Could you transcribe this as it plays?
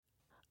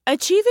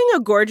Achieving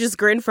a gorgeous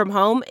grin from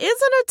home isn't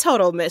a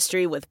total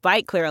mystery with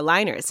Bite Clear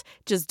aligners.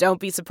 Just don't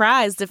be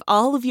surprised if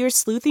all of your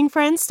sleuthing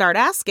friends start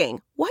asking,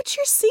 "What's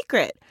your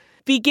secret?"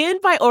 Begin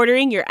by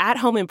ordering your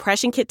at-home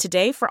impression kit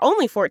today for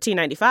only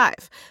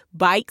 $14.95.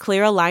 Bite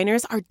Clear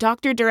aligners are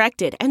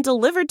doctor-directed and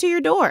delivered to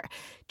your door.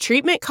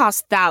 Treatment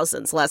costs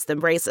thousands less than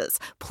braces.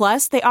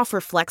 Plus, they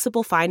offer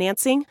flexible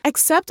financing,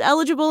 accept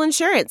eligible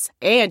insurance,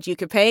 and you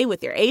can pay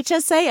with your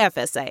HSA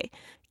FSA.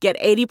 Get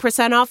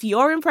 80% off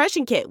your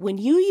impression kit when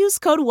you use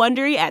code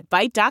WONDERY at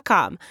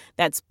Byte.com.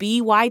 That's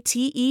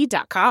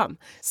BYTE.com.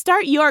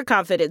 Start your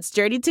confidence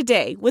journey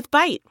today with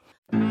Byte.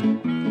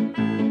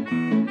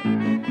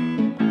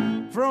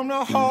 From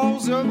the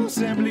halls of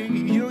assembly,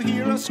 you'll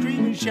hear us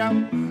scream and shout.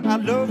 Our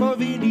love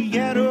of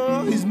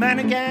Indiana is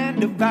manic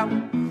and devout.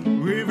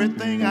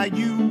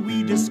 Everything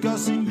we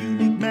discuss in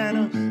unique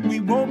manner. We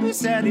won't be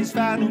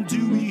satisfied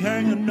until we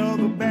hang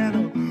another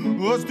banner.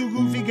 Us two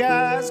goofy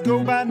guys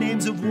go by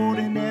names of Ward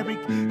and Eric.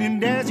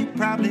 And as you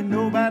probably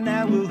know by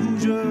now, we're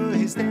Hoosier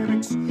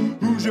Hysterics.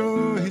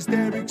 Hoosier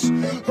Hysterics.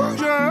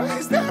 Hoosier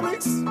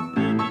Hysterics.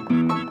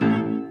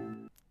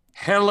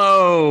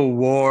 Hello,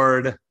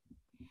 Ward.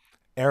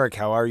 Eric,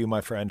 how are you,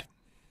 my friend?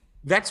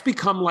 That's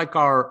become like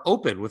our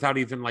open without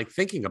even like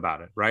thinking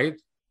about it, right?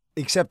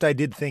 Except I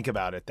did think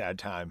about it that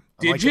time.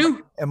 Did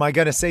you? Am I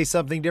going to say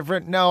something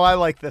different? No, I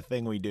like the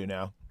thing we do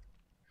now.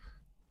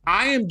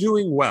 I am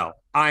doing well.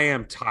 I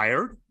am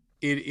tired.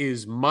 It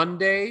is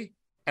Monday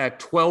at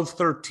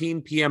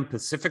 12:13 p.m.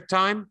 Pacific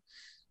time.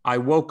 I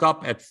woke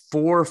up at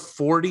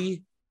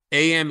 4:40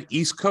 a.m.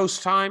 East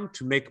Coast time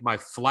to make my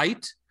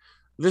flight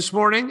this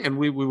morning, and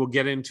we will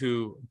get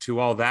into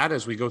all that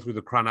as we go through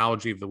the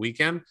chronology of the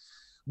weekend.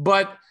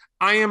 But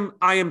I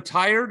am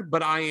tired,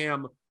 but I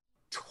am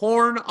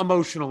torn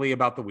emotionally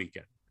about the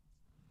weekend.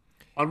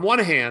 On one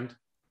hand,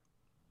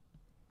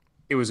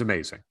 it was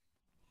amazing,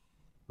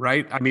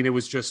 right? I mean, it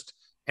was just,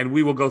 and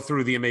we will go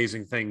through the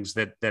amazing things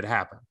that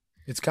happened.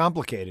 It's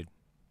complicated.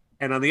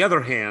 And on the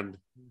other hand,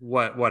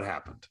 what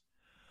happened?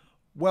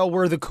 Well,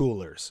 we're the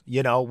coolers.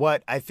 You know,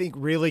 what I think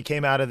really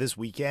came out of this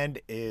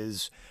weekend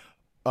is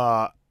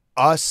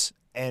us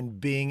and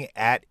being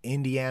at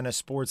Indiana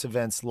sports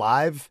events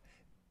live.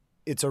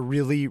 It's a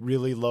really,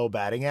 really low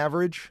batting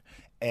average,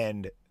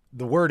 and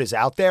the word is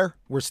out there.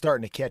 We're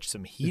starting to catch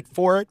some heat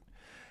for it.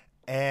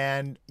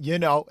 And, you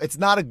know, it's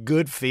not a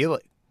good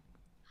feeling.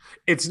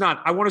 It's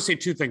not. I want to say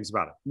two things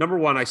about it. Number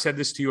one, I said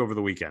this to you over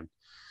the weekend.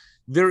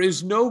 There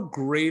is no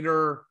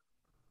greater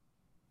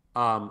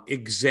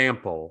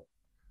example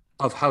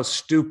of how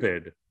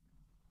stupid,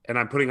 and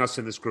I'm putting us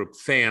in this group,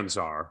 fans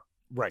are.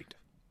 Right.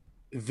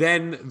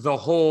 Than the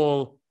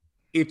whole,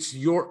 it's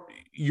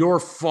your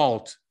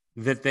fault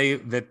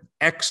that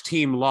X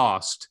team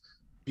lost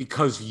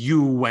because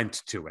you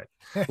went to it.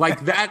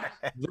 Like that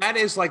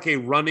is like a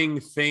running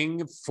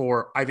thing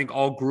for, I think,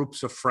 all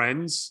groups of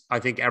friends. I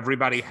think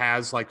everybody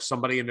has like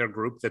somebody in their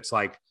group that's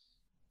like,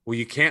 well,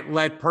 you can't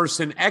let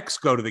person X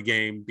go to the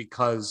game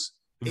because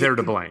they're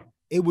to blame.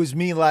 It was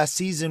me last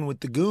season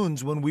with the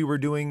Goons when we were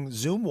doing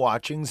Zoom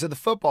watchings of the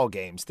football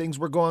games. Things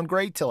were going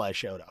great till I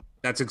showed up.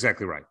 That's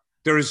exactly right.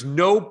 There is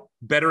no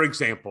better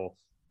example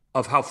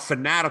of how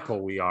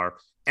fanatical we are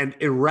and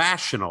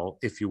irrational,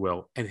 if you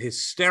will, and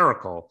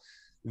hysterical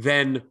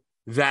than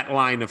that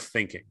line of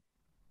thinking.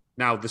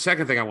 Now, the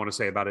second thing I want to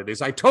say about it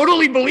is I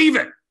totally believe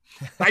it.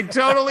 I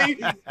totally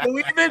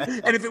believe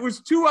it. And if it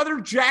was two other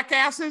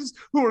jackasses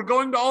who were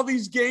going to all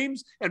these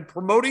games and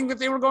promoting that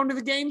they were going to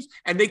the games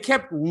and they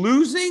kept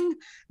losing,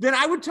 then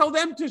I would tell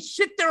them to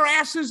sit their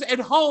asses at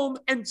home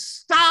and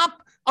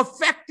stop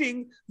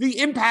affecting the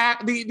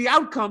impact, the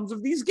outcomes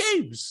of these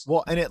games.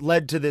 Well, and it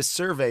led to this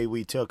survey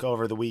we took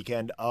over the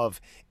weekend of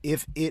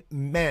if it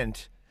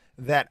meant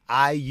that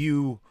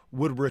IU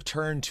would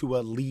return to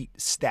elite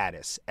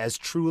status as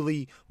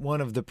truly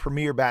one of the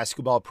premier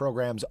basketball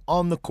programs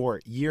on the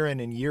court year in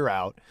and year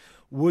out,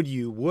 would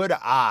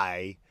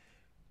I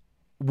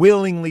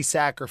willingly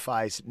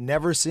sacrifice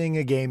never seeing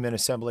a game in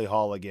Assembly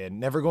Hall again,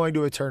 never going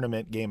to a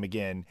tournament game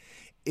again,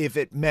 if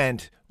it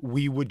meant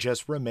we would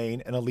just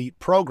remain an elite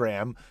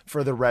program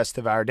for the rest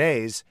of our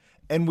days?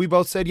 And we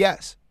both said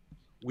yes.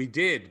 We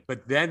did,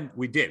 but then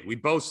we did. We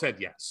both said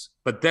yes.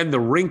 But then the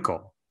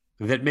wrinkle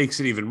that makes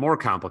it even more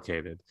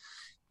complicated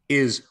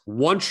is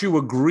once you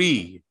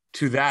agree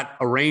to that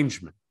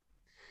arrangement,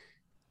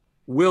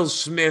 Will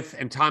Smith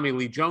and Tommy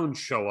Lee Jones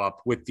show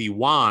up with the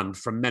wand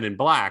from Men in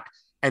Black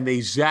and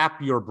they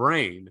zap your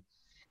brain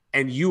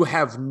and you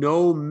have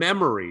no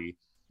memory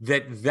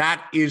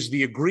that is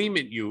the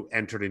agreement you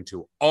entered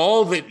into.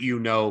 All that you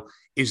know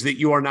is that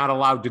you are not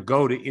allowed to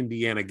go to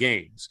Indiana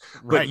games,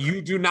 but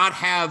you do not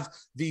have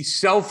the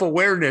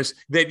self-awareness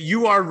that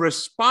you are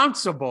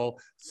responsible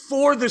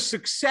for the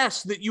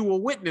success that you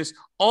will witness.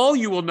 All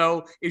you will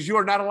know is you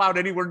are not allowed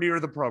anywhere near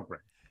the program.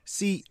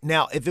 See,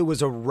 now, if it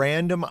was a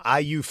random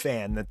IU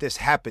fan that this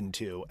happened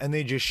to and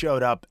they just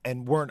showed up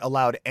and weren't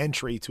allowed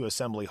entry to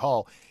Assembly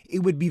Hall, it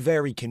would be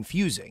very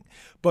confusing.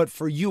 But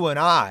for you and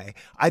I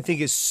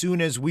think as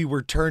soon as we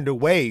were turned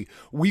away,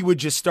 we would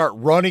just start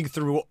running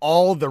through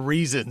all the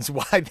reasons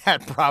why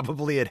that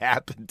probably had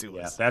happened to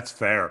us. Yeah, that's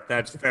fair.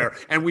 That's fair.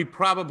 And we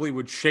probably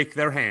would shake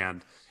their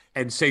hand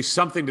and say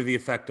something to the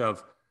effect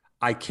of,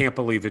 I can't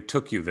believe it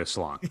took you this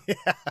long.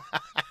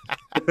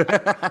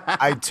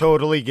 I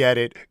totally get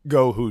it.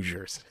 Go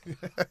Hoosiers.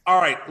 All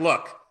right,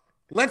 look,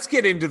 let's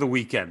get into the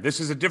weekend.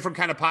 This is a different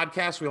kind of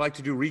podcast. We like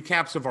to do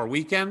recaps of our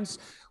weekends.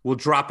 We'll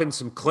drop in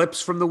some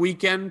clips from the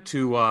weekend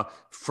to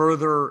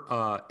further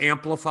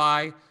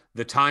amplify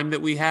the time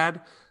that we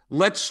had.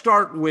 Let's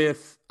start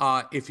with,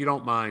 if you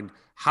don't mind,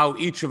 how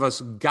each of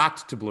us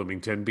got to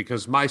Bloomington,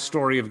 because my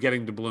story of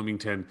getting to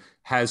Bloomington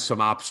has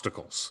some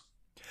obstacles.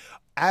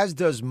 As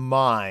does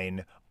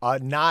mine.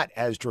 Not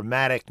as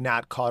dramatic,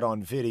 not caught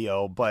on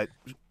video, but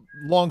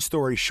long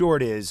story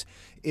short is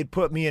it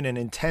put me in an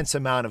intense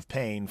amount of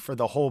pain for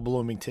the whole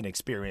Bloomington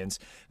experience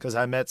because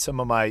I met some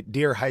of my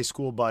dear high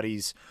school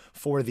buddies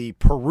for the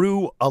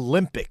Peru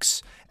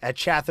Olympics at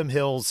Chatham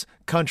Hills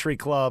Country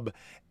Club.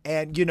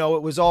 And,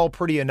 it was all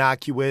pretty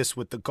innocuous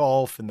with the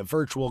golf and the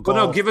virtual golf.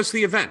 Well, no, give us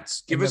the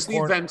events. Give us the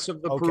events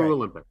of the Peru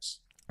Olympics.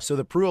 So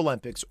the Peru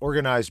Olympics,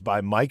 organized by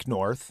Mike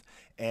North,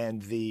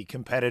 and the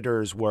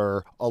competitors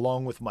were,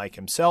 along with Mike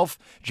himself,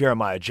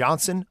 Jeremiah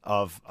Johnson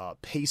of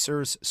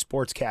Pacers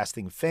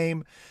sportscasting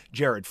fame,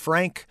 Jared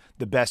Frank,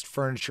 the best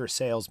furniture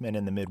salesman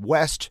in the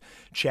Midwest,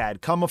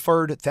 Chad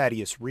Comerford,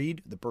 Thaddeus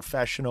Reed, the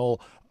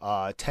professional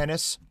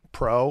tennis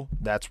pro,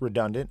 that's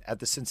redundant, at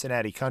the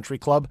Cincinnati Country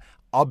Club,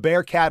 a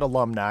Bearcat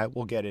alumni.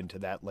 We'll get into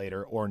that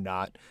later, or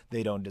not.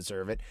 They don't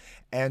deserve it.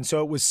 And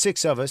so it was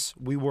 6 of us.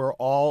 We were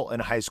all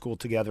in high school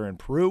together in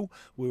Peru.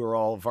 We were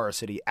all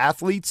varsity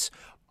athletes.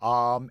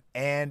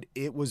 And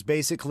it was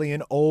basically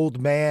an old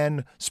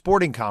man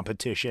sporting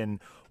competition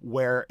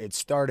where it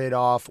started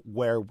off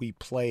where we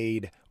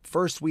played.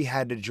 First, we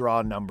had to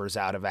draw numbers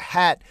out of a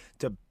hat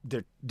to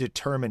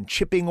determine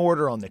chipping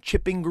order on the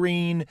chipping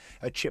green,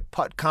 a chip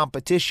putt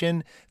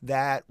competition.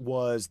 That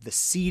was the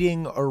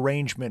seating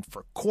arrangement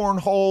for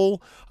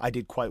cornhole. I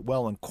did quite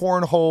well in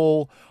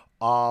cornhole.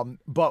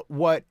 But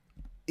what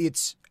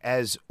it's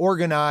as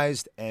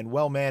organized and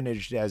well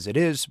managed as it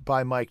is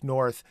by Mike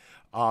North,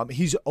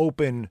 he's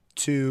open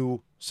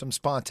to some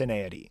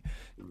spontaneity.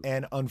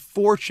 And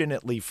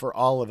unfortunately for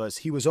all of us,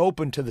 he was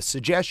open to the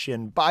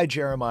suggestion by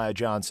Jeremiah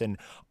Johnson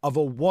of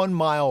a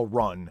 1-mile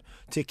run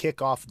to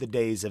kick off the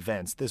day's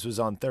events. This was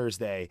on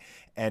Thursday.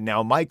 And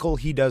now Michael,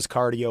 he does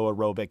cardio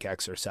aerobic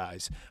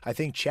exercise. I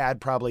think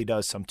Chad probably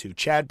does some too.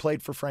 Chad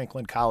played for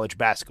Franklin College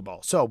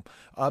basketball. So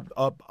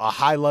a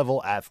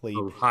high-level athlete.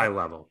 Oh, high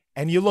level.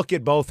 And you look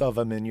at both of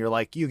them and you're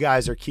like, you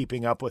guys are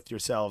keeping up with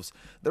yourselves.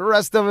 The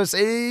rest of us,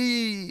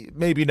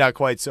 maybe not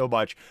quite so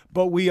much.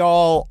 But we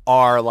all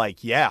are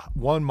like, yeah,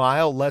 1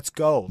 mile, let's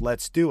go.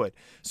 Let's do it.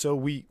 So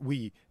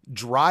we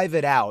drive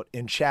it out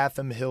in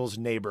Chatham Hills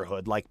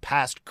neighborhood, like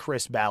past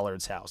Chris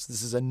Ballard's house.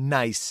 This is a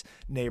nice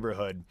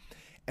neighborhood.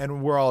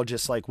 And we're all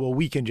just like, well,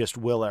 we can just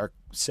will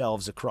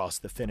ourselves across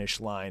the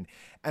finish line.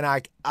 And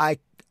I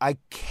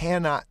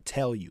cannot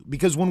tell you,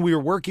 because when we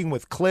were working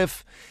with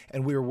Cliff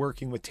and we were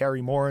working with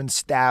Terry Morin's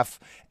staff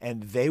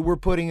and they were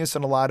putting us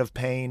in a lot of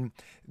pain,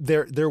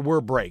 there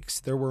were breaks.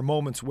 There were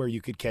moments where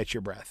you could catch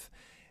your breath.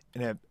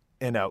 In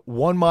a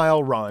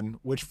 1-mile run,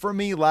 which for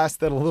me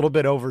lasted a little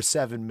bit over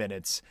 7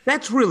 minutes.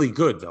 That's really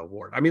good, though,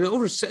 Ward. I mean,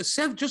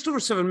 just over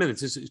 7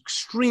 minutes is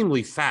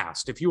extremely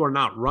fast if you are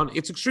not running.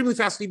 It's extremely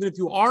fast even if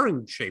you are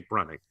in shape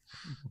running.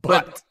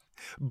 But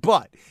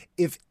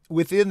if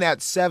within that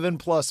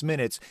 7+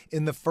 minutes,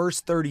 in the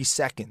first 30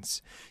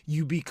 seconds,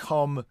 you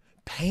become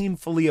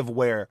painfully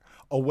aware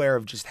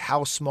of just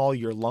how small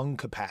your lung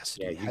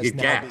capacity has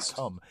now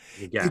become.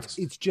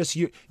 It's just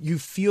you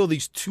feel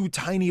these 2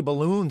 tiny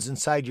balloons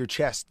inside your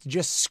chest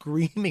just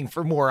screaming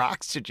for more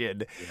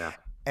oxygen. Yeah.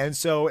 And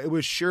so it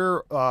was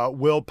sure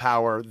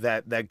willpower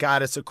that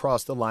got us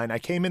across the line. I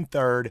came in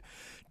third.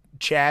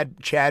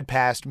 Chad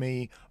passed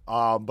me,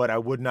 but I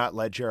would not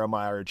let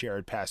Jeremiah or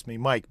Jared pass me.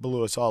 Mike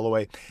blew us all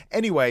away.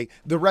 Anyway,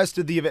 the rest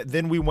of the event,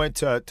 then we went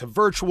to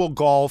virtual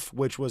golf,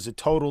 which was a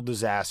total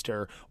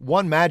disaster.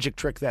 One magic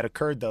trick that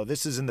occurred, though,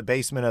 this is in the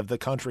basement of the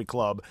country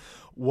club,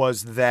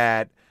 was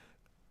that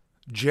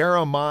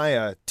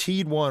Jeremiah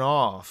teed one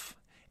off,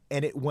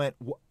 and it went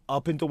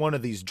up into one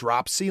of these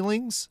drop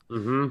ceilings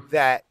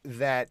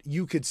that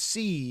you could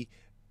see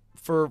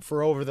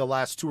for over the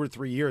last 2 or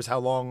 3 years, how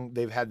long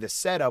they've had this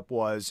setup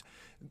was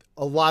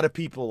a lot of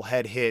people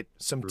had hit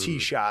some tee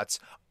shots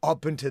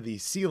up into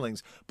these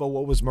ceilings. But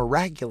what was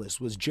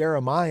miraculous was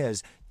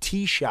Jeremiah's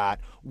tee shot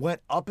went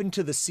up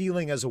into the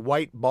ceiling as a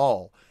white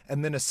ball.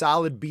 And then a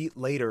solid beat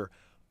later,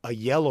 a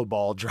yellow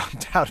ball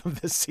dropped out of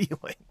the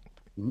ceiling.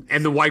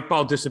 And the white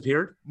ball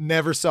disappeared?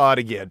 Never saw it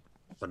again.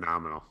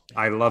 Phenomenal.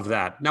 I love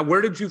that. Now, where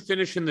did you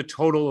finish in the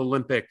total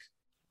Olympic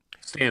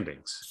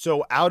standings?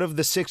 So out of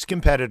the 6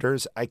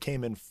 competitors, I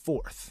came in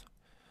 4th.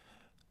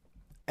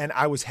 And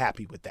I was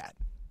happy with that.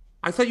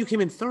 I thought you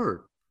came in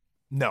third.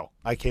 No,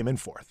 I came in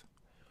fourth.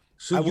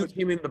 So you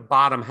came in the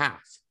bottom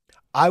half.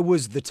 I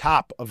was the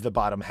top of the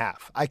bottom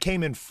half. I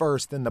came in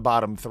first in the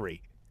bottom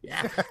three.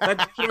 Yeah,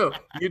 that's true.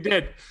 You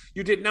did.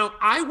 You did. Now,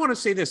 I want to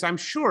say this. I'm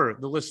sure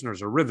the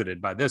listeners are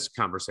riveted by this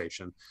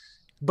conversation.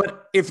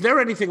 But if they're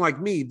anything like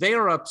me, they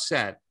are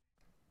upset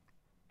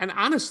and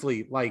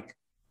honestly, like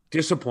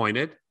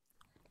disappointed,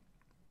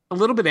 a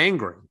little bit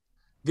angry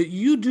that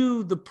you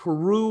do the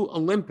Peru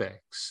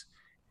Olympics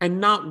and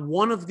not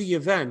one of the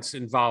events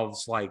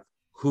involves like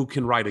who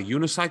can ride a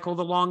unicycle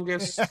the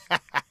longest,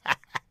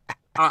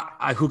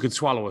 who could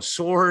swallow a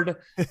sword,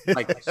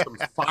 like some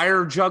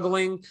fire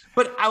juggling.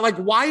 But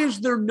why is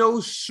there no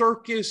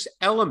circus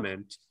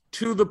element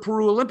to the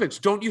Peru Olympics?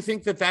 Don't you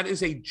think that that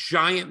is a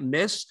giant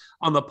miss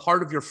on the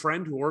part of your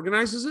friend who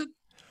organizes it?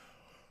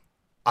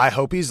 I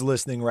hope he's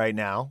listening right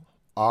now.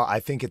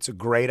 I think it's a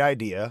great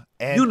idea.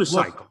 And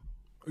unicycle.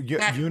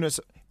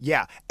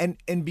 Yeah.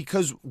 And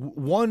because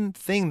one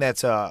thing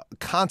that's a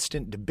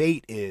constant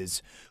debate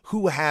is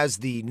who has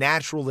the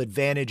natural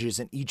advantages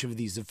in each of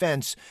these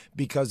events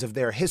because of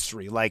their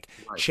history. Like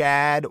right.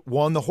 Chad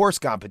won the horse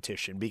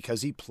competition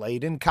because he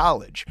played in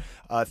college.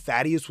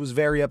 Thaddeus was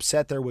very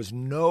upset there was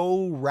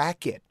no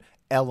racket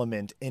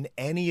element in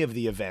any of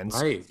the events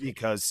right.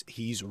 because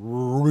he's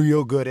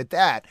real good at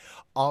that.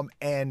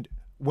 And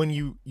when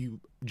you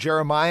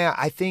Jeremiah,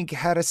 I think,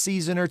 had a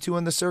season or two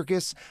in the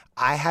circus.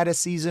 I had a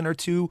season or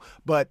two,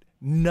 but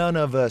none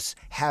of us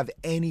have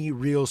any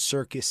real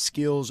circus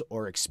skills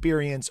or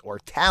experience or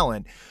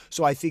talent.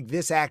 So I think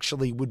this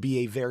actually would be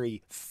a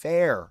very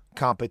fair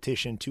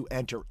competition to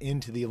enter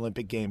into the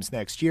Olympic Games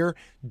next year.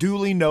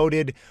 Duly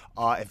noted.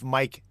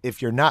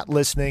 If you're not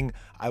listening,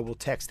 I will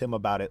text him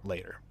about it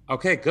later.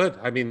 Okay, good.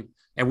 I mean,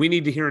 and we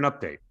need to hear an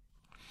update.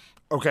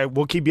 Okay,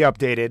 we'll keep you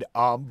updated.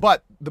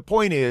 But the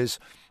point is,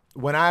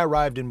 when I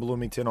arrived in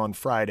Bloomington on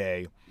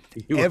Friday,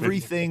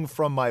 everything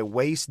from my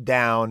waist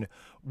down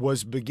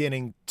was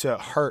beginning to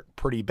hurt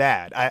pretty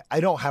bad. I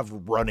don't have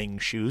running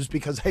shoes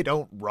because I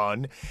don't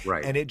run.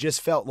 Right. And it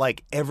just felt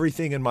like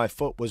everything in my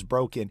foot was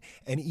broken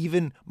and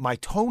even my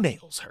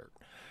toenails hurt.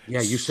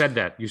 Yeah, you said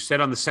that. You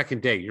said on the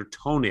second day, your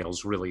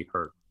toenails really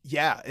hurt.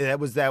 Yeah,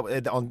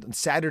 that on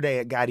Saturday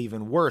it got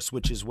even worse,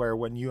 which is where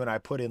when you and I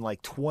put in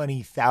like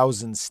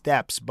 20,000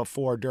 steps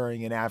before,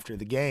 during, and after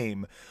the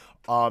game,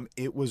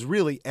 it was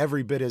really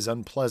every bit as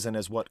unpleasant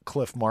as what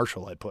Cliff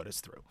Marshall had put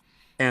us through.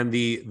 And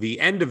the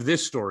end of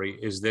this story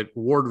is that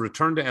Ward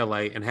returned to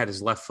LA and had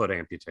his left foot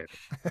amputated.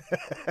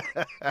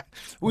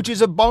 Which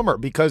is a bummer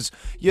because,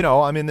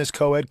 I'm in this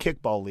co-ed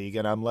kickball league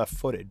and I'm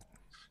left-footed.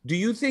 Do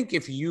you think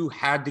if you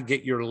had to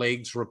get your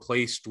legs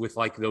replaced with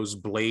like those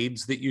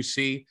blades that you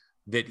see,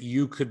 that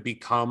you could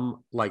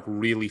become like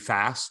really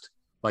fast?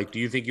 Like, do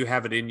you think you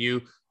have it in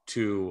you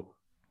to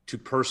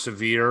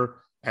persevere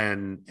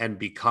and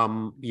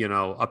become,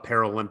 a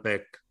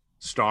Paralympic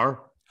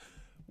star?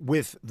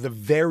 With the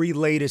very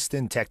latest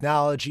in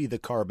technology, the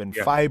carbon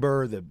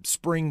fiber, the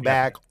spring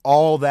back,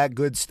 all that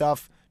good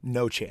stuff,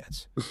 no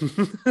chance.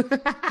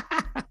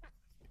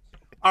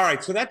 All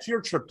right, so that's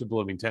your trip to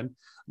Bloomington.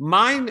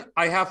 Mine,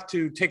 I have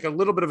to take a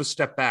little bit of a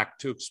step back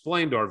to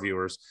explain to our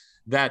viewers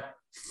that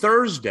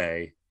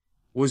Thursday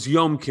was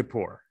Yom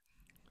Kippur.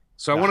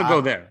 So I want to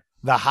go there.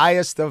 The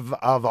highest of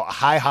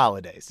high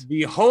holidays.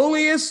 The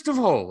holiest of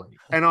holy.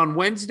 And on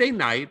Wednesday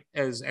night,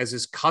 as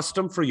is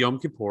custom for Yom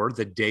Kippur,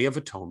 the Day of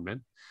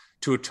Atonement,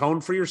 to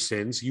atone for your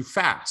sins, you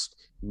fast.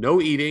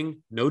 No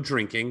eating, no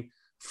drinking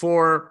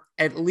for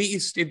at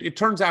least, it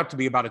turns out to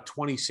be about a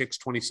 26,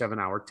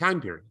 27-hour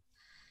time period.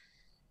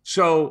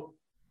 So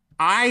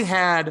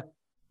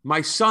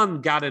my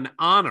son got an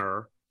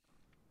honor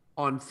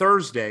on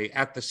Thursday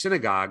at the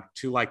synagogue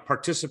to like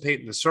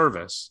participate in the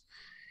service.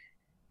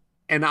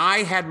 And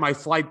I had my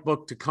flight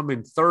booked to come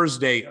in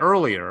Thursday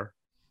earlier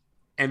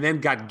and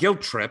then got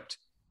guilt tripped,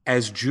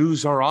 as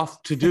Jews are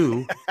off to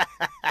do,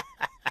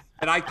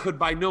 that I could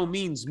by no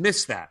means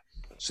miss that.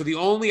 So the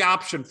only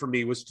option for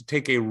me was to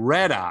take a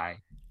red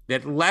eye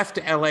that left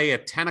LA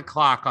at 10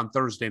 o'clock on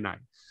Thursday night.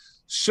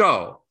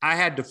 So I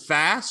had to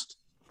fast.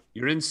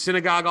 You're in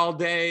synagogue all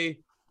day.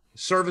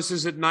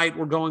 Services at night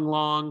were going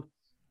long.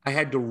 I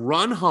had to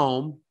run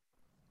home,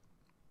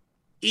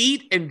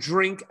 eat and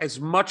drink as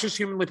much as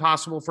humanly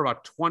possible for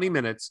about 20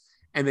 minutes,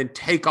 and then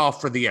take off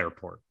for the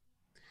airport.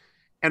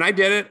 And I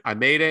did it. I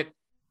made it.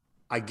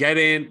 I get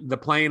in the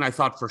plane. I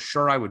thought for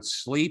sure I would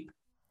sleep.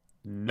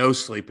 No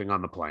sleeping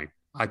on the plane.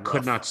 I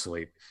could not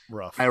sleep.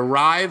 Rough. I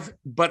arrive,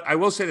 but I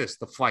will say this.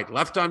 The flight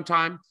left on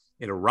time.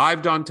 It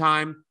arrived on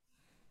time.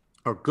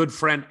 Our good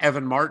friend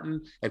Evan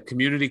Martin at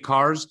Community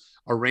Cars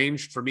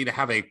arranged for me to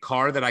have a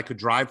car that I could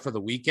drive for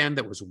the weekend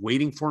that was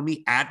waiting for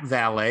me at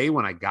valet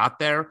when I got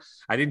there.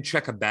 I didn't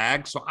check a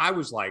bag. So I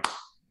was like,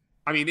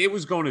 it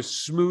was going as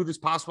smooth as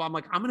possible. I'm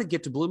like, I'm going to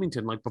get to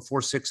Bloomington like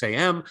before 6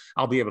 a.m.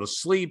 I'll be able to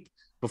sleep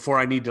before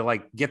I need to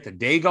like get the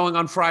day going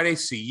on Friday,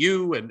 see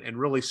you and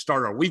really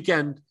start our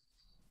weekend.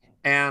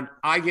 And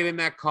I get in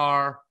that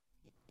car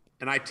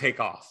and I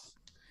take off.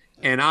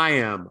 And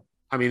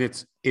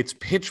it's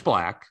pitch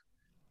black.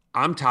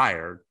 I'm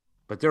tired,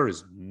 but there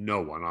is no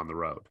one on the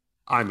road.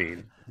 I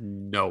mean,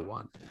 no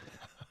one.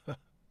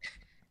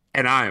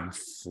 And I am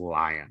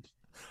flying.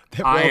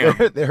 Well,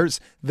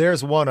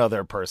 there's one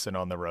other person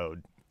on the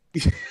road.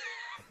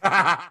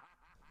 That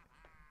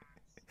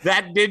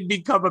did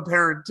become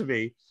apparent to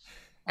me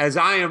as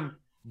I am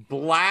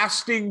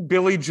blasting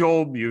Billy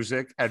Joel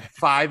music at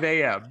 5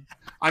 a.m.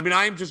 I mean,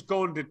 I am just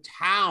going to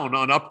town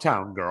on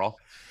Uptown Girl.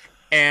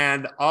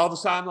 And all of a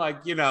sudden,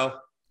 like,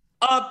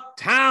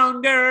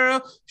 Uptown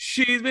Girl,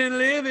 she's been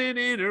living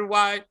in her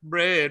white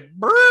bread.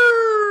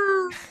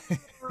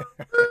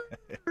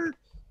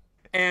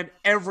 And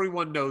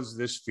everyone knows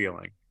this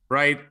feeling,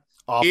 right?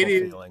 Awful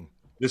feeling.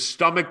 The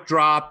stomach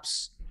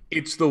drops.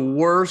 It's the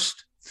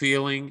worst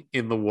feeling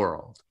in the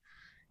world.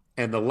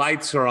 And the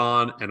lights are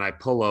on, and I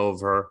pull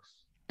over,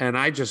 and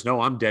I just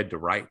know I'm dead to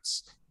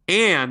rights.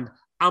 And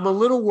I'm a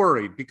little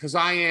worried because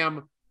I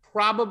am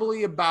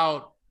probably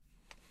about,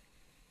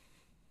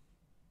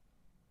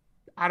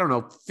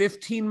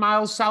 15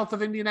 miles south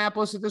of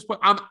Indianapolis at this point.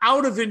 I'm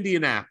out of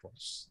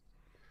Indianapolis.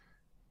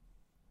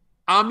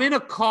 I'm in a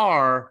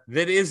car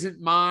that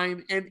isn't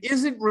mine and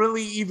isn't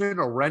really even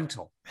a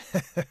rental.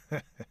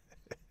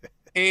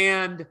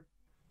 And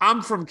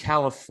I'm from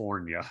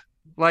California.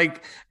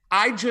 Like,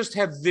 I just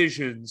have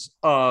visions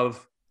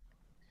of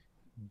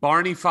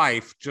Barney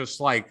Fife just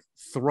like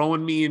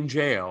throwing me in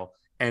jail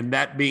and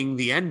that being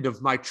the end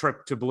of my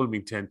trip to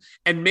Bloomington,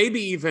 and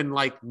maybe even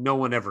like no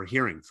one ever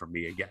hearing from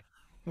me again.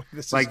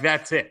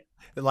 That's it.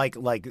 Like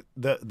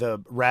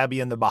the Rabbi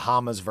in the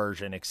Bahamas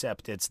version,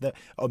 except it's the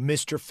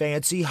Mr.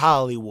 Fancy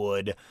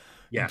Hollywood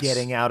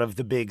getting out of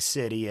the big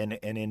city and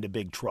into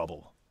big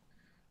trouble.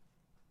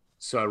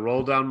 So I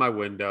roll down my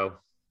window.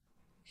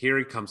 Here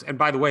he comes. And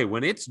by the way,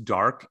 when it's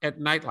dark at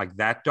night, like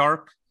that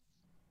dark,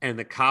 and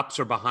the cops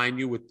are behind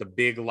you with the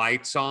big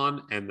lights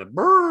on and the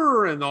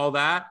brrr and all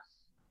that,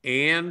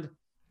 and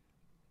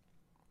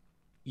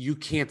you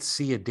can't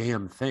see a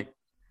damn thing.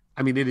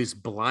 I mean, it is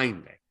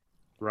blinding,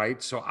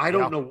 right? So I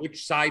don't know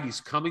which side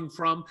he's coming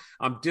from.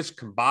 I'm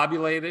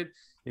discombobulated,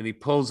 and he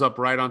pulls up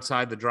right on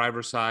side the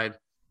driver's side.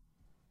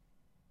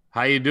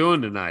 How you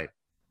doing tonight?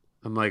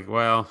 I'm like,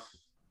 well,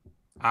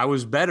 I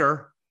was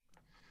better.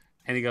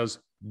 And he goes,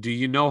 do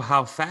you know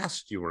how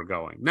fast you were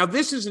going? Now,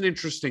 this is an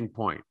interesting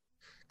point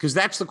because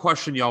that's the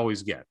question you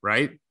always get,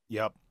 right?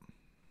 Yep.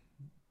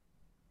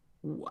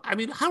 I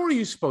mean, how are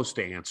you supposed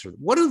to answer?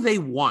 What do they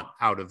want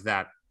out of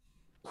that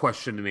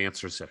question and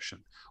answer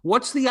session?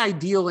 What's the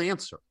ideal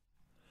answer?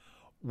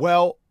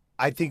 Well,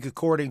 I think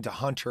according to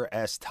Hunter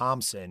S.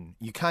 Thompson,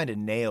 you kind of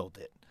nailed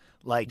it.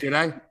 Like, did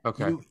I?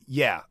 Okay.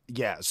 Yeah.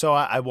 So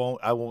I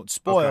won't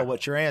spoil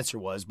what your answer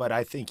was, but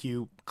I think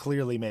you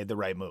clearly made the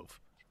right move.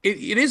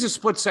 It is a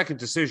split-second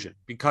decision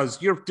because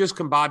you're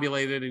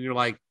discombobulated and you're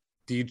like,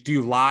 do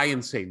you lie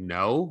and say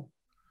no?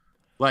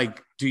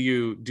 Like, do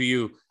you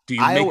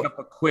make up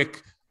a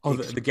quick,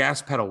 the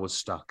gas pedal was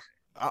stuck?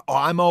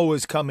 I'm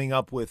always coming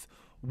up with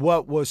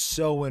what was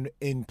so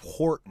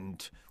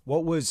important,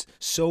 what was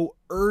so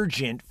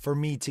urgent for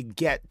me to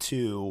get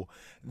to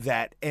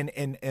that,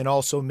 and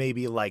also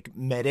maybe like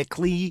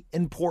medically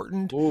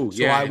important. Ooh,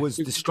 so yeah, I was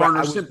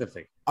distracted.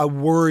 Sympathy. I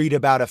worried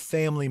about a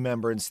family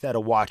member instead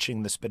of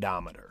watching the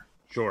speedometer.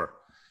 Sure.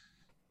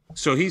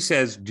 So he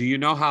says, do you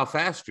know how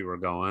fast you were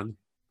going?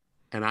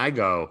 And I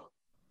go,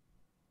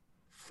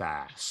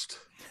 fast.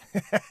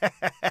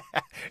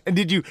 And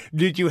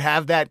did you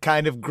have that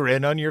kind of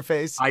grin on your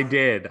face? I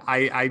did.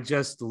 I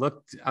just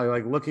looked,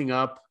 looking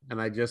up,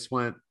 and I just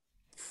went,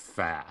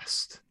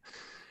 fast.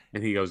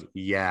 And he goes,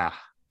 yeah,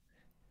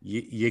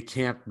 you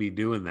can't be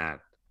doing that.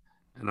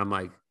 And I'm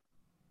like,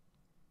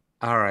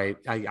 all right,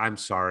 I'm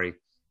sorry.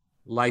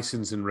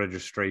 License and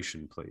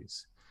registration,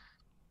 please.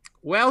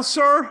 Well,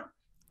 sir,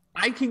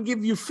 I can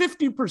give you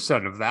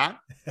 50% of that.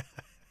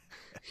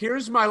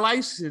 Here's my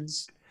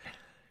license.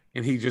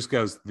 And he just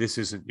goes, this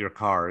isn't your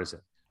car, is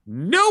it?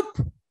 Nope.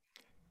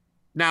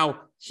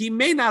 Now, he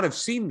may not have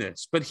seen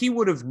this, but he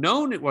would have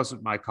known it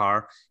wasn't my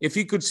car if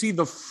he could see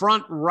the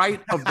front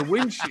right of the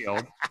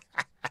windshield,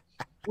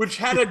 which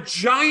had a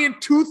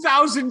giant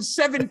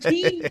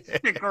 2017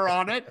 sticker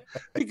on it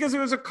because it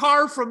was a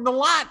car from the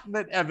lot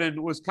that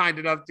Evan was kind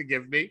enough to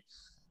give me.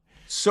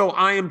 So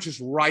I am just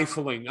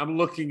rifling. I'm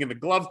looking in the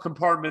glove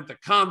compartment, the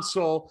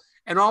console,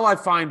 and all I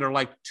find are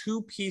like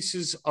two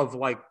pieces of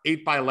like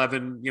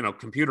 8x11,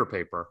 computer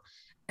paper.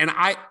 And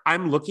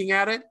I'm looking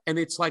at it, and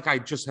it's like I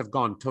just have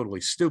gone totally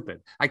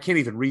stupid. I can't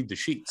even read the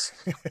sheets.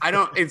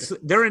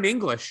 They're in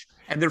English,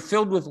 and they're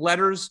filled with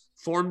letters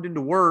formed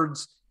into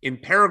words in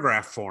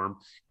paragraph form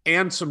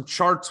and some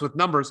charts with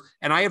numbers,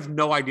 and I have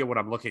no idea what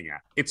I'm looking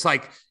at. It's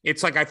like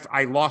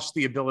I lost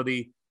the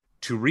ability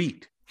to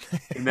read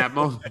in that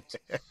moment.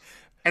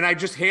 And I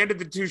just handed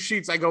the two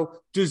sheets. I go,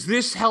 does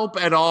this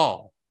help at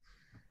all?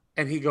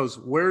 And he goes,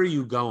 where are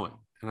you going?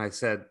 And I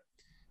said,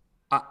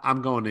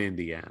 I'm going to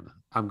Indiana.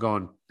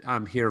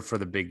 I'm here for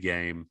the big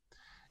game.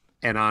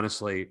 And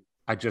honestly,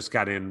 I just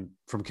got in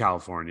from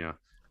California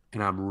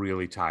and I'm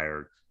really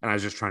tired. And I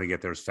was just trying to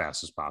get there as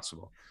fast as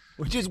possible.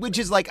 Which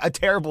is like a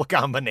terrible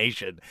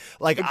combination.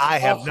 Like I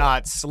have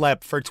not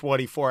slept for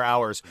 24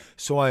 hours,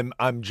 so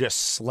I'm just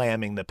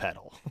slamming the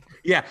pedal.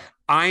 Yeah,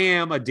 I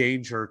am a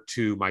danger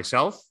to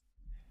myself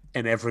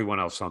and everyone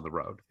else on the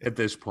road at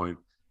this point,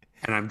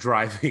 and I'm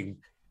driving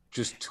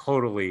just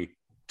totally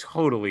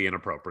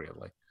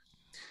inappropriately.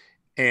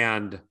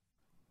 And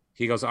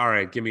he goes, "All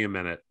right, give me a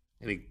minute,"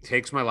 and he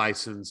takes my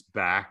license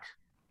back,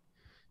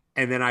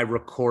 and then I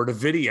record a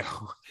video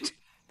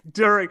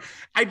during.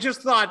 I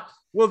just thought,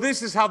 well,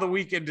 this is how the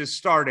weekend is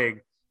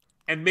starting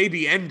and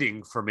maybe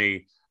ending for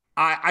me.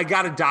 I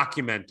got to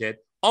document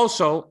it.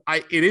 Also,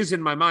 it is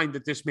in my mind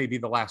that this may be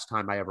the last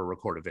time I ever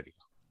record a video.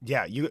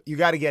 Yeah, you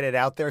got to get it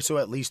out there so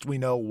at least we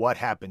know what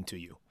happened to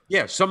you.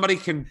 Yeah, somebody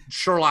can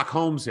Sherlock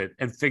Holmes it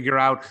and figure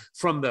out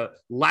from the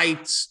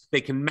lights,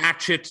 they can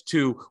match it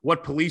to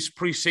what police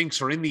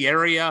precincts are in the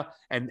area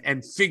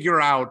and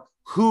figure out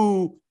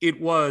who it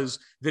was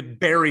that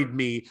buried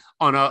me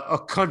on a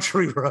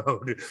country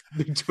road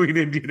between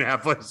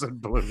Indianapolis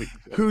and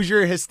Bloomington.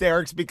 Hoosier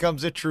Hysterics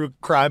becomes a true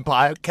crime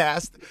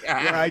podcast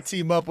where I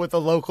team up with a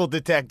local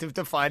detective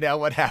to find out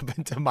what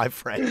happened to my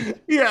friend.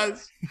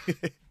 Yes.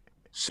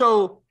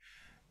 So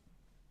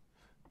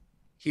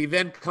he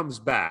then comes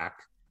back.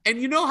 And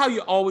you know how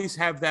you always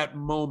have that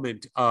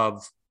moment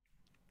of,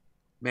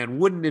 man,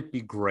 wouldn't it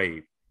be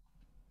great?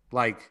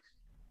 Like,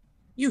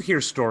 you hear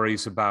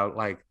stories about,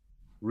 like,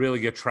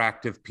 really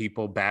attractive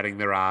people batting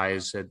their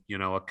eyes at,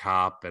 a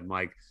cop and,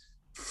 like,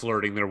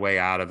 flirting their way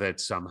out of it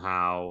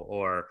somehow.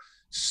 Or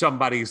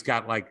somebody's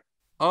got, like,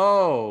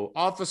 "Oh,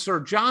 Officer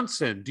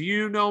Johnson, do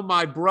you know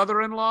my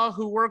brother-in-law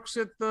who works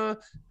at the..."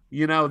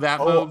 that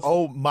move.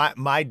 Oh,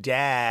 my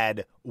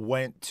dad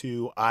went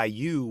to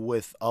IU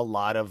with a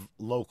lot of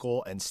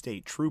local and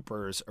state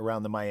troopers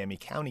around the Miami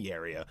County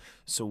area.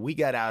 So we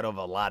got out of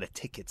a lot of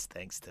tickets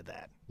thanks to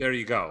that. There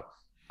you go.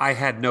 I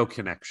had no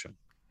connection,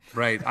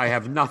 right? I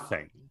have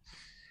nothing.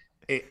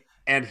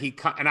 And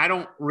I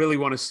don't really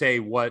want to say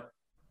what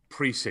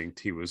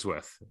precinct he was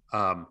with.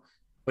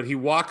 But he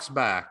walks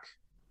back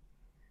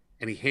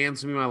and he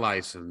hands me my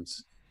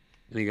license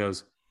and he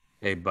goes,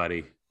 "Hey,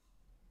 buddy,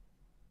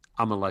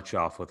 I'm going to let you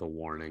off with a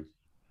warning.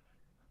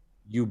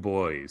 You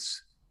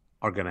boys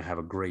are going to have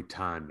a great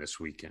time this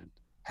weekend.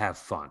 Have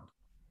fun."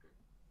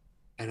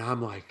 And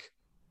I'm like,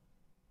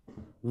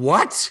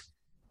 what?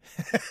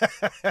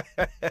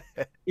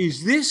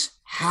 Is this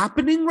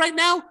happening right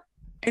now?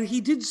 And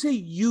he did say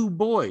 "you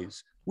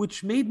boys,"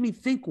 which made me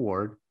think,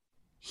 Ward,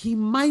 he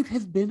might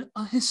have been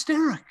a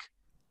hysteric.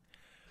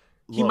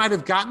 He might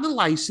have gotten the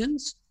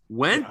license,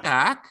 went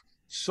back,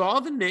 saw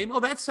the name.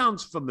 "Oh, that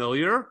sounds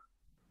familiar."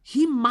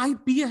 He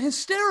might be a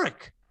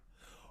hysteric.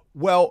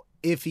 Well,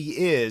 if he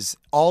is,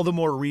 all the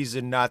more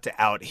reason not to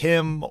out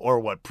him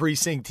or what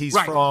precinct he's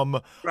from.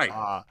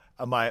 Right.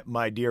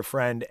 My dear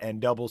friend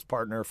and doubles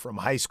partner from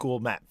high school,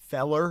 Matt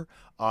Feller,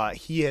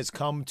 he has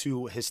come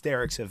to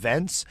Hysterics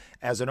events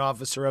as an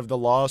officer of the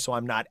law, so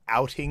I'm not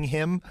outing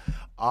him.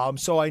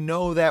 So I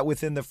know that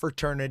within the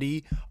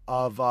fraternity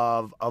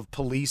of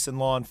police and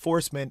law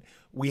enforcement,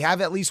 we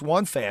have at least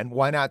one fan.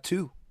 Why not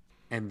two?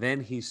 And then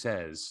he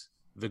says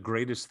the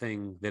greatest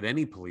thing that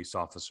any police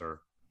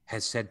officer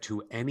has said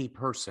to any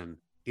person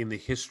in the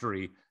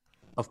history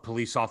of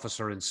police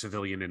officer and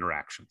civilian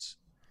interactions.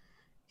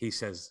 He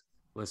says,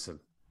 "Listen,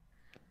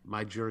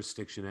 my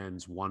jurisdiction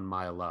ends 1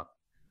 mile up.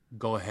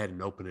 Go ahead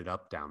and open it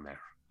up down there."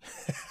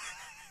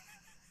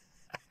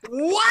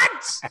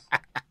 What?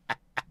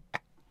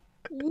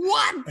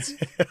 What?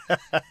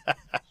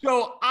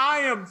 So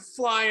I am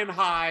flying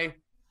high.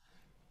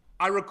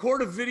 I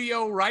record a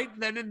video right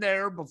then and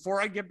there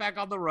before I get back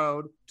on the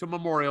road to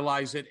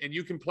memorialize it, and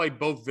you can play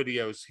both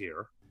videos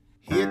here.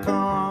 Here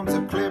comes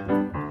a clip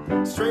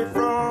straight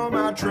from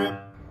our trip.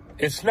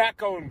 It's not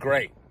going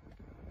great.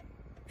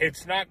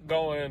 It's not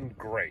going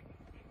great.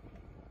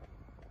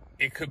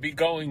 It could be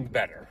going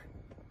better.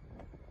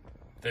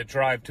 The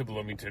drive to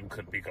Bloomington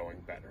could be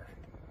going better.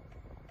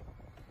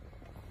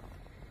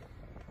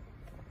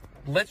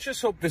 Let's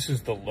just hope this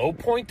is the low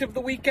point of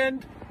the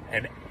weekend,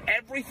 and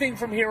everything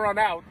from here on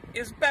out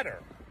is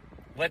better.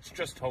 Let's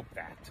just hope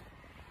that.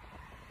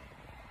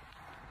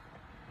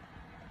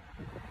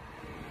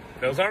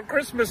 Those aren't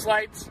Christmas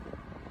lights.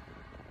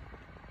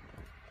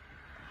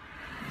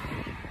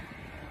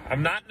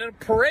 I'm not in a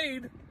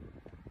parade.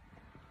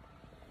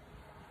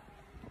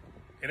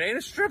 It ain't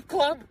a strip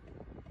club.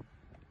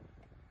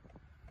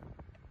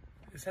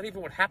 Is that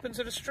even what happens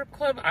at a strip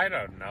club? I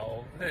don't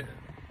know.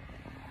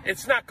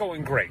 It's not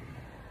going great.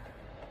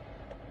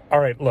 All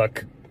right,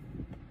 look.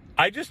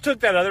 I just took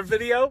that other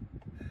video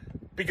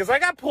because I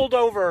got pulled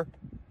over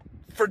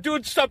for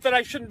doing stuff that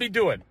I shouldn't be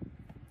doing.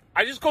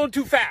 I just going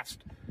too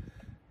fast.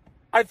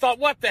 I thought,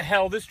 what the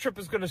hell? This trip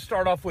is going to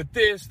start off with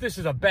this. This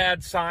is a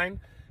bad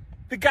sign.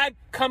 The guy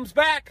comes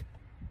back.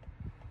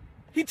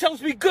 He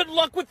tells me, "Good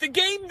luck with the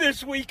game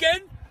this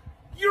weekend.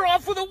 You're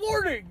off with a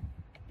warning."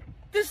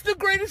 This is the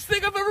greatest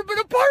thing I've ever been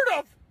a part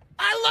of.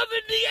 I love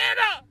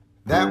Indiana.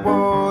 That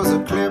was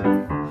a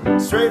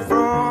clip straight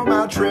from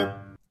our trip.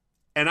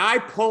 And I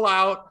pull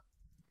out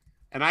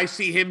and I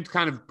see him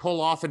kind of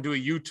pull off and do a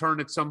U-turn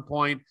at some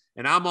point,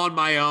 and I'm on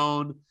my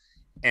own,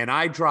 and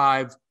I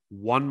drive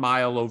 1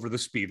 mile over the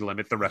speed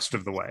limit the rest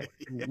of the way.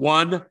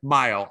 1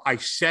 mile. I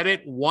said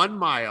it 1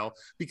 mile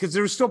because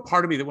there was still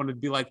part of me that wanted to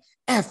be like,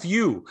 F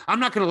you. I'm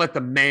not going to let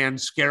the man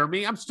scare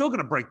me. I'm still going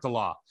to break the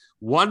law.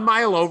 1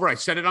 mile over, I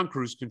set it on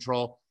cruise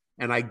control,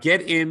 and I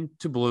get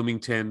into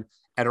Bloomington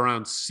at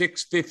around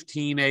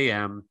 6:15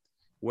 a.m.,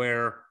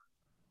 where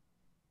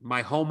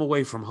my home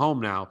away from home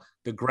now,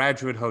 the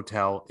Graduate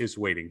Hotel, is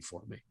waiting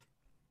for me.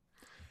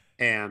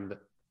 And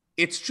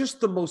it's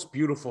just the most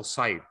beautiful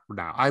sight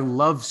now. I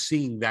love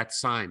seeing that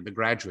sign, the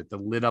Graduate, the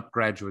lit up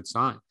Graduate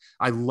sign.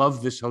 I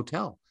love this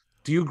hotel.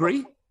 Do you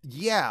agree?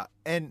 Yeah,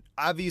 and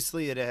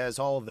obviously it has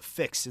all of the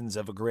fixings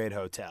of a great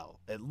hotel.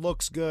 It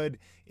looks good,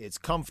 it's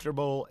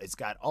comfortable, it's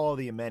got all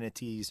the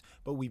amenities,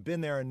 but we've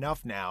been there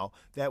enough now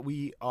that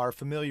we are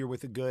familiar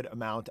with a good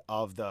amount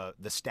of the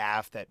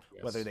staff that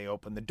whether they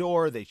open the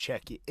door, they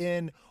check you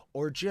in,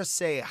 or just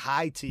say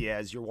hi to you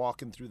as you're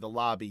walking through the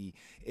lobby.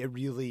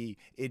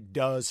 It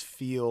does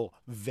feel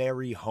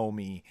very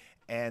homey,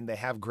 and they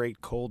have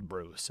great cold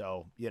brew.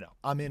 So,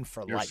 I'm in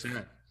for life.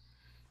 Set.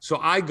 So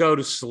I go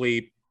to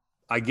sleep.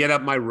 I get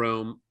up my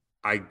room,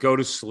 I go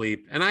to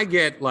sleep, and I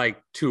get like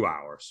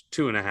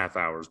 2.5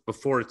 hours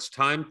before it's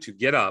time to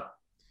get up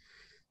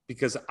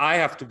because I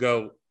have to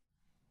go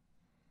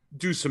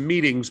do a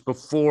meeting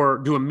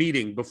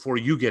before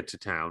you get to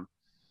town.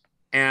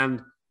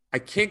 And I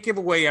can't give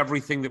away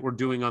everything that we're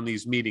doing on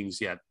these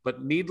meetings yet,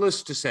 but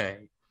needless to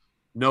say,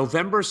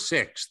 November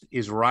 6th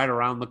is right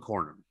around the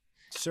corner.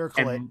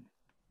 Circle it.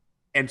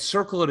 And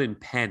circle it in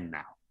pen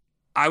now.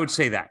 I would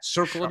say that.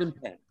 Circle it in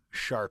pen.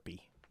 Sharpie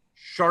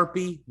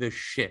the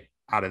shit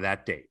out of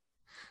that date.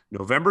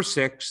 November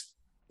 6th,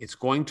 it's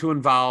going to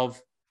involve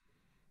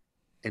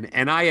an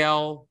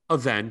NIL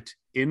event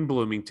in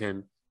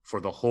Bloomington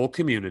for the whole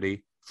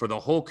community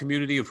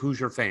of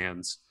Hoosier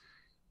fans,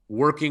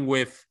 working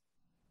with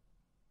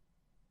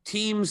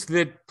teams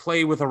that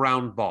play with a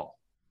round ball.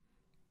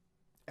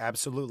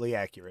 Absolutely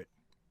accurate.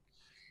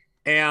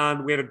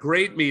 And we had a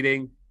great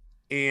meeting.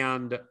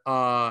 And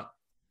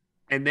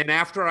then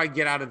after I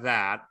get out of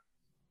that,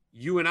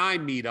 you and I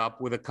meet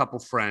up with a couple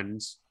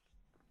friends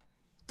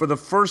for the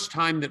first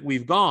time that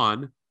we've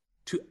gone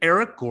to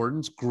Eric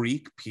Gordon's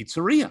Greek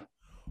Pizzeria.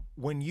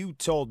 When you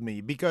told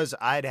me, because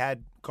I'd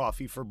had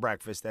coffee for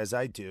breakfast, as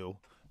I do,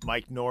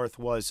 Mike North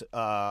was,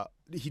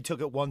 he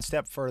took it one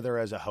step further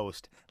as a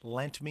host,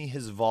 lent me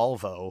his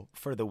Volvo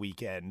for the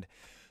weekend.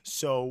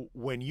 So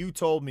when you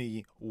told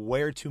me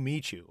where to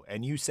meet you,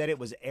 and you said it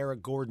was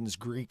Eric Gordon's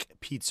Greek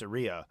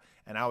Pizzeria,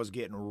 and I was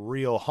getting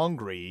real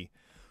hungry,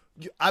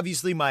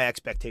 obviously my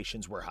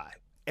expectations were high.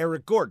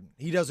 Eric Gordon,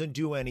 he doesn't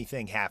do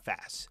anything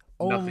half-ass.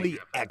 Only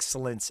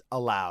excellence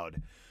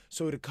allowed.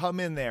 So to come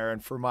in there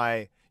and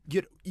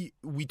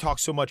we talk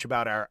so much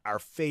about our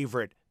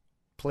favorite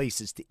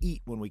places to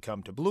eat when we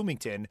come to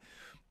Bloomington.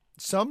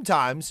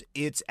 Sometimes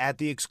it's at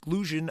the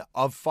exclusion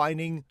of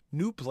finding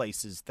new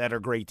places that are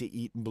great to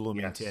eat in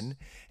Bloomington.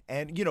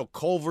 Yes. And,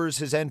 Culver's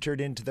has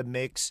entered into the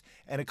mix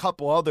and a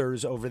couple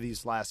others over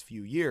these last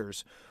few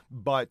years.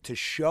 But to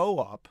show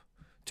up,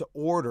 to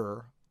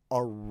order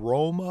a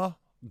Roma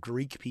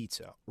Greek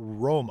pizza,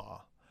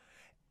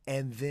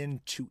 and then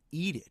to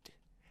eat it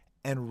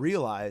and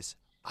realize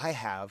I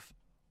have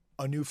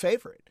a new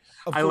favorite.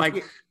 I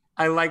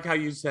like how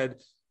you said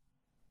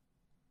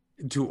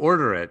to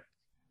order it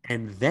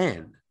and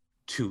then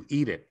to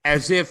eat it,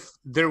 as if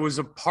there was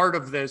a part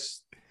of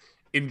this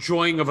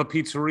enjoying of a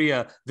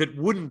pizzeria that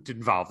wouldn't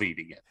involve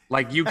eating it.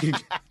 Like you can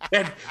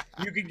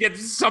get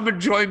some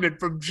enjoyment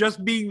from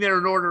just being there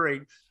and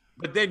ordering.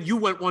 But then you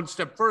went one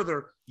step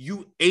further.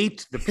 You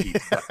ate the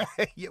pizza.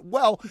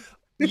 Well,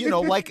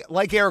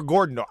 like Eric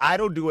Gordon, I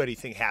don't do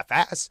anything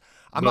half-ass.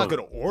 I'm not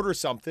going to order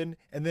something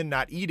and then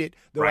not eat it.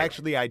 Though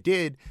Actually I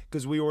did,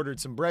 because we ordered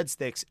some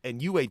breadsticks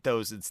and you ate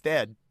those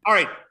instead. All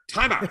right,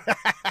 time out.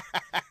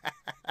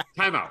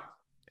 Time out.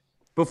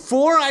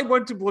 Before I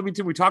went to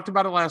Bloomington, we talked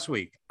about it last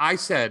week. I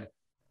said,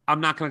 I'm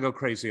not going to go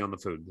crazy on the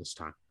food this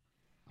time.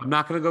 I'm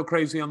not going to go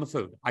crazy on the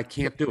food. I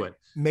can't do it.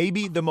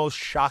 Maybe the most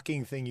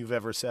shocking thing you've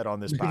ever said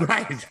on this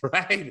podcast.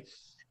 Right.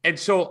 And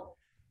so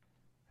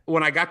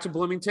when I got to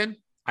Bloomington,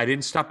 I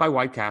didn't stop by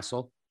White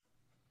Castle.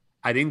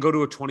 I didn't go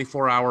to a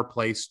 24-hour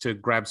place to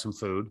grab some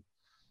food.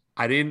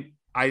 I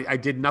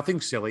did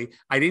nothing silly.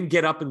 I didn't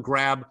get up and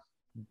grab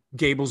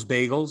Gable's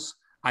Bagels.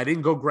 I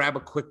didn't go grab a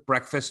quick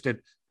breakfast at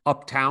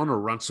Uptown or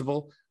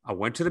Runcible. I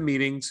went to the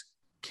meetings,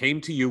 came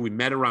to you. We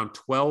met around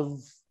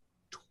 12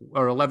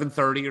 or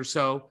 11:30 or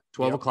so,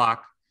 12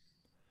 o'clock.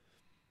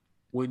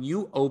 When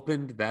you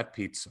opened that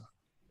pizza,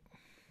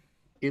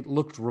 it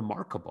looked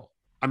remarkable.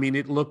 I mean,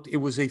 it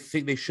was a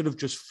thing. They should have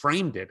just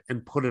framed it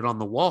and put it on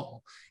the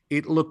wall.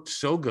 It looked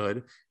so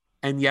good.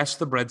 And yes,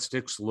 the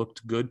breadsticks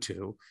looked good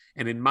too.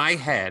 And in my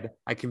head,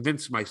 I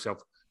convinced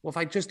myself, well, if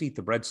I just eat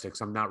the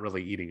breadsticks, I'm not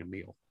really eating a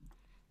meal.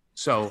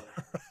 So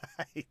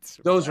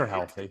those are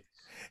healthy.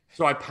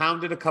 So I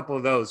pounded a couple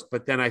of those,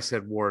 but then I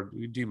said, Ward,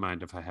 do you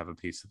mind if I have a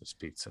piece of this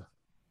pizza?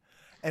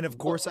 And of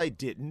course I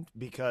didn't,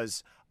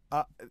 because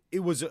it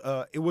was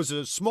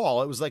a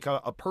small, it was like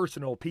a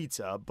personal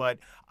pizza, but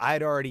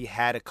I'd already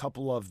had a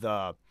couple of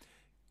the,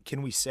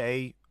 can we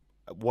say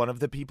one of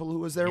the people who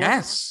was there?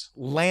 Yes.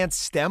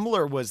 Lance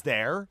Stemler was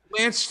there.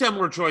 Lance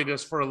Stemler joined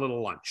us for a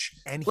little lunch.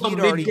 And he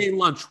had midday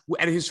lunch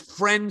at his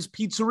friend's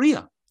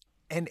pizzeria.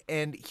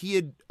 And he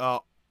had,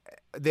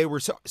 they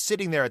were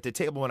sitting there at the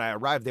table when I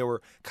arrived. They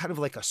were kind of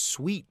like a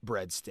sweet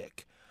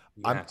breadstick.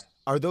 Yes.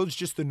 Are those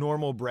just the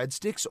normal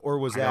breadsticks, or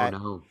was that? I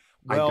don't know.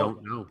 Well, I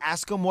don't know.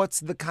 Ask them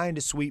what's the kind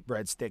of sweet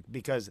breadstick,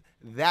 because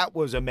that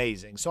was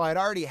amazing. So I'd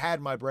already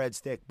had my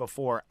breadstick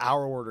before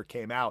our order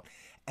came out.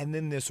 And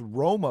then this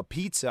Roma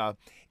pizza,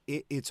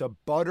 it's a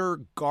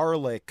butter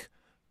garlic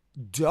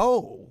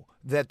dough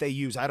that they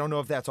use. I don't know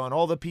if that's on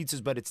all the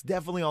pizzas, but it's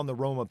definitely on the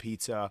Roma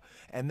pizza.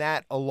 And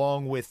that,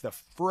 along with the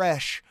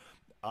fresh,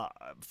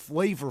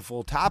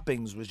 flavorful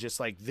toppings, was just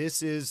like,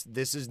 this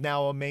is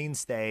now a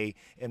mainstay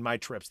in my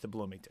trips to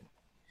Bloomington.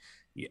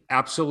 Yeah,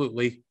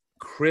 absolutely.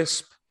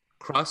 Crisp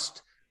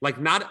crust, like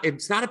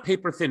it's not a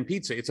paper thin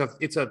pizza. It's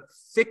a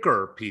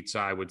thicker pizza,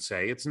 I would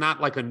say. It's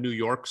not like a New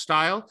York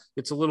style.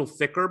 It's a little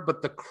thicker,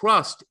 but the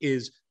crust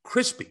is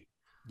crispy.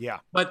 Yeah.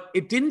 But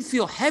it didn't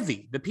feel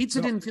heavy. The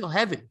pizza didn't feel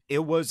heavy. It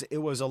was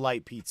a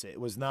light pizza. It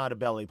was not a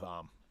belly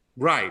bomb.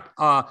 Right.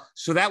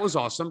 So that was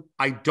awesome.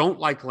 I don't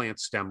like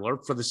Lance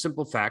Stemler for the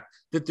simple fact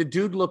that the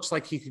dude looks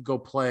like he could go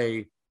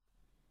play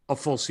a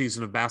full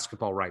season of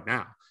basketball right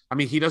now. I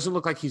mean, he doesn't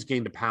look like he's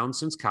gained a pound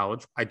since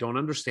college. I don't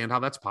understand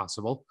how that's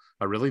possible.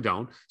 I really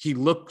don't. He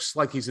looks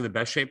like he's in the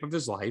best shape of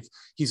his life.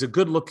 He's a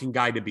good-looking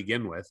guy to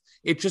begin with.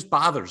 It just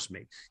bothers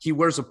me. He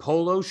wears a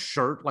polo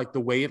shirt like the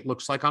way it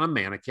looks like on a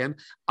mannequin.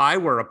 I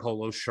wear a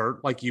polo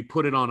shirt like you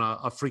put it on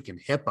a freaking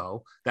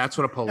hippo. That's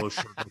what a polo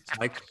shirt looks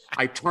like.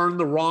 I turn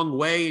the wrong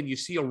way and you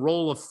see a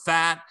roll of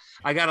fat.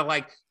 I got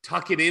to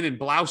tuck it in and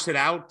blouse it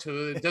out so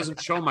it doesn't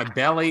show my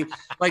belly.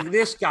 Like,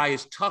 this guy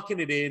is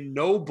tucking it in,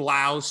 no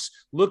blouse.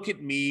 Look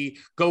at me,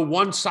 go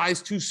one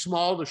size too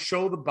small to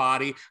show the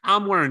body.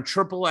 I'm wearing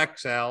triple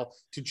XL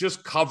to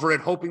just cover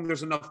it, hoping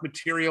there's enough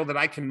material that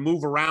I can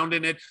move around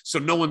in it so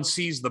no one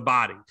sees the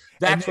body.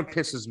 That's what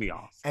pisses me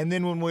off. And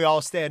then when we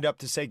all stand up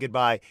to say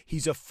goodbye,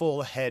 he's a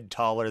full head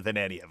taller than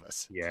any of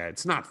us. Yeah,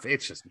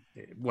 it's just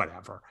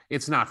whatever.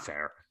 It's not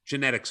fair.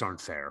 Genetics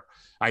aren't fair.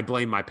 I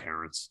blame my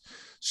parents.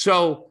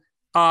 So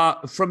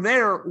from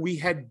there, we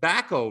head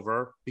back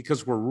over,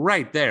 because we're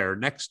right there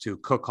next to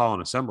Cook Hall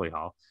and Assembly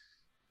Hall.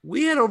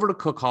 We head over to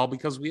Cook Hall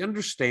because we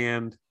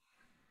understand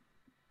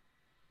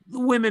the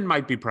women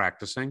might be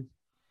practicing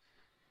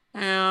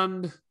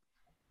and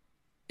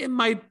it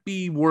might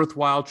be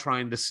worthwhile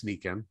trying to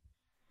sneak in.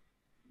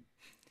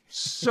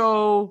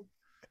 So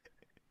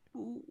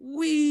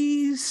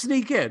we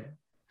sneak in.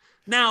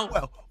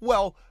 Now,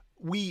 well,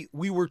 we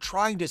were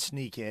trying to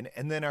sneak in,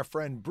 and then our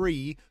friend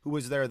Bree, who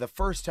was there the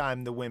first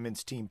time the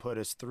women's team put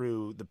us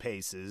through the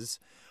paces,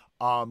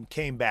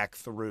 came back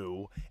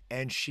through,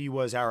 and she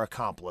was our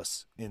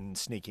accomplice in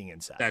sneaking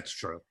inside. That's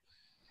true.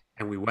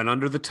 And we went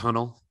under the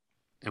tunnel,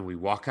 and we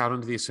walk out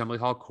into the Assembly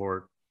Hall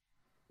court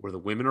where the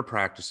women are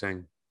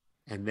practicing,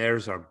 and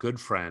there's our good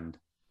friend,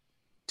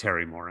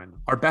 Terry Morin,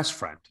 our best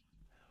friend.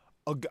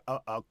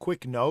 A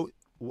quick note,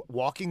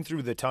 walking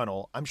through the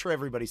tunnel, I'm sure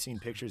everybody's seen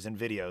pictures and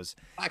videos.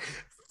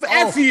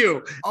 F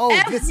you.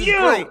 This is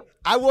great.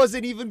 I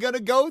wasn't even going to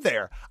go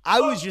there. I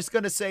was just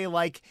going to say,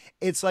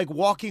 it's like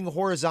walking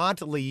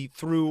horizontally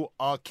through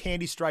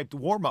candy-striped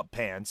warm-up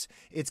pants.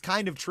 It's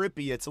kind of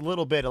trippy. It's a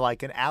little bit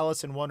like an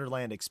Alice in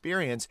Wonderland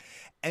experience.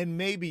 And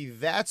maybe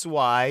that's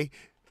why,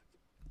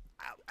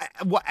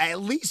 at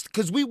least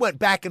because we went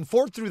back and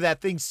forth through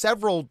that thing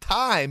several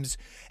times,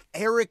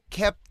 Eric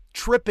kept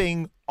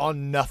tripping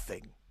on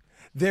nothing.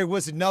 There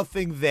was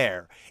nothing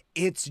there.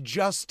 It's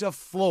just a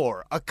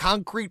floor, a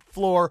concrete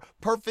floor,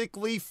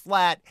 perfectly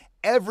flat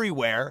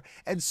everywhere.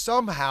 And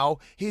somehow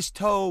his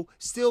toe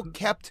still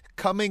kept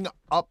coming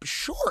up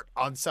short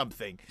on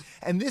something.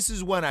 And this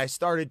is when I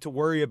started to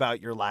worry about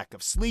your lack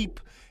of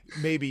sleep.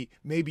 Maybe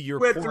your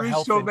went poor through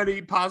health. So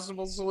many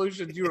possible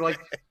solutions. You were like,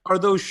 are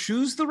those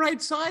shoes the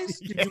right size?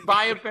 Did you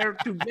buy a pair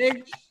too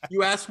big?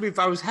 You asked me if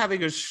I was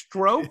having a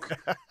stroke.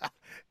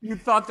 You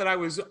thought that I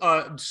was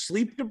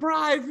sleep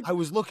deprived? I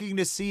was looking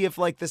to see if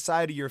the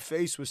side of your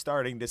face was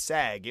starting to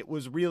sag. It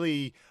was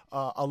really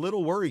a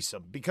little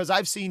worrisome, because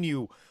I've seen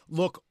you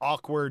look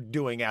awkward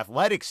doing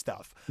athletic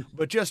stuff,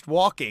 but just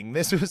walking,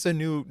 this was a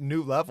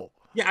new level.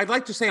 Yeah, I'd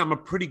like to say I'm a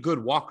pretty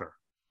good walker.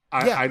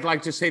 I'd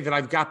like to say that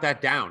I've got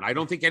that down. I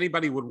don't think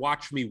anybody would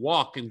watch me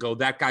walk and go,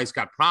 that guy's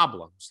got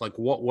problems. Like,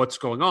 what's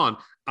going on?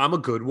 I'm a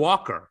good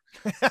walker.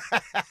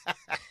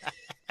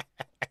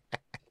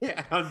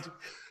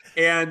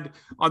 And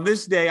on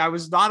this day, I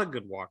was not a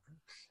good walker.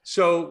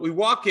 So we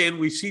walk in,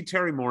 we see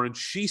Terry Morin.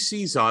 She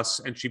sees us,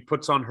 and she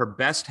puts on her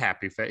best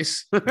happy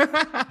face.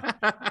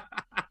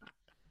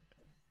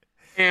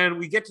 And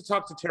we get to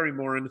talk to Terry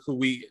Morin, who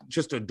we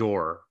just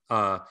adore.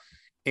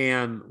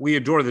 And we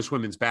adore this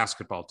women's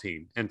basketball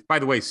team. And by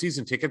the way,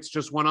 season tickets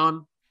just went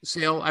on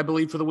sale, I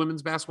believe, for the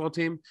women's basketball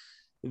team.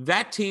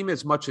 that team,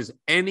 as much as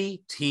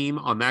any team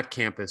on that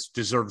campus,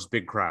 deserves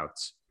big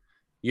crowds.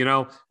 You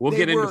know, we'll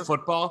get into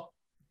football.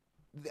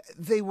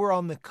 They were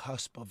on the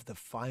cusp of the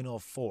Final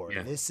Four.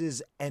 Yeah. This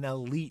is an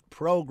elite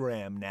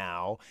program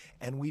now,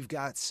 and we've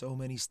got so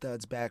many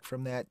studs back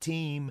from that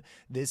team.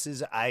 This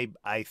is, I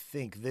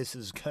think this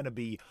is going to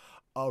be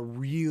a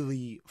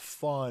really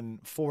fun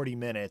 40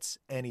 minutes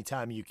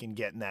anytime you can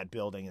get in that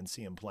building and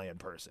see them play in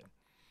person.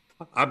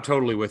 I'm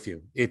totally with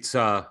you. It's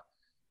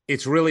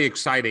really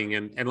exciting.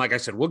 And like I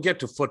said, we'll get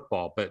to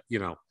football, but you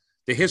know,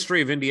 the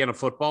history of Indiana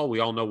football,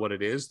 we all know what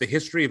it is. The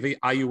history of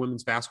IU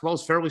women's basketball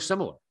is fairly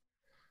similar.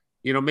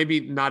 You know, maybe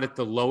not at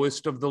the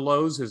lowest of the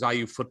lows as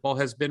IU football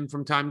has been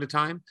from time to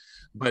time,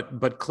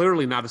 but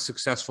clearly not a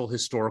successful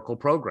historical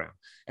program.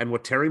 And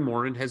what Terry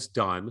Morin has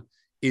done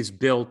is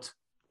built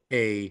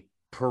a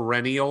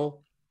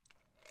perennial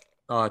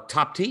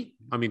top team.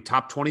 I mean,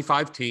 top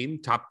 25 team,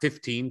 top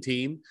 15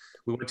 team.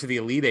 We went to the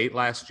Elite Eight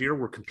last year.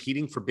 We're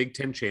competing for Big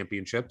Ten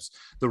championships.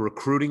 The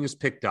recruiting is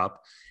picked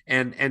up,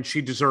 and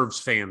she deserves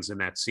fans in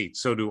that seat.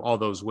 So do all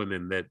those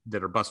women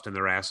that are busting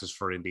their asses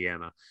for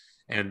Indiana.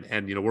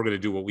 And you know, we're going to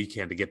do what we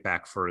can to get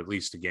back for at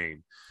least a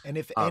game. And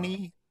if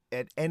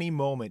at any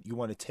moment you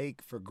want to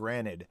take for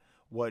granted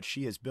what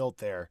she has built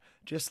there,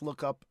 just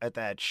look up at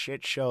that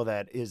shit show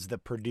that is the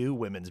Purdue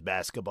women's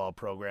basketball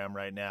program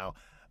right now.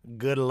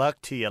 Good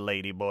luck to you,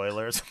 Lady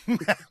Boilers.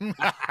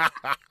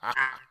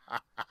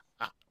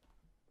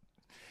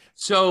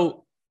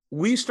 So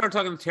we start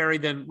talking to Terry,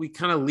 then we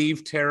kind of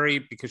leave Terry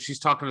because she's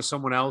talking to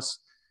someone else,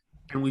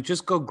 and we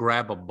just go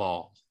grab a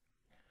ball.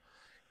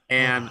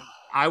 And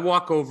I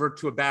walk over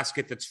to a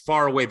basket that's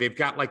far away. They've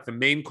got like the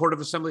main court of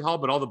Assembly Hall,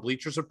 but all the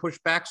bleachers are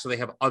pushed back. So they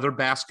have other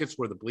baskets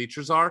where the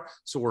bleachers are.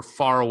 So we're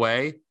far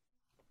away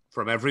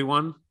from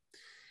everyone.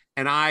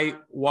 And I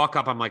walk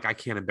up, I'm like, I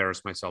can't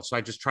embarrass myself. So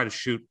I just try to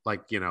shoot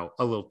like, you know,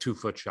 a little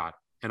 2-foot shot,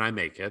 and I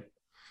make it.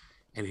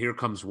 And here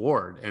comes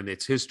Ward, and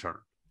it's his turn.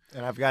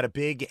 And I've got a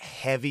big,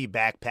 heavy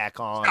backpack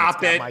on. Stop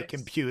it's got it. my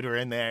computer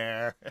in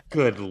there.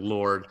 Good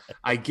Lord.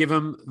 I give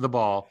him the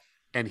ball,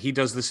 and he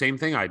does the same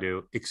thing I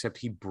do, except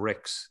he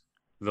bricks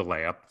the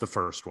layup, the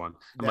first one.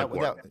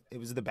 It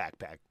was the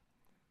backpack.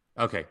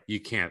 Okay, you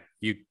can't.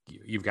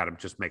 You've got to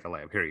just make a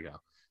layup. Here you go.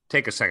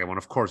 Take a second one.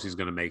 Of course he's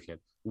going to make it.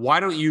 Why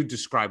don't you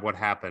describe what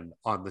happened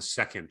on the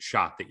second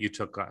shot that you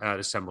took at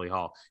Assembly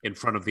Hall in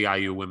front of the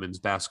IU women's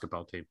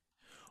basketball team?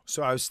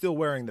 So I was still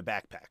wearing the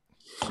backpack,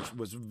 which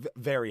was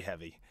very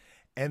heavy.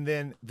 And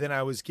then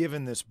I was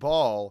given this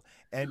ball,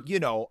 and, you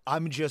know,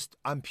 I'm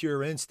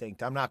pure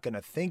instinct. I'm not going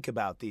to think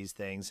about these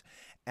things.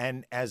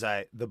 And as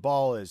the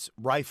ball is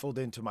rifled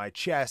into my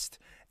chest,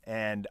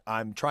 and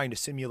I'm trying to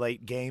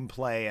simulate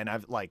gameplay, and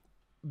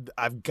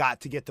I've got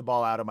to get the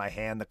ball out of my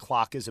hand. The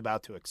clock is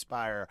about to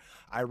expire.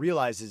 I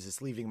realize as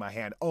it's leaving my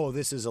hand, oh,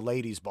 this is a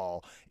lady's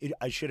ball.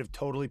 I should have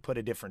totally put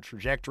a different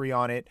trajectory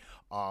on it,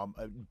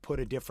 put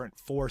a different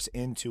force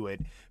into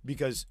it,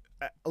 because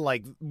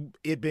like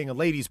it being a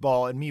lady's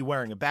ball and me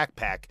wearing a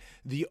backpack,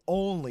 the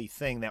only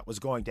thing that was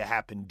going to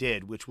happen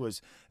which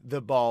was the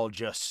ball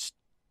just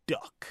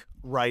stuck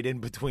right in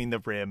between the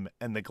rim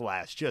and the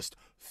glass, just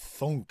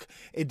thunk.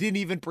 It didn't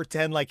even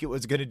pretend like it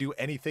was going to do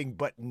anything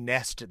but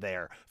nest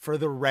there for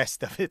the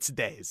rest of its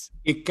days.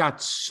 It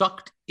got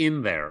sucked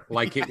in there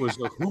like it was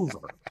a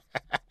Hoover.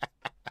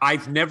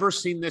 I've never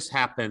seen this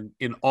happen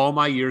in all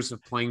my years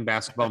of playing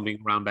basketball and being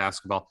around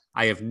basketball.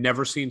 I have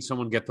never seen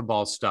someone get the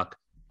ball stuck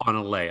on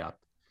a layup.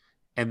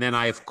 And then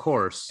I, of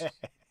course,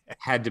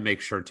 had to make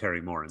sure Terry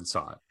Morin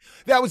saw it.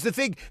 That was the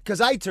thing, because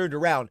I turned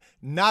around.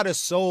 Not a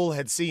soul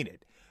had seen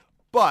it.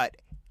 But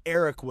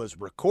Eric was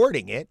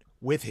recording it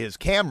with his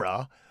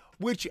camera,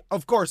 which,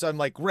 of course, I'm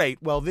like,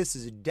 great. Well, this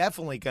is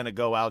definitely going to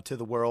go out to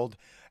the world.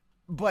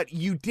 But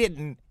you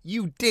didn't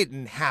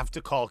have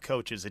to call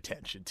Coach's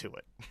attention to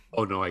it.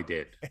 Oh, no, I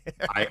did.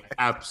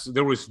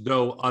 There was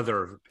no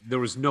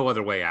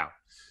other way out.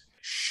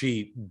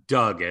 She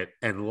dug it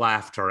and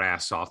laughed her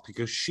ass off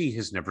because she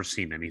has never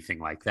seen anything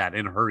like that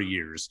in her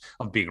years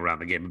of being around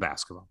the game of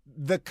basketball.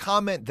 The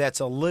comment that's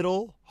a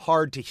little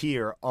hard to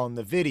hear on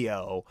the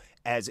video,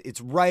 as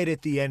it's right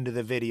at the end of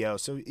the video,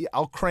 so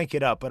I'll crank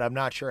it up, but I'm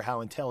not sure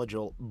how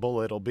intelligible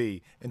it'll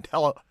be.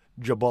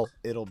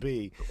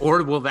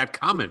 Or will that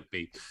comment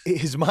be?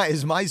 Is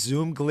my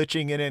Zoom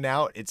glitching in and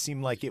out? It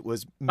seemed like it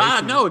was.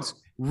 No, it's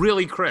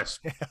really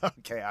crisp.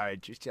 Okay, all right,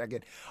 just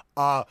checking.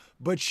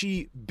 But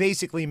she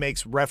basically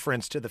makes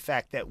reference to the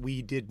fact that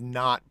we did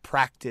not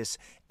practice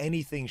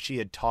anything she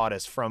had taught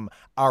us from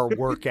our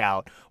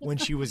workout when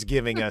she was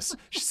giving us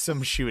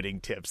some shooting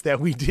tips, that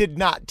we did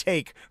not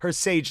take her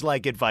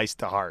sage-like advice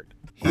to heart.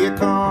 Here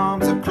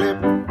comes a clip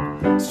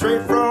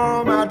straight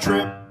from our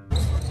trip.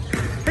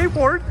 Hey,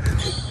 Ward,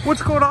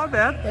 what's going on,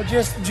 man?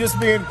 Just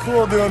being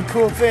cool, doing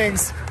cool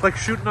things. Like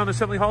shooting on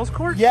Assembly Hall's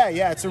court? Yeah,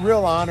 it's a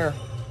real honor.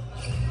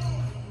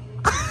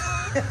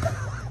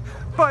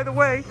 By the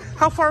way,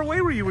 how far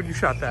away were you when you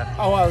shot that?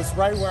 Oh, I was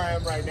right where I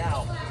am right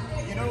now.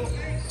 You know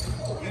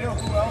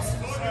who else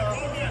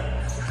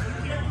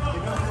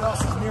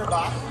is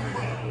nearby?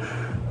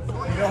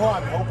 You know who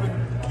I'm hoping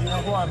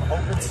know who I'm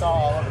hoping saw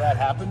all of that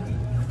happen?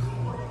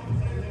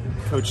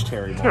 Coach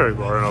Terry Moore. Terry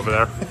Moore over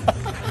there.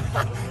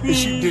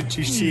 Did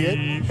you see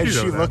it? Is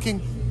she looking?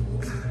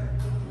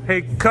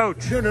 Hey,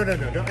 Coach. No.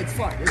 It's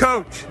fine.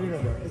 Coach.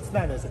 No. It's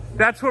not, is it?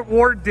 That's what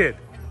Ward did.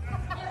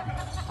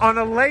 On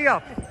a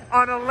layup.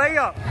 I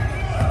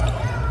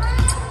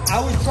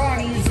was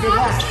trying to use the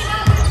last.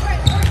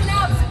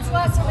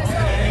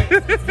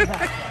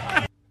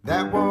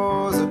 That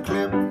was a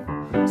clip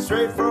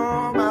straight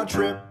from our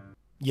trip.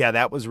 Yeah,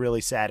 that was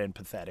really sad and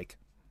pathetic.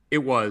 It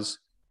was.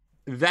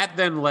 That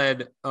then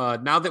led,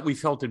 now that we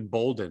felt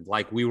emboldened,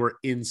 like we were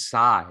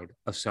inside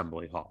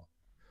Assembly Hall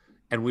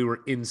and we were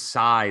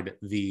inside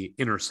the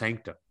inner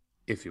sanctum,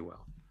 if you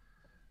will,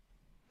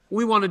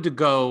 we wanted to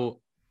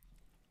go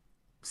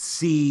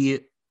see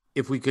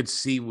if we could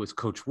see, was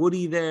Coach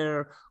Woody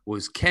there?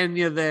 Was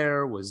Kenya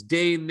there? Was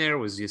Dane there?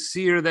 Was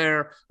Yasir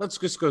there? Let's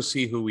just go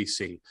see who we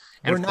see.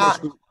 And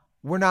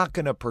we're not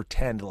going to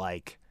pretend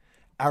like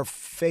our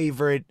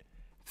favorite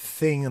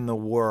thing in the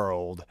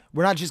world.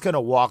 We're not just going to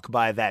walk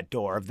by that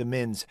door of the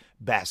men's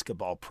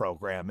basketball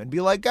program and be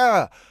like,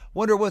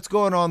 wonder what's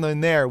going on in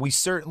there. We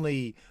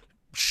certainly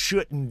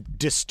shouldn't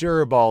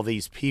disturb all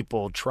these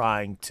people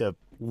trying to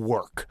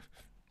work.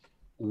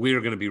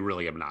 We're going to be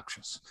really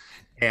obnoxious.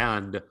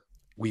 And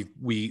we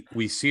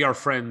see our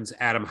friends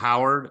Adam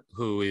Howard,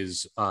 who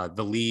is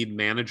the lead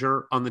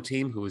manager on the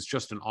team, who is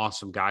just an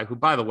awesome guy, who,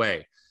 by the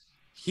way,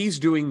 he's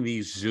doing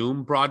these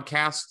Zoom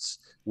broadcasts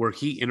where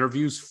he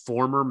interviews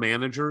former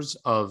managers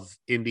of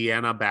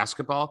Indiana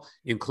basketball,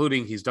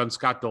 including he's done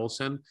Scott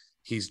Dolson.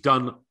 He's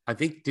done, I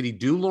think, did he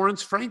do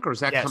Lawrence Frank, or is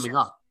that coming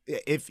up?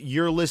 If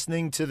you're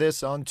listening to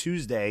this on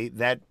Tuesday,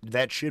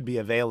 that should be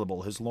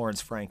available, his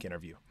Lawrence Frank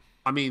interview.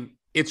 I mean,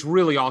 it's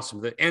really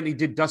awesome. And he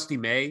did Dusty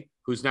May,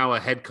 who's now a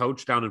head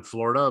coach down in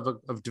Florida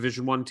of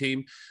Division I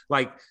team.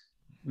 Like,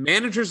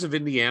 managers of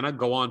Indiana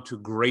go on to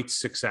great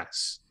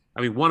success. I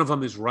mean, one of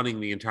them is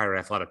running the entire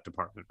athletic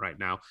department right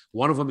now.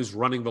 One of them is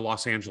running the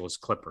Los Angeles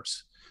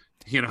Clippers,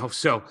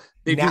 so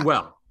they do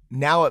well.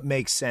 Now it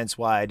makes sense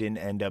why I didn't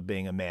end up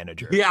being a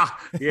manager. Yeah,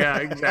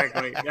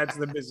 exactly. That's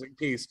the missing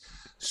piece.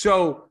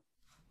 So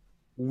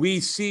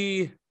we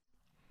see,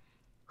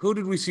 who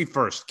did we see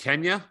first?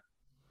 Kenya?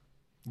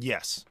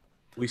 Yes.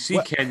 We see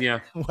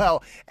Kenya.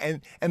 Well,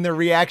 and the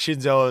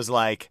reactions always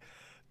like,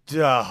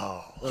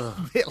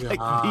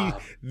 like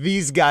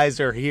these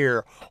guys are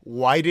here.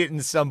 Why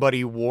didn't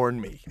somebody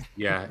warn me?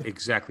 Yeah,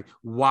 exactly.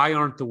 Why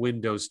aren't the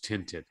windows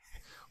tinted?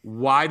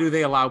 Why do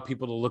they allow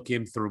people to look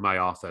in through my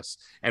office?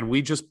 And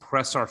we just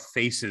press our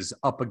faces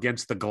up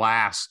against the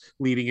glass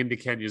leading into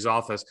Kenya's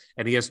office,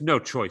 and he has no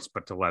choice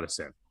but to let us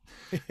in.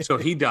 So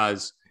he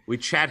does. We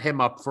chat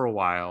him up for a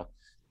while.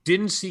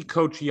 Didn't see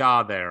Coach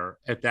Ya there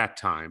at that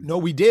time. No,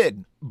 we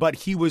did, but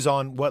he was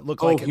on what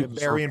looked like a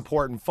very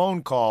important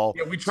phone call.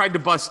 Yeah, we tried to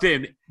bust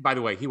in. By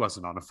the way, he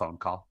wasn't on a phone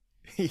call.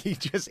 He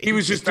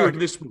was just doing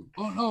this move.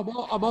 Oh no,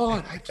 I'm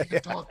on. I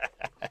can't talk.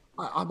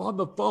 I'm on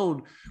the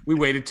phone. We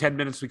waited 10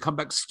 minutes. We come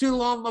back,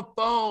 still on the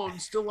phone.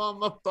 He's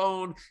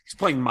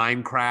playing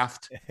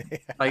Minecraft.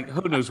 Like,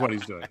 who knows what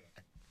he's doing?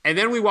 And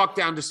then we walk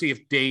down to see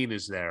if Dane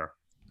is there,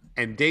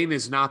 and Dane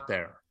is not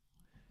there.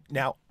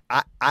 Now,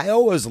 I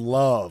always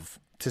love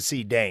to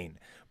see Dane,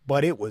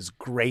 but it was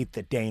great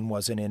that Dane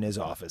wasn't in his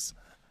office.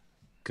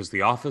 Because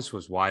the office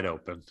was wide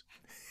open.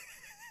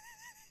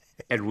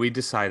 And we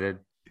decided,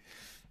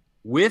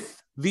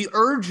 with the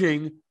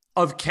urging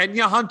of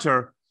Kenya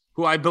Hunter,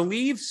 who I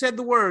believe said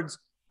the words,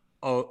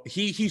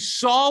 he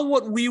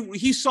saw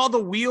he saw the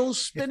wheels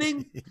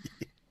spinning,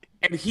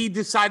 and he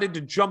decided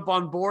to jump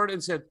on board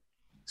and said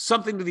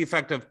something to the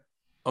effect of,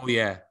 "Oh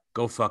yeah,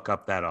 go fuck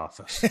up that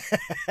office."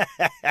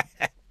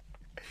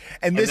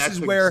 And this is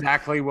where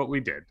exactly what we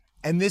did.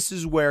 And this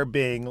is where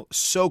being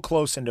so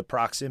close into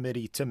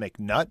proximity to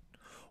McNutt,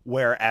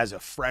 where as a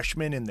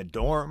freshman in the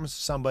dorms,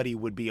 somebody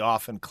would be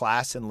off in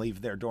class and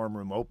leave their dorm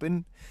room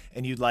open,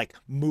 and you'd like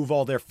move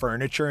all their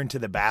furniture into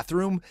the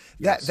bathroom.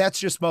 Yes. That's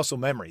just muscle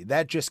memory.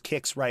 That just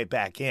kicks right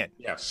back in.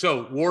 Yeah.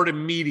 So Ward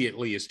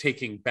immediately is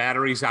taking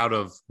batteries out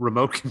of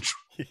remote controls.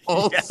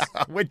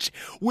 Yeah, which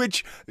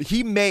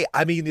he may,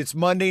 I mean, it's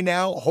Monday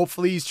now.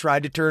 Hopefully he's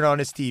tried to turn on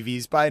his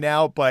TVs by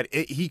now, but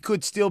he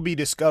could still be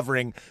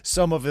discovering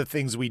some of the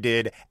things we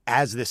did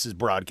as this is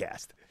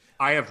broadcast.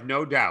 I have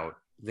no doubt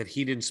that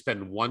he didn't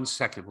spend 1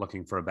 second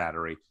looking for a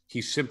battery.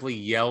 He simply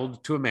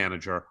yelled to a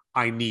manager,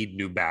 "I need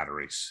new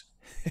batteries."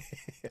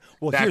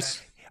 Well,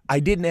 I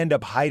didn't end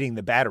up hiding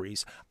the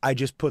batteries. I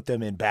just put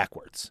them in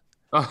backwards.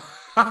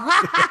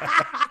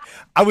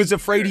 I was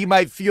afraid he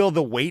might feel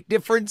the weight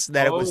difference,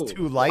 that it was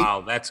too light.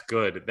 Wow, that's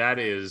good. That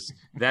is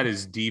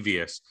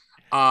devious.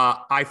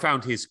 I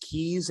found his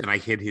keys and I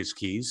hid his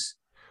keys,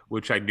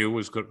 which I knew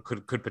was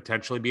could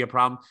potentially be a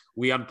problem.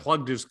 We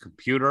unplugged his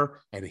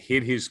computer and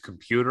hid his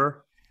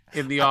computer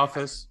in the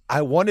office.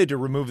 I wanted to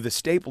remove the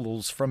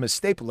staples from his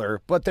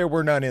stapler, but there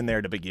were none in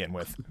there to begin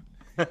with.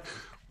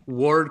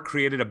 Ward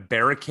created a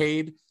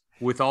barricade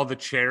with all the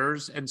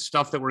chairs and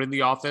stuff that were in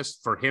the office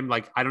for him.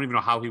 Like, I don't even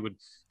know how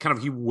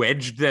he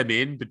wedged them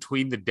in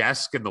between the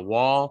desk and the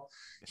wall.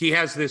 He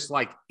has this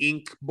like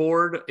ink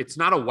board. It's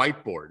not a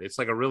whiteboard. It's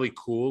like a really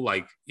cool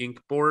like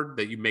ink board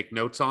that you make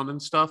notes on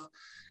and stuff.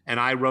 And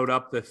I wrote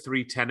up the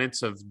 3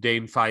 tenets of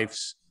Dane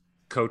Fife's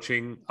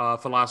coaching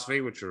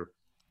philosophy, which are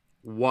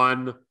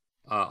 1,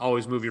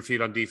 always move your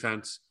feet on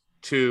defense.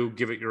 2,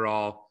 give it your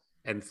all.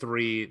 And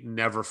 3,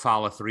 never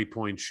foul a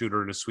 3-point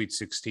shooter in a Sweet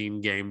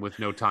 16 game with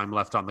no time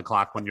left on the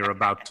clock when you're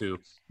about to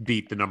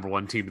beat the number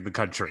 1 team in the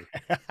country.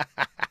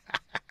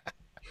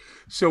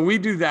 So we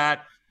do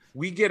that.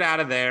 We get out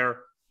of there,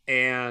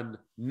 and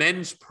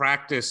men's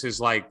practice is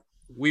like,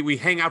 we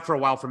hang out for a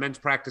while for men's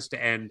practice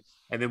to end,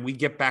 and then we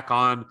get back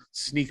on,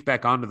 sneak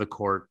back onto the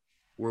court,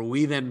 where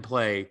we then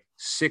play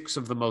 6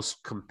 of the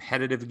most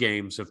competitive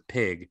games of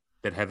Pig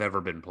that have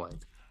ever been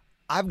played.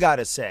 I've got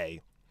to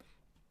say,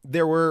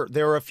 there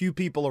were a few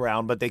people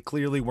around, but they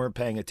clearly weren't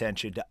paying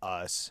attention to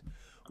us.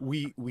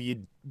 We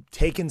had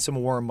taken some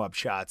warm-up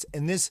shots,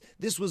 and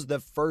this was the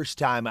first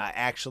time I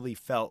actually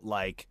felt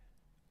like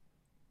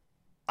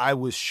I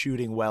was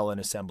shooting well in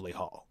Assembly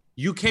Hall.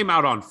 You came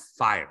out on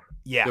fire.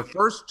 Yeah. The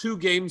first 2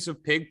 games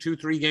of Pig,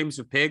 3 games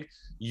of Pig,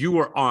 you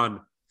were on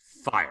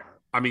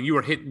fire. I mean, you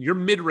were hitting, your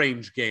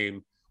mid-range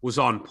game was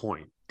on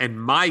point, and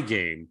my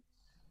game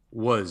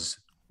was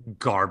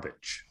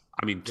garbage.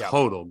 I mean,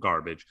 total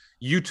garbage.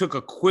 You took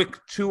a quick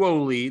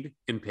 2-0 lead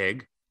in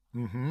Pig,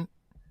 and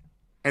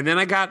then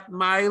I got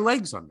my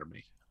legs under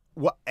me.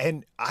 Well,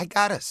 and I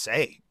gotta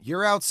say,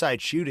 your outside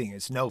shooting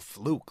is no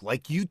fluke.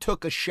 Like, you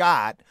took a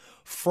shot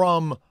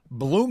from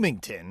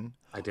Bloomington.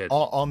 I did.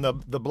 On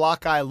the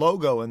Block Eye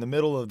logo in the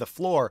middle of the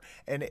floor.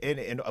 And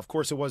of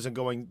course, it wasn't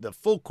going the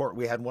full court.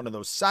 We had one of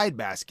those side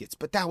baskets,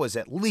 but that was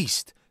at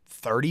least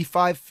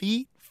 35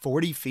 feet,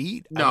 40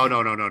 feet. No,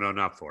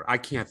 not 40. I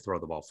can't throw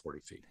the ball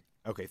 40 feet.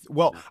 Okay.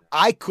 Well,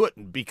 I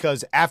couldn't,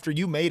 because after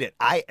you made it,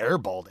 I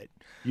airballed it.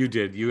 You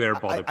did. You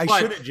airballed it.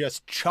 I should have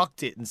just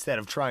chucked it instead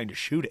of trying to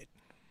shoot it.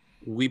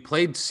 We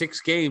played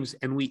 6 games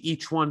and we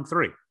each won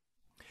 3.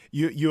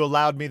 You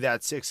allowed me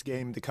that 6th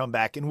game to come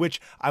back, in which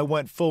I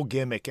went full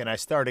gimmick and I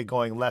started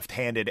going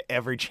left-handed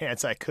every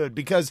chance I could,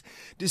 because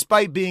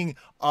despite being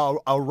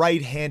a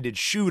right-handed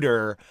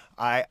shooter,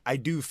 I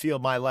do feel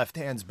my left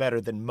hand's better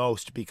than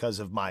most because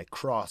of my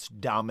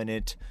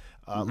cross-dominant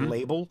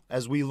label,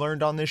 as we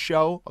learned on this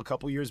show a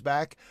couple years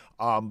back.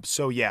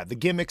 So yeah, the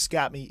gimmicks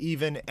got me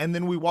even, and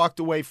then we walked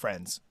away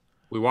friends.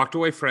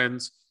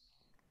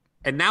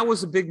 And that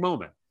was a big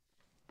moment.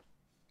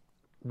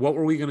 What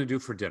were we going to do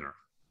for dinner?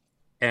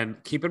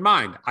 And keep in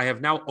mind, I have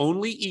now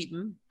only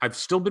eaten, I've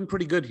still been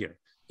pretty good here.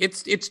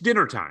 It's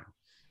dinner time.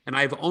 And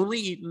I've only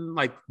eaten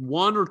like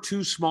 1 or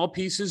 2 small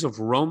pieces of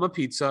Roma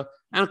pizza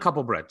and a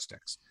couple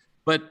breadsticks,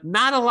 but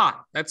not a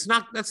lot. That's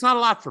not a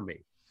lot for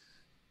me.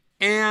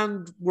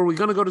 And were we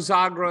going to go to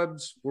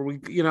Zagreb's? Were we,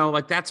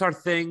 like that's our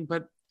thing.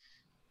 But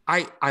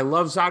I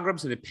love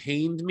Zagreb's, and it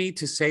pained me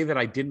to say that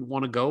I didn't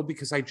want to go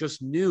because I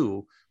just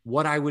knew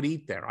what I would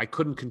eat there. I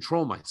couldn't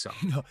control myself.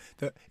 No,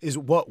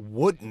 what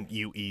wouldn't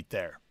you eat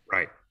there?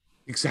 Right.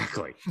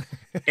 Exactly.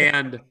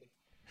 And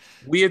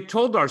we had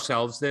told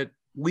ourselves that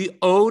we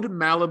owed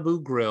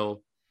Malibu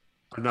Grill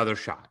another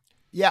shot.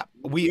 Yeah.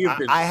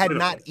 I had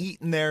not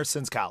eaten there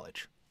since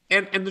college.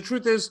 And the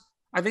truth is,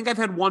 I think I've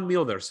had 1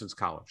 meal there since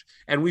college.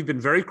 And we've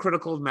been very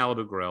critical of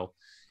Malibu Grill.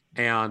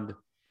 And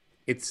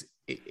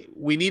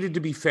we needed to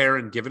be fair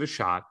and give it a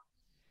shot.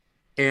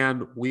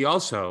 And we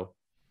also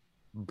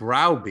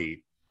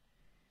browbeat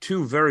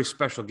 2 very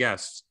special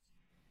guests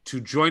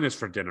to join us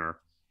for dinner.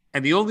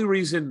 And the only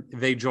reason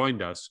they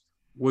joined us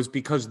was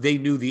because they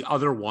knew the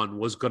other one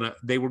was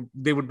they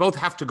would both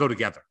have to go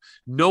together.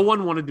 No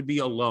one wanted to be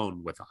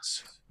alone with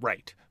us.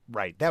 Right.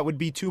 That would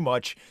be too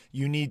much.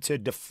 You need to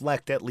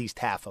deflect at least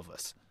half of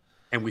us.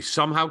 And we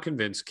somehow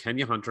convinced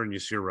Kenya Hunter and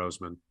Yasir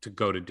Roseman to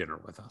go to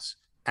dinner with us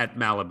at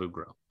Malibu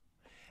Grill.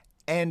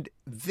 And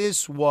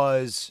this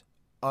was,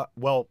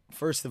 well,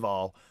 first of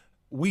all,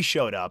 we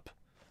showed up,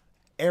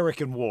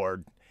 Eric and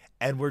Ward,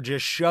 and we're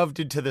just shoved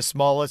into the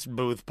smallest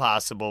booth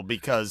possible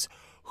because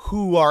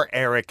who are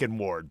Eric and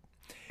Ward?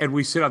 And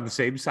we sit on the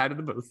same side of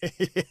the booth.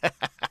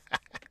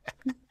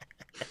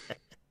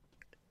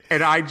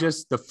 And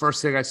the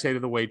first thing I say to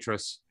the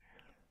waitress,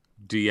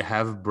 do you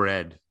have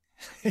bread?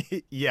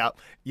 Yep.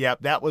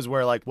 That was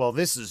where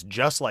this is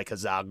just like a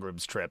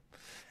Zagreb's trip.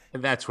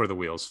 And that's where the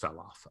wheels fell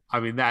off. I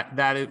mean,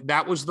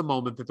 that was the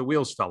moment that the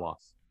wheels fell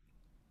off.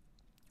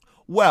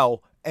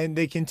 Well, and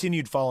they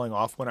continued falling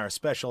off when our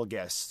special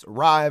guests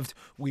arrived.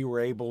 We were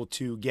able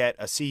to get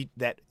a seat,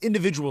 that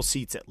individual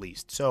seats at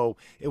least. So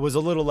it was a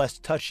little less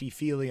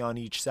touchy-feely on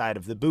each side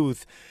of the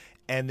booth.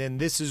 And then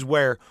this is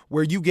where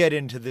you get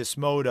into this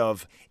mode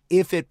of,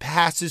 if it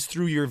passes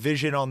through your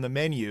vision on the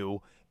menu,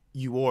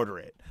 you order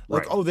it.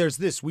 Like, right. Oh, there's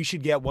this. We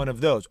should get one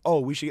of those.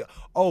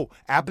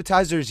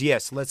 Appetizers.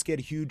 Yes, let's get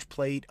a huge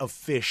plate of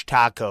fish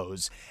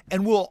tacos.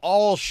 And we'll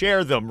all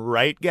share them,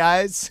 right,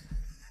 guys?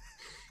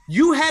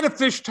 You had a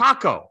fish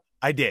taco.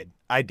 I did.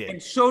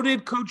 And so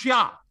did Coach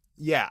Ya.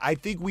 Yeah, I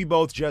think we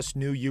both just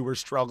knew you were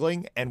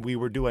struggling, and we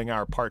were doing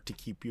our part to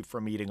keep you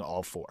from eating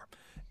all 4.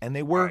 And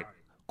they were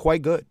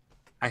quite good.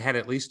 I had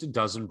at least a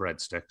dozen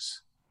breadsticks.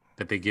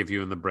 that they give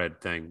you in the bread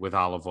thing with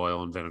olive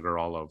oil and vinegar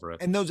all over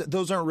it. And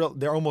those aren't real.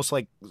 They're almost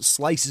like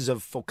slices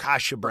of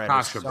focaccia bread.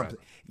 Focaccia bread.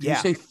 Do you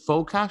say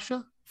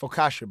focaccia?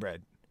 Focaccia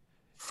bread.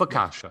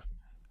 Focaccia.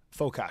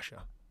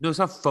 Focaccia. No, it's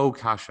not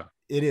focaccia.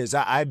 It is.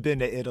 I've been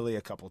to Italy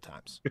a couple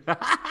times.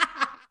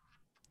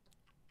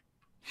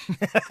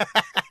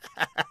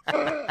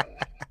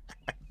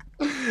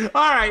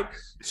 All right.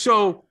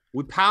 So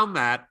we pound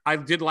that. I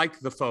did like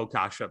the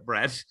focaccia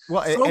bread.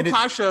 Well,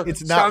 focaccia.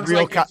 It's not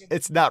real. Like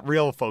it's not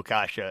real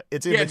focaccia.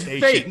 It's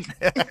imitation.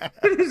 It's fake.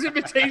 It is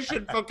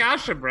imitation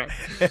focaccia bread.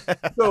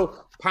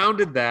 So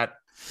pounded that.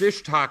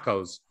 Fish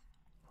tacos.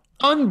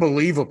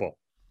 Unbelievable.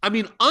 I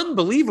mean,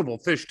 unbelievable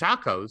fish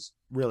tacos.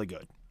 Really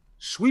good.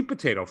 Sweet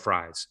potato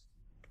fries.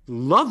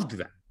 Loved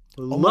them.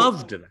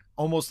 Loved them.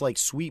 Almost like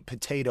sweet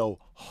potato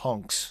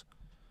hunks.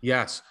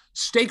 Yes.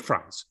 Steak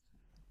fries.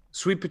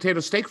 Sweet potato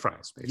steak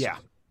fries, basically. Yeah,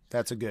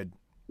 that's a good.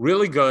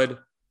 Really good.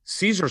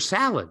 Caesar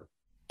salad.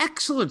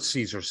 Excellent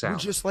Caesar salad.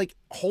 Just like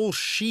whole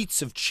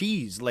sheets of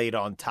cheese laid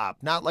on top.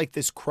 Not like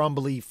this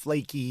crumbly,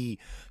 flaky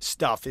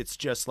stuff. It's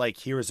just like,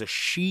 here is a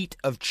sheet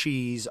of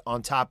cheese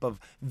on top of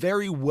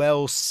very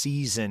well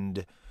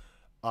seasoned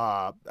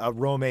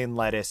romaine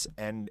lettuce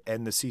and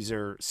the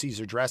Caesar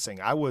dressing.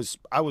 I was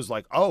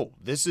like, oh,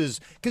 this is,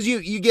 because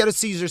you get a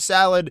Caesar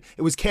salad.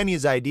 It was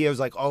Kenya's idea. I was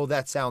like, oh,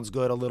 that sounds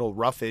good, a little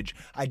roughage.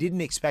 I didn't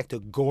expect a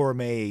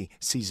gourmet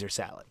Caesar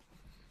salad.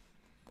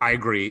 I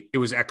agree. It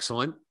was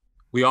excellent.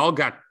 We all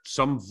got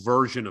some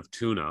version of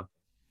tuna.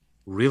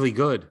 Really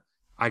good.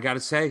 I got to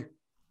say,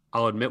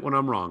 I'll admit when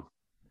I'm wrong.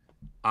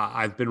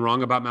 I've been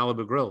wrong about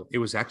Malibu Grill. It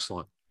was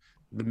excellent.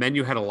 The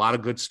menu had a lot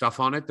of good stuff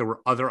on it. There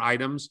were other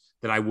items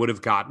that I would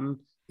have gotten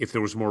if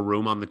there was more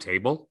room on the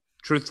table,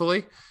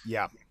 truthfully.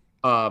 Yeah.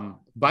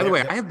 By the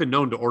way, I have been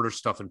known to order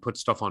stuff and put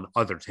stuff on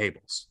other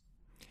tables.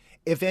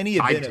 If any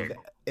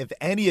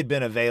had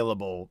been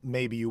available,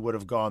 maybe you would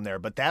have gone there,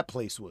 but that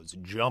place was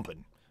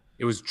jumping.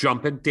 It was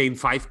jumping. Dane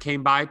Fife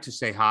came by to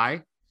say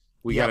hi.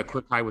 We got a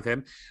quick hi with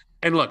him.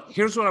 And look,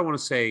 here's what I want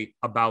to say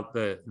about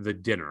the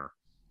dinner.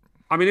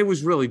 I mean, it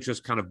was really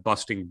just kind of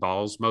busting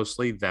balls,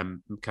 mostly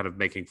them kind of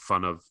making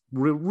fun of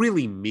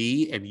really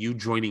me and you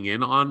joining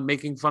in on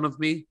making fun of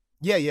me.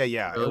 Yeah.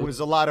 It was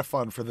a lot of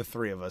fun for the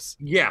three of us.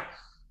 Yeah.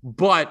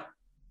 But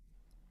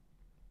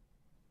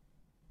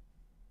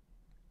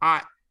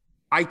I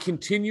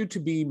continue to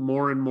be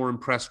more and more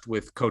impressed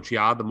with Coach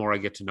Ya the more I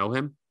get to know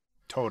him.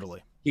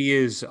 Totally. He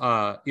is,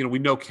 we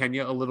know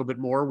Kenya a little bit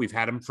more. We've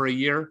had him for a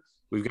year.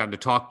 We've gotten to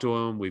talk to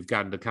him. We've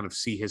gotten to kind of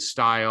see his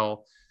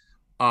style.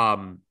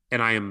 And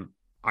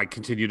I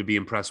continue to be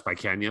impressed by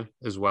Kenya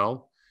as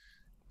well.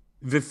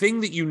 The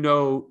thing that you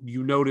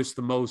notice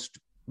the most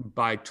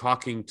by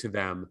talking to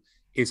them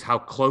is how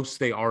close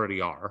they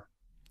already are.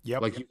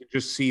 Yep. Like you can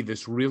just see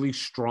this really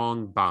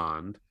strong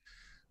bond.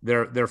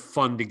 They're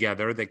fun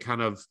together. They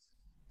kind of,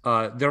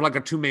 they're like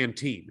a two-man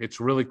team. It's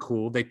really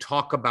cool. They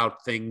talk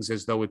about things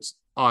as though it's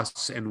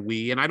us and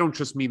we, and I don't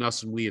just mean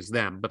us and we as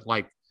them, but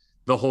like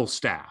the whole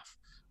staff.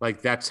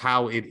 Like that's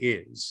how it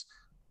is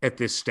at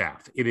this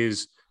staff. It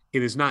is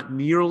not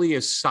nearly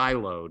as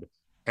siloed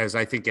as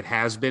I think it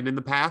has been in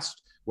the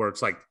past, where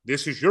it's like,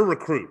 this is your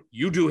recruit.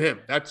 You do him.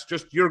 That's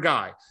just your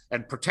guy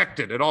and protect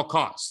it at all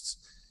costs.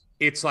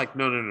 It's like,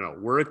 no.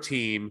 We're a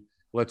team.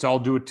 Let's all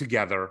do it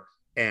together.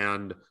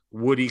 And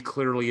Woody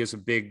clearly is a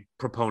big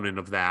proponent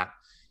of that.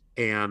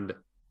 And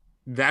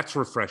that's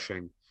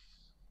refreshing.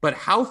 But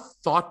how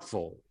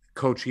thoughtful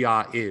Coach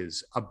Ya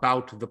is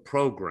about the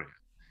program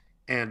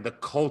and the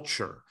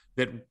culture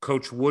that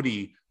Coach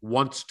Woody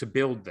wants to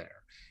build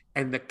there,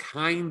 and the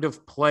kind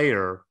of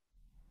player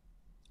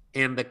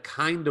and the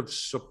kind of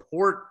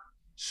support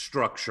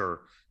structure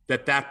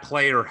that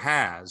player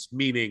has,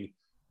 meaning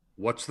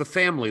what's the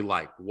family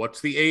like? What's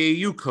the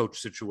AAU coach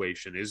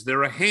situation? Is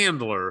there a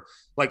handler?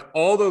 Like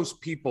all those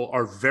people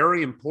are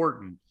very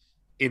important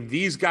in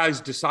these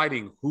guys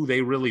deciding who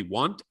they really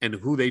want and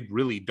who they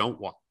really don't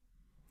want.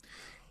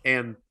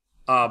 And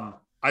I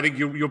think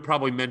you'll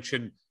probably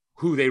mention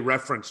who they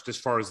referenced as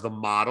far as the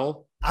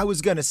model. I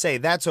was going to say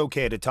that's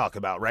okay to talk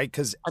about, right?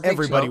 Because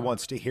everybody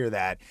wants to hear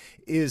that.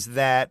 Is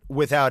that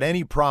without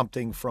any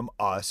prompting from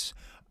us,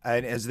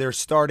 and as they're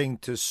starting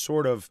to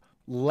sort of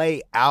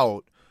lay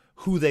out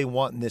who they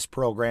want in this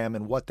program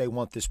and what they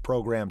want this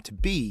program to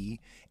be,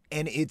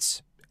 and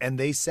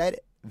they said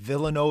it,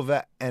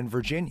 Villanova and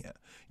Virginia.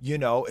 You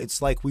know,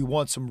 it's like we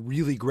want some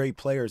really great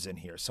players in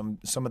here, some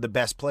of the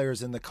best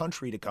players in the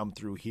country to come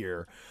through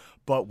here.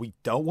 But we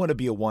don't want to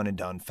be a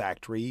one-and-done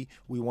factory.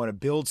 We want to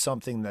build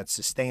something that's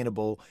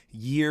sustainable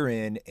year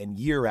in and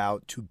year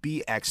out to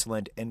be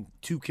excellent and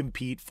to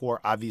compete for,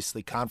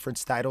 obviously,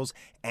 conference titles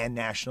and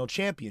national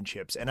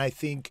championships. And I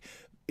think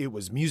it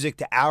was music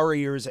to our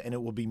ears, and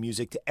it will be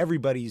music to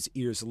everybody's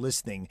ears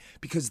listening,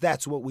 because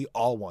that's what we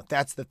all want.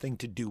 That's the thing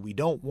to do. We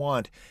don't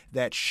want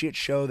that shit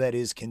show that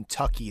is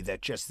Kentucky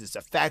that just is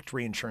a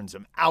factory and churns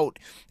them out,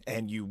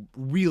 and you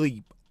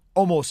really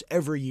almost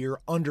every year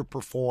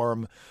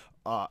underperform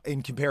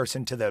in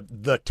comparison to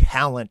the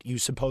talent you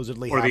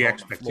supposedly have or the on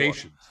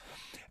expectations.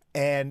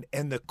 and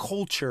the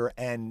culture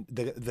and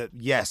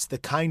the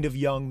kind of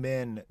young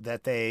men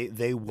that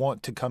they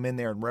want to come in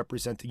there and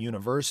represent the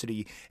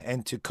university.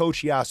 And to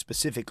Coach Ya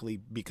specifically,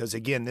 because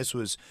again, this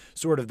was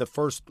sort of the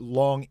first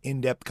long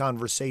in-depth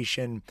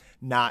conversation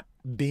not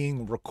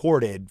being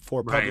recorded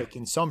for public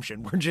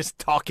consumption. We're just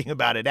talking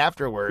about it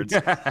afterwards.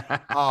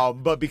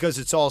 But because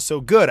it's all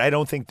so good, I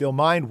don't think they'll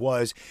mind.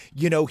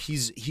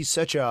 He's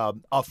such a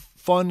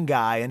fun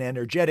guy, an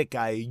energetic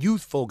guy, a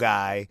youthful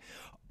guy.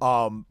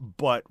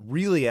 But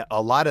really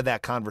a lot of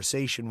that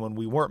conversation, when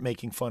we weren't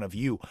making fun of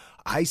you,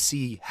 I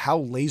see how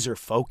laser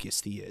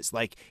focused he is.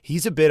 Like,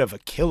 he's a bit of a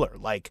killer.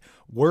 Like,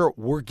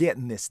 we're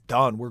getting this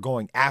done. We're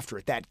going after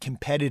it. That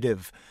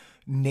competitive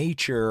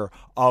nature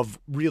of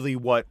really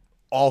what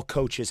all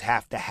coaches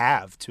have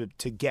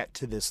to get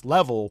to this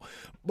level.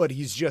 But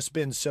he's just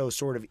been so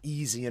sort of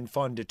easy and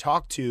fun to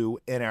talk to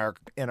in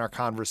our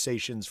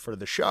conversations for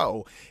the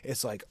show.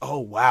 It's like, oh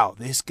wow,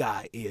 this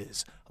guy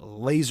is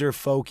laser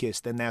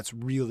focused, and that's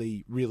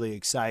really, really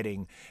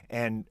exciting.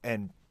 And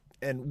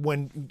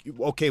when,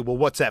 okay, well,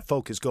 what's that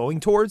focus going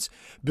towards?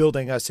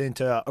 Building us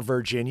into a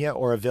Virginia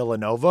or a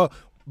Villanova,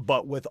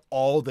 but with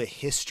all the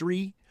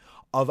history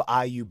of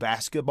IU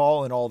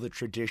basketball and all the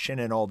tradition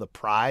and all the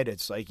pride.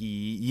 It's like,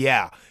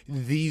 yeah,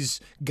 these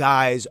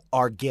guys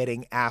are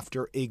getting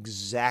after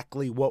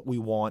exactly what we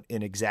want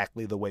in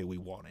exactly the way we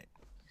want it.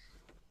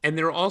 And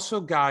there are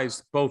also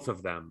guys, both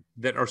of them,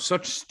 that are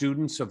such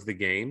students of the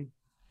game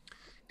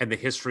and the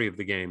history of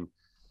the game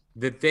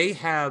that they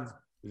have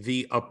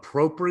the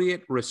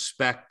appropriate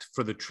respect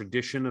for the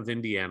tradition of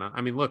Indiana.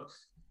 I mean, look,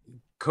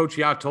 Coach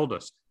Ya told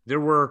us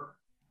there were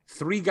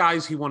 3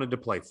 guys he wanted to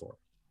play for.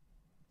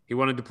 He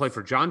wanted to play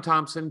for John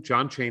Thompson,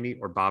 John Chaney,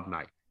 or Bob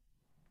Knight.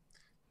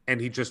 And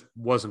he just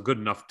wasn't good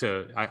enough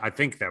to, I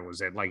think that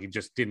was it. Like, he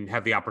just didn't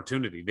have the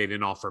opportunity. They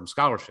didn't offer him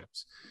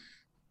scholarships.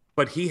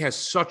 But he has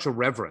such a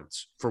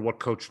reverence for what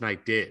Coach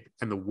Knight did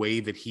and the way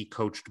that he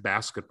coached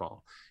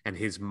basketball and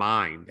his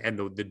mind and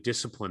the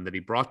discipline that he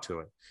brought to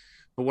it.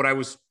 But what I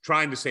was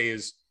trying to say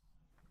is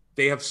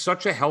they have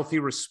such a healthy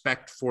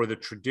respect for the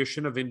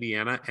tradition of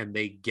Indiana, and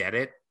they get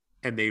it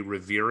and they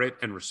revere it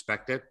and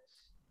respect it.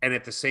 And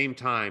at the same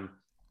time,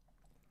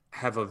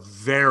 have a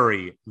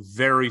very,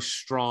 very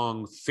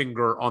strong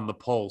finger on the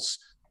pulse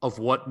of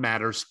what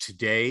matters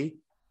today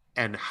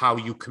and how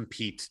you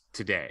compete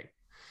today.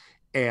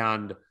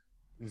 And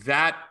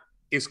that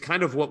is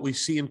kind of what we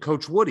see in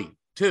Coach Woody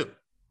too.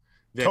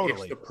 That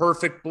Totally. It's the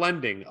perfect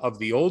blending of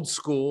the old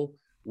school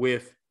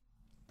with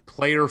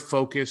player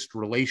focused,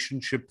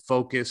 relationship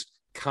focused,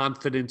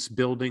 confidence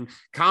building.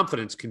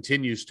 Confidence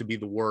continues to be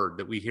the word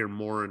that we hear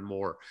more and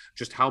more,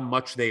 just how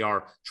much they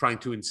are trying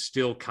to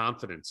instill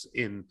confidence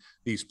in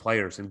these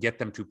players and get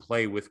them to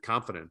play with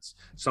confidence,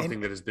 something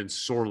that has been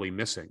sorely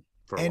missing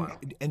for a while.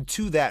 And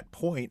to that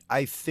point,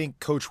 I think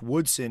Coach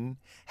Woodson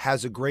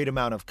has a great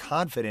amount of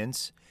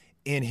confidence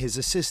in his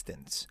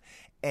assistants.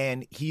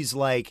 And he's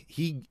like,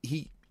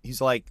 he's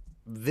like,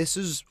 this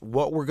is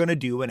what we're going to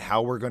do and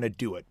how we're going to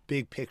do it.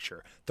 Big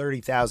picture,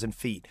 30,000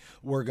 feet.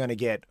 We're going to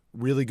get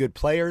really good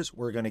players.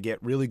 We're going to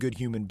get really good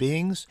human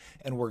beings,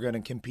 and we're going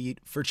to compete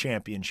for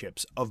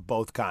championships of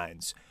both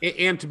kinds.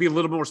 And to be a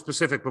little more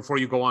specific before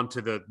you go on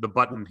to the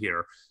button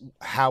here.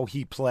 How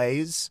he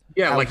plays,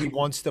 how he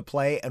wants to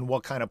play, and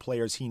what kind of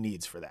players he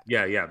needs for that.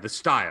 Yeah. The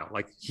style,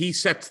 like he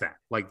sets that,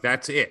 like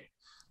that's it.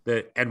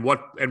 And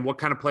what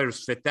kind of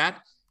players fit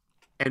that.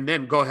 And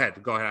then go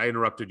ahead. I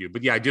interrupted you.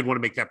 But yeah, I did want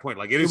to make that point.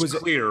 Like, it is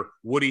clear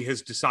Woody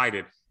has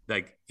decided,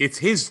 like, it's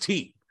his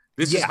team.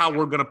 This is how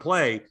we're going to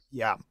play.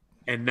 Yeah.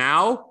 And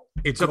now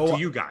it's up to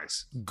you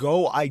guys.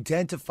 Go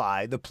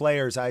identify the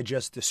players I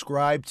just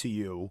described to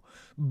you,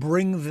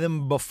 bring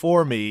them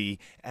before me,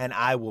 and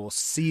I will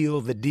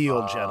seal the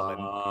deal, gentlemen.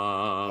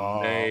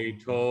 They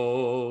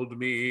told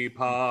me,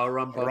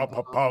 Pum.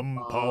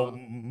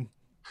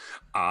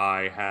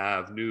 I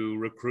have new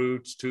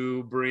recruits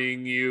to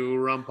bring you,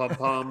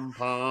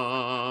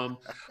 rum-pum-pum-pum.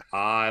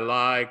 I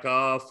like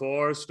a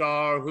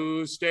 4-star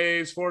who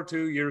stays for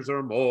 2 years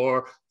or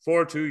more,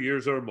 for 2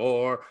 years or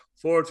more,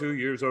 for 2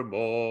 years or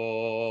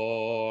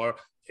more.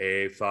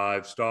 A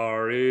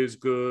 5-star is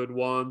good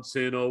once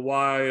in a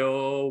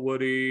while,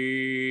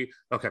 Woody.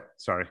 Okay,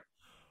 sorry.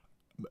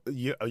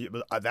 Yeah,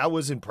 that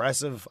was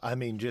impressive. I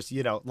mean, just,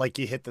 like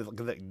you hit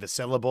the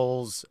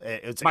syllables.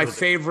 It's my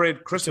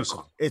favorite Christmas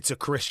song. It's a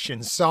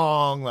Christian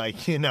song,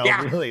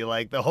 really,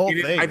 like the whole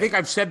thing. I think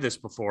I've said this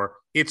before.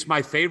 It's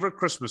my favorite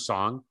Christmas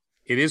song.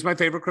 It is my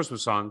favorite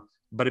Christmas song,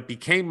 but it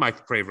became my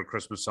favorite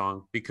Christmas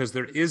song because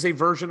there is a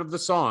version of the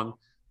song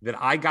that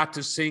I got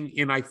to sing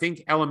in, I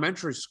think,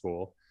 elementary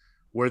school,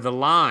 where the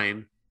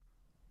line,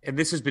 and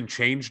this has been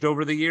changed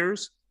over the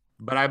years,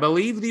 but I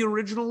believe the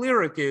original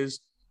lyric is,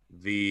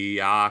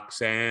 the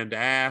ox and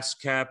ass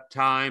kept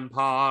time,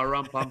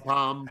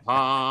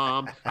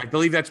 pa-rum-pum-pum-pum. I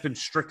believe that's been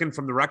stricken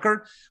from the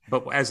record,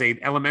 but as an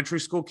elementary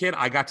school kid,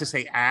 I got to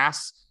say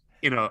ass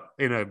in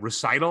a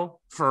recital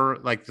for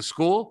like the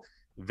school.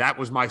 That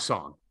was my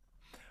song.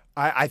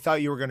 I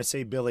thought you were going to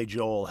say Billy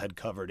Joel had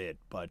covered it,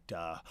 but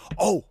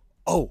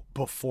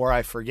before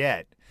I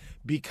forget,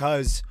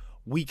 because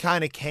we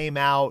kind of came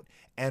out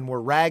and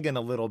were ragging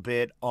a little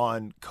bit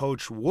on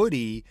Coach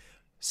Woody,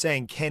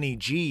 saying Kenny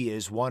G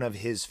is one of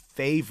his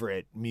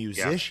favorite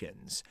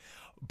musicians.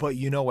 But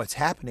you know what's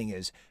happening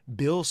is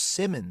Bill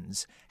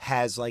Simmons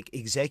has like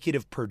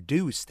executive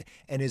produced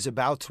and is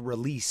about to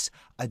release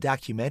a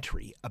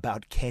documentary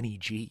about Kenny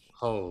G.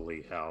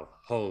 Holy hell.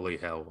 Holy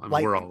hell. I mean,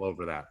 Like- we're all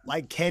over that.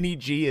 Like Kenny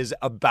G is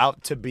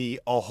about to be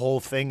a whole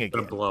thing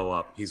again. Gonna blow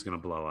up. He's gonna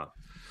blow up.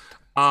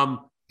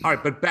 All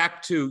right, but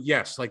back to,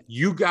 yes, like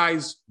you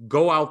guys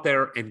go out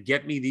there and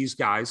get me these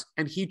guys,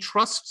 and he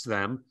trusts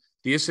them,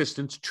 the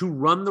assistants, to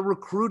run the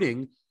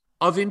recruiting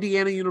of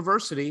Indiana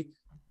University,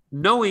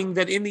 knowing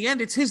that in the end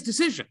it's his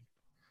decision.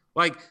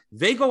 Like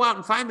they go out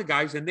and find the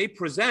guys and they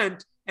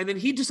present, and then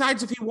he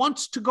decides if he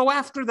wants to go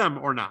after them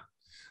or not.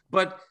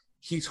 But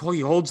he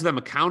holds them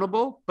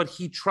accountable, but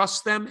he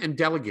trusts them and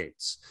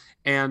delegates.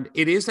 And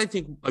it is, I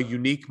think, a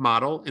unique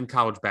model in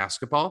college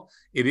basketball.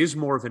 It is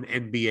more of an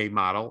NBA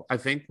model, I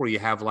think, where you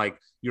have like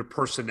your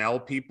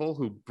personnel people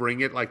who bring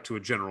it like to a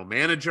general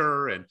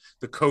manager, and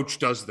the coach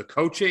does the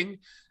coaching,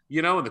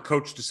 you know, and the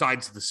coach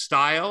decides the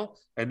style.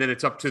 And then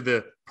it's up to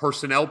the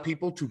personnel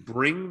people to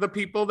bring the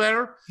people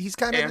there. He's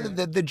kind of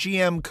the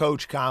GM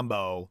coach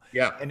combo.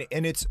 Yeah.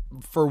 And it's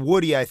for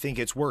Woody, I think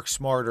it's work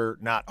smarter,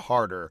 not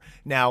harder.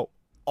 Now,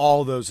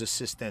 all those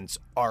assistants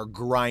are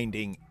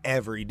grinding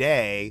every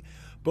day,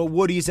 but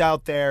Woody's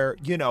out there,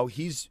 you know,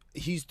 he's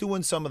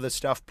doing some of the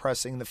stuff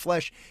pressing the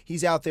flesh.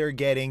 He's out there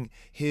getting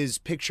his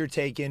picture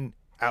taken,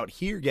 out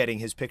here getting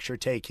his picture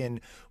taken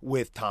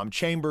with Tom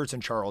Chambers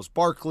and Charles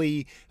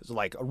Barkley. It's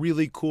like a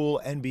really cool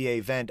NBA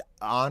event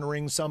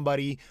honoring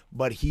somebody,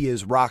 but he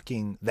is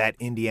rocking that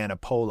Indiana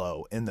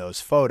polo in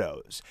those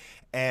photos.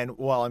 And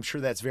while I'm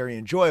sure that's very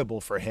enjoyable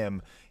for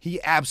him,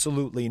 he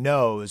absolutely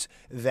knows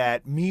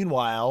that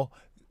meanwhile,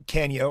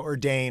 Kenya or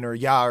Dane or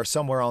Ya are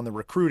somewhere on the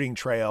recruiting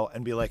trail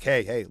and be like,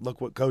 hey, look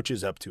what Coach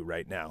is up to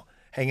right now,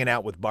 hanging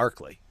out with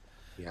Barkley.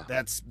 Yeah.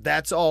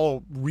 That's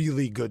all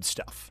really good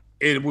stuff.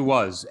 It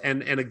was.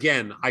 And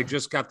again, I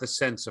just got the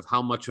sense of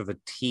how much of a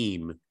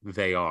team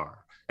they are.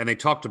 And they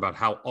talked about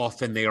how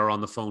often they are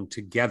on the phone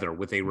together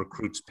with a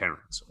recruit's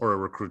parents or a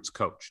recruit's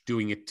coach,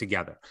 doing it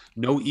together.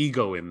 No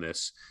ego in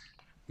this.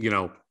 You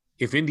know,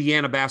 if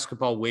Indiana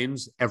basketball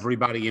wins,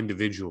 everybody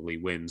individually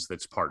wins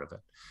that's part of it.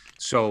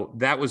 So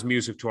that was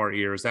music to our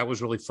ears. That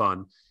was really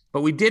fun.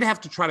 But we did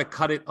have to try to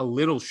cut it a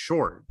little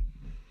short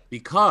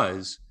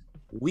because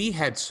we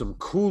had some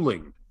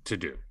cooling to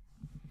do.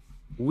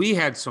 We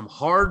had some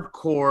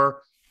hardcore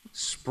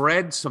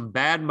spread, some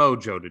bad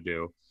mojo to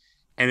do.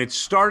 And it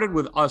started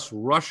with us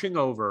rushing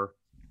over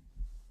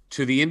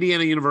to the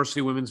Indiana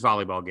University women's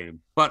volleyball game.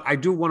 But I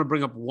do want to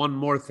bring up one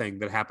more thing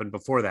that happened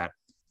before that.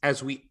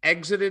 As we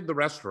exited the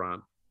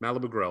restaurant,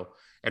 Malibu Grill,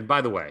 and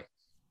by the way,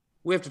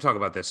 we have to talk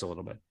about this a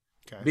little bit.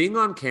 Okay. Being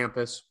on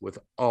campus with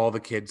all the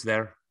kids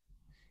there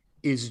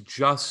is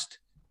just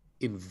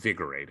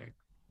invigorating.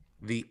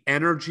 The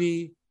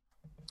energy,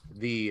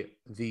 the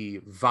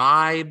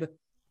vibe,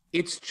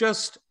 it's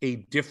just a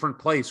different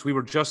place. We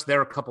were just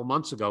there a couple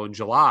months ago in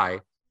July.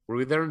 Were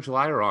we there in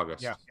July or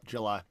August? Yeah,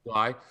 July.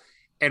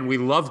 And we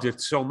loved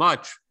it so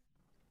much.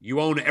 You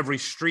own every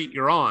street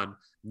you're on.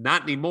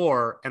 Not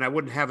anymore, and I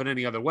wouldn't have it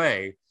any other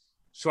way.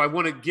 So I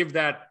want to give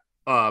that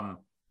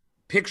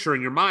picture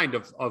in your mind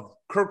of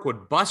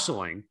Kirkwood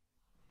bustling,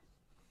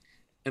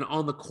 and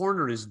on the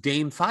corner is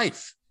Dane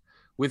Fife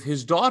with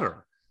his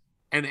daughter.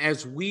 And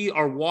as we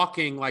are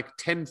walking like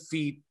 10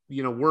 feet,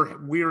 you know,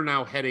 we're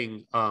now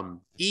heading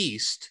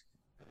east.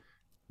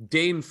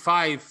 Dane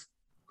Fife,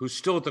 who's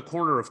still at the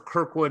corner of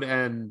Kirkwood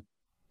and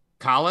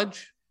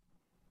College,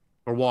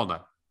 or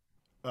Walnut?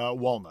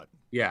 Walnut.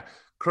 Yeah,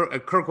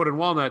 Kirkwood and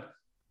Walnut,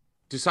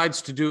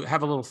 decides to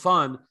have a little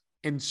fun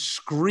and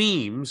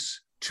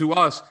screams to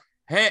us,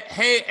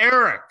 hey,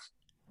 Eric,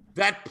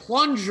 that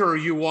plunger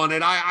you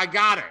wanted, I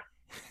got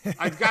it.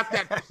 I've got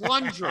that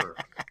plunger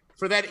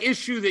for that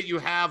issue that you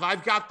have.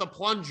 I've got the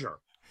plunger.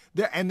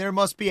 There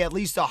must be at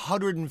least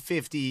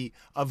 150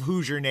 of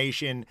Hoosier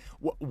Nation,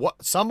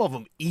 some of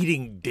them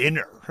eating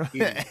dinner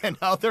and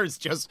others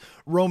just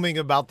roaming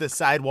about the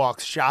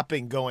sidewalks,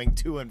 shopping, going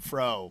to and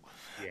fro.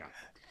 Yeah.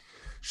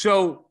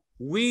 So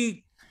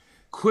we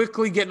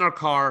quickly get in our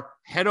car,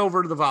 head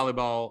over to the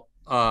volleyball,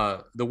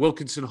 the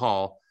Wilkinson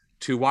Hall,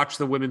 to watch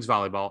the women's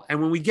volleyball.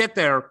 And when we get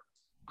there,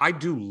 I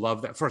do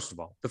love that. First of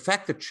all, the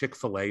fact that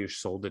Chick-fil-A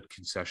is sold at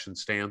concession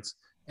stands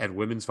at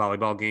women's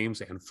volleyball games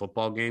and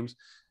football games.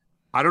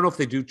 I don't know if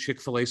they do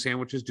Chick-fil-A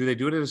sandwiches. Do they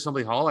do it at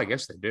Assembly Hall? I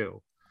guess they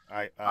do.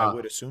 I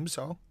would assume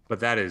so. But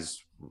that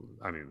is,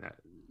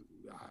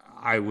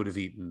 I would have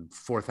eaten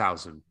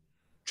 4,000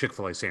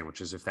 Chick-fil-A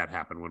sandwiches if that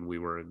happened when we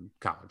were in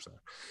college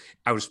there.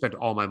 I would have spent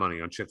all my money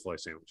on Chick-fil-A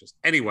sandwiches.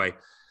 Anyway,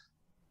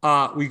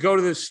 we go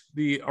to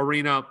the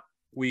arena.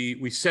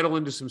 We settle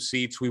into some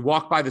seats. We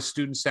walk by the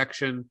student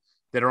section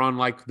that are on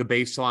like the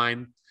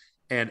baseline.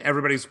 and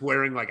everybody's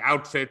wearing like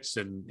outfits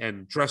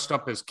and dressed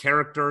up as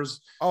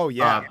characters. Oh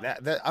yeah,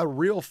 that a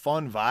real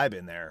fun vibe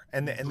in there,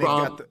 and they've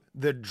got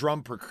the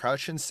drum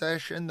percussion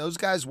session. Those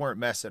guys weren't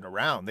messing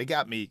around. They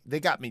got me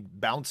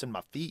bouncing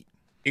my feet.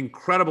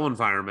 Incredible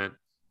environment,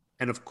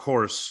 and of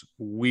course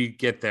we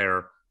get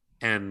there,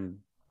 and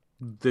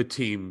the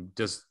team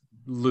just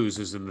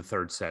loses in the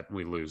third set, and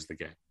we lose the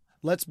game.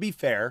 Let's be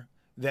fair.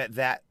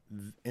 That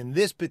in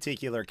this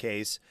particular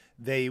case,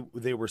 they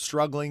were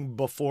struggling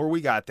before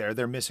we got there.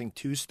 They're missing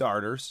 2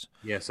 starters.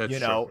 Yes, that's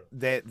true.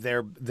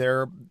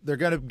 They're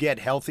going to get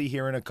healthy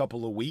here in a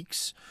couple of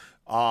weeks.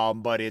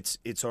 But it's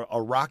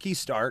a rocky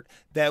start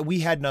that we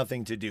had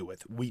nothing to do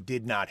with. We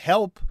did not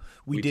help.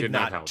 We did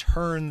not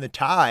turn the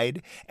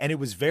tide, and it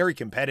was very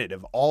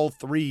competitive. All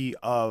 3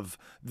 of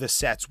the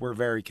sets were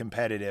very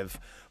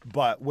competitive,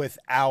 but with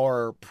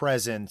our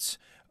presence,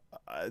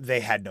 they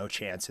had no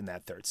chance in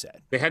that third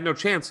set. They had no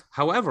chance.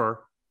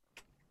 However,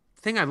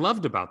 the thing I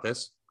loved about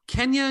this,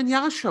 Kenya and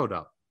Ya showed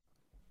up.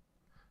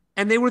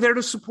 And they were there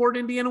to support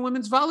Indiana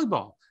women's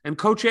volleyball and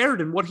Coach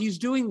Airden, what he's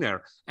doing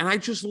there. And I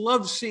just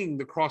love seeing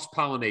the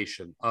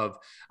cross-pollination of,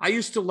 I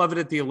used to love it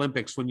at the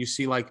Olympics when you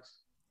see like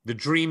the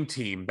dream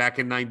team back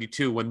in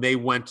 92 when they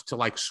went to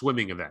like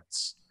swimming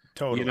events.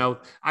 Totally. You know,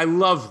 I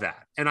love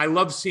that. And I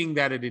love seeing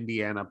that at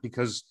Indiana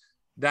because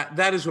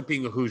that is what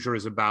being a Hoosier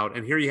is about.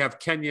 And here you have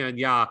Kenya and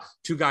Ya,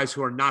 2 guys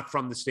who are not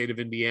from the state of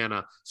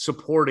Indiana,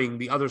 supporting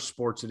the other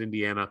sports at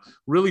Indiana.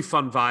 Really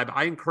fun vibe.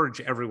 I encourage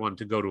everyone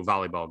to go to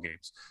volleyball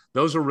games.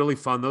 Those are really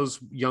fun.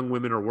 Those young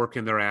women are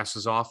working their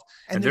asses off,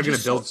 and they're going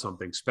to build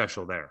something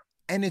special there.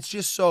 And it's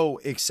just so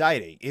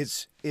exciting.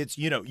 It's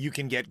you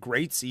can get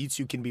great seats.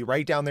 You can be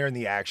right down there in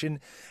the action.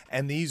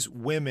 And these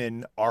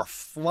women are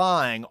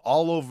flying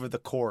all over the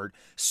court,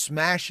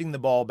 smashing the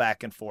ball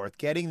back and forth,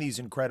 getting these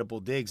incredible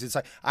digs. It's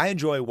like, I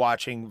enjoy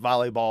watching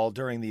volleyball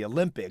during the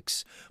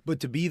Olympics, but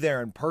to be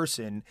there in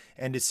person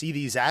and to see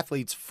these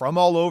athletes from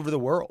all over the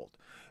world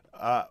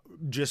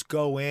just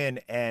go in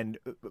and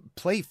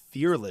play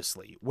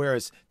fearlessly.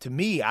 Whereas to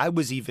me, I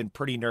was even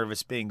pretty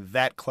nervous being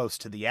that close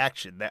to the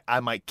action that I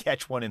might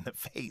catch one in the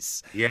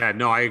face. Yeah,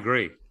 no, I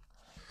agree.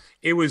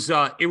 It was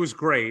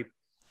great.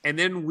 And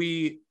then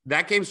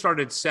that game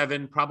started at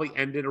 7, probably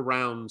ended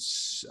around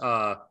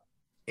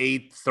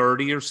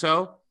 8:30 or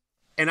so.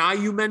 And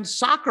IU men's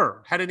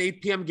soccer had an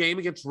 8 p.m. game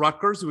against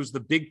Rutgers. It was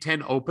the Big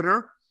Ten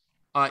opener.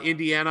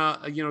 Indiana,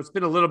 it's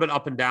been a little bit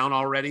up and down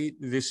already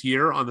this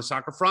year on the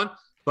soccer front.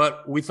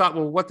 But we thought,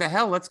 well, what the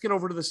hell? Let's get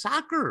over to the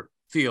soccer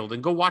field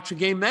and go watch a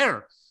game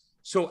there.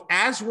 So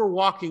as we're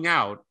walking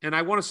out, and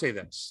I want to say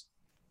this,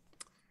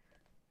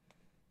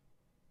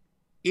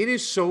 it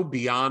is so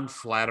beyond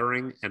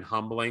flattering and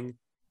humbling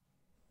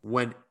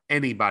when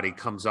anybody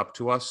comes up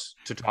to us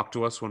to talk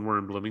to us when we're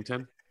in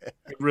Bloomington.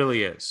 It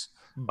really is.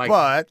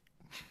 Well,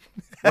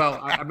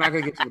 I'm not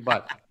going to get to the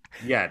but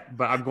yet,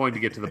 but I'm going to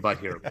get to the but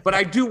here. But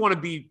I do want to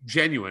be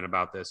genuine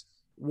about this.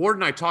 Ward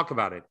and I talk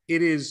about it.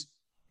 It is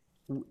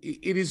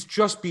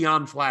just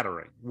beyond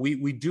flattering.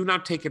 We do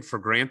not take it for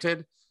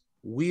granted.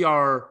 We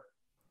are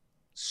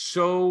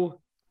so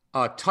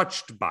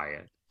touched by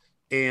it.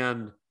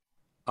 And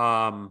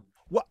I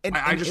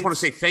just want to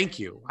say thank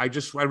you. I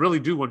really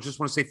do want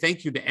to say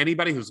thank you to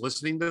anybody who's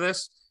listening to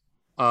this,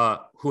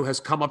 who has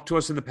come up to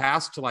us in the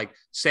past to like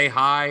say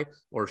hi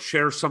or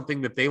share something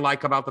that they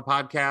like about the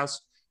podcast,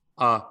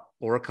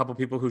 or a couple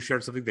people who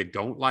shared something they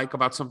don't like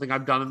about something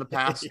I've done in the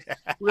past. Yeah.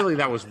 Really,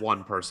 that was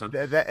one person.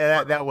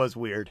 That was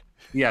weird.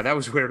 Yeah, that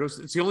was weird.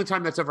 It's the only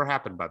time that's ever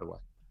happened, by the way.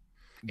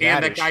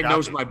 And that guy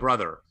knows my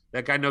brother.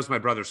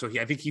 So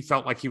I think he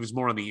felt like he was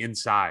more on the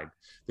inside,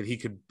 that he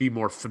could be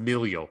more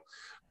familial.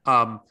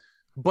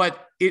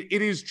 But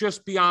it is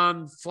just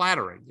beyond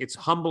flattering. It's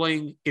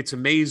humbling. It's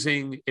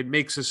amazing. It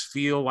makes us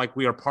feel like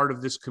we are part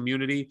of this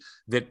community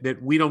that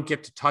we don't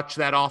get to touch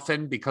that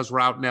often because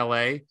we're out in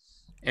LA.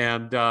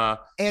 And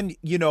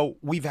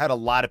we've had a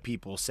lot of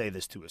people say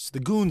this to us. The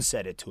Goons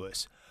said it to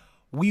us.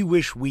 We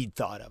wish we'd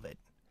thought of it,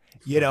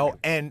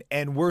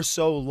 and we're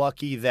so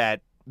lucky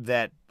that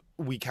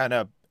we kind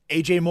of,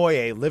 AJ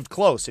Moye lived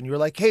close, and you were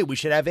like, hey, we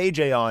should have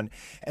AJ on.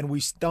 And we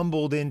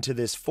stumbled into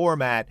this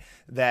format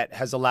that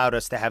has allowed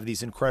us to have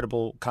these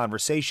incredible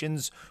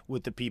conversations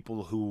with the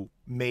people who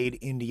made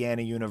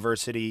Indiana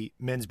University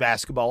men's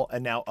basketball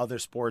and now other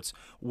sports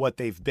what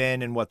they've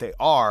been and what they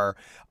are,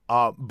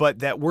 but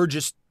that we're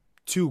just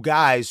 2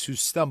 guys who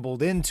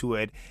stumbled into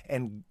it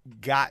and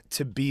got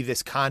to be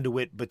this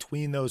conduit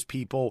between those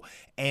people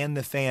and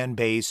the fan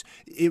base.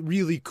 It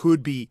really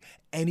could be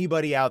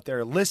anybody out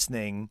there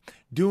listening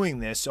doing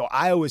this. So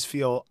I always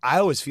feel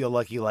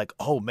lucky, like,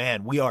 oh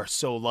man, we are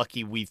so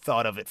lucky we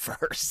thought of it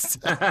first.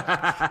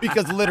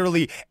 Because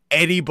literally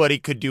anybody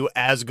could do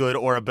as good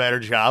or a better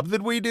job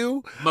than we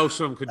do. Most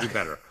of them could do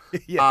better.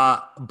 Yeah.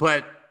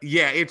 But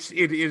yeah,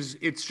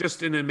 it's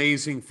just an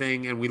amazing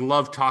thing. And we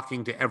love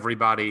talking to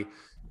everybody.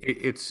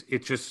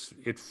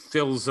 It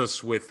fills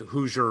us with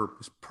Hoosier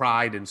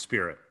pride and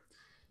spirit.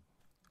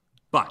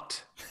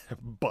 But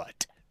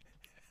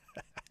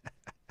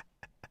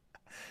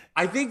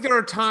I think there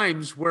are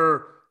times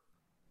where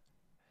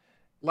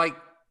like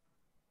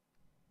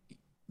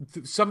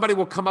somebody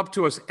will come up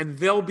to us and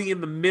they'll be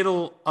in the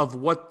middle of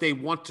what they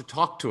want to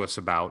talk to us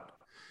about.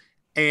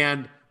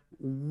 And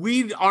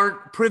we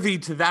aren't privy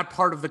to that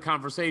part of the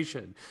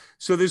conversation.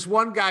 So this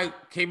one guy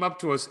came up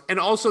to us, and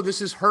also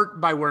this is hurt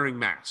by wearing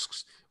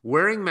masks.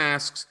 Wearing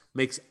masks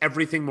makes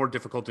everything more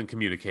difficult in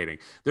communicating.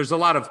 There's a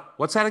lot of,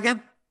 what's that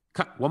again?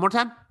 One more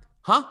time?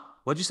 Huh?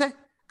 What'd you say?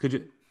 Could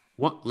you,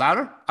 what,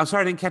 louder? I'm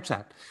sorry, I didn't catch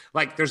that.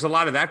 Like, there's a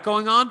lot of that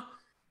going on.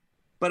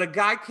 But a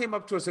guy came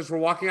up to us as we're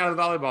walking out of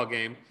the volleyball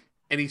game,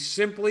 and he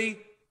simply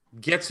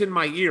gets in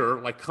my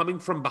ear, like coming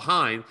from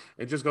behind,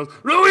 and just goes,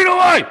 "No, you know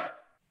why?"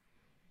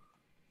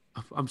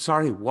 I'm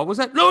sorry, what was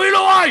that? "No, you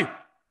know why?"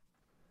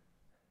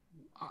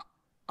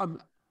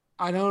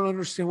 I don't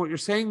understand what you're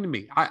saying to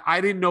me.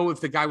 I didn't know if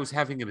the guy was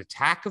having an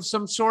attack of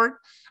some sort.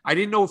 I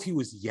didn't know if he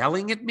was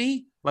yelling at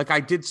me, like I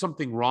did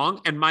something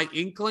wrong. And my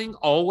inkling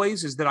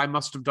always is that I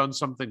must have done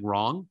something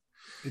wrong.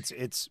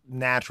 It's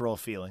natural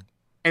feeling.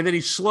 And then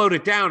he slowed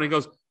it down and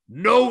goes,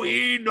 "No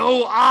E,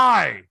 no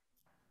I.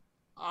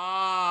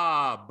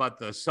 But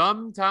the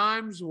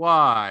sometimes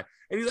why."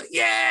 And he's like,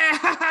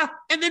 "Yeah."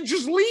 And then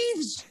just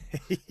leaves.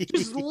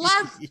 Just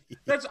left.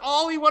 That's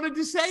all he wanted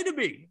to say to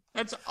me.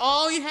 That's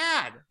all he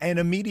had. And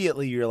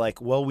immediately you're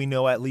like, well, we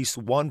know at least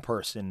one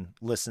person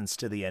listens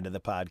to the end of the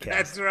podcast.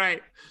 That's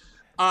right.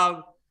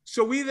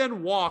 So we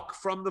then walk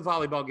from the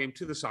volleyball game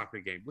to the soccer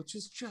game, which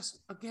is just,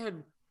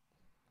 again,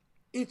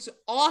 it's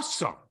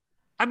awesome.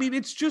 I mean,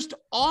 it's just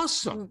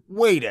awesome.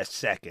 Wait a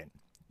second.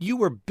 You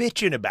were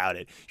bitching about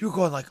it. You were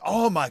going like,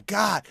 oh my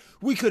God,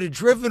 we could have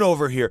driven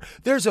over here.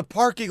 There's a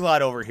parking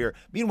lot over here.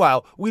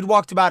 Meanwhile, we'd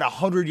walked about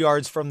 100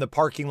 yards from the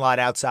parking lot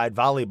outside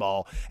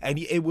volleyball. And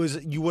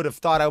you would have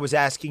thought I was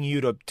asking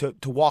you to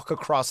walk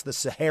across the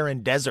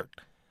Saharan desert.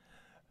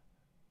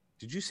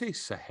 Did you say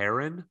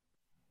Saharan?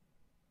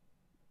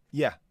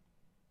 Yeah.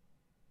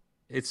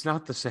 It's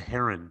not the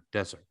Saharan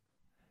desert.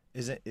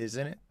 Isn't it?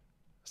 Sahara?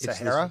 It's the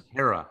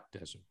Sahara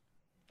desert.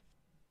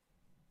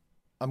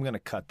 I'm going to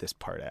cut this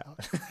part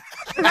out.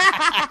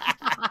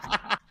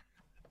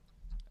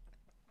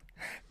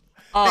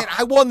 Man,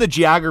 I won the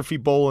geography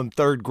bowl in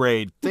 3rd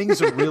grade.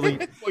 Things are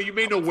really... Well, you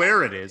may know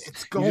where it is.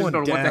 It's going you just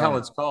don't know down. what the hell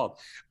it's called.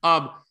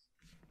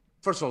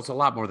 First of all, it's a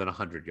lot more than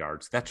 100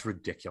 yards. That's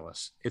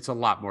ridiculous. It's a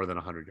lot more than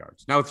 100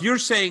 yards. Now, if you're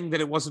saying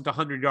that it wasn't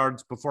 100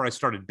 yards before I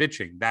started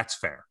bitching, that's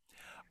fair.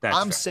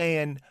 I'm fair.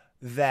 Saying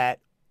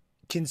that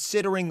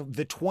considering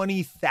the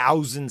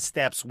 20,000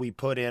 steps we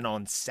put in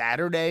on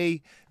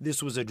Saturday,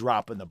 this was a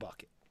drop in the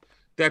bucket.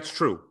 That's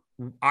true.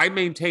 I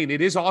maintain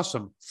it is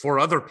awesome for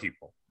other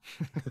people.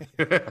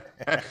 But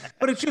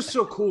it's just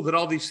so cool that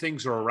all these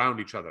things are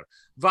around each other.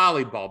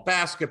 Volleyball,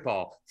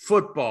 basketball,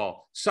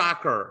 football,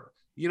 soccer.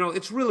 You know,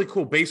 it's really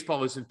cool.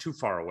 Baseball isn't too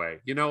far away.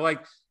 You know,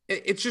 like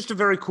it's just a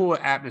very cool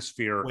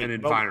atmosphere and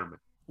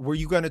environment. Were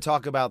you going to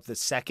talk about the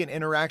second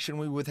interaction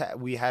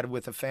we had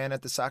with a fan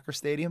at the soccer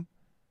stadium?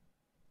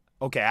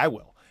 Okay, I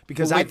will.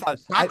 Because I thought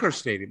soccer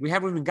stadium. We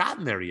haven't even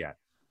gotten there yet.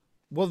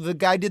 Well, the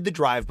guy did the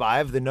drive-by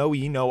of the no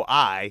E, no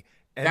I.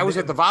 And that was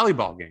at the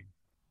volleyball game.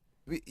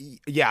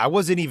 Yeah, I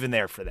wasn't even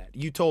there for that.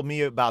 You told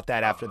me about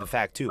that after the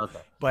fact too. Okay.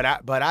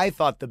 But I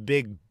thought the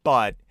big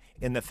but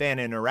in the fan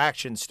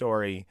interaction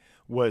story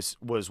was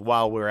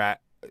while we're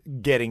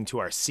getting to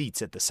our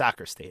seats at the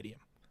soccer stadium.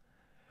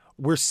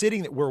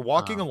 We're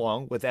walking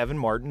along with Evan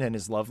Martin and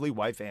his lovely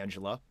wife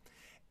Angela,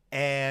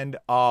 and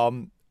a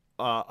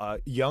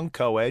young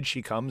co-ed.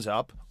 She comes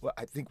up,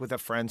 I think with a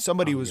friend.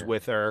 Somebody was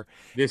with her.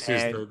 This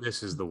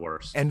is the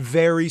worst. And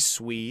very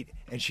sweet.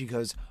 And she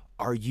goes,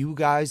 "Are you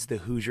guys the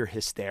Hoosier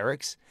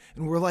Hysterics?"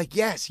 And we're like,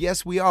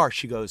 yes, we are.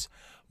 She goes,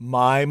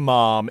 "My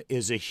mom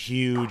is a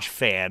huge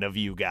fan of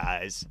you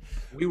guys."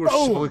 We were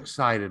so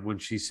excited when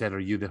she said, "Are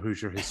you the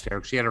Hoosier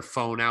Hysterics?" She had her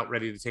phone out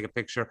ready to take a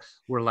picture.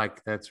 We're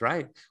like, that's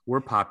right.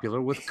 We're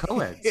popular with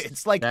co-eds.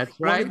 It's like that's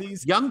right.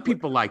 These young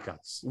people like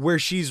us. Where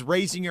she's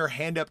raising her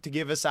hand up to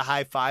give us a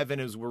high five,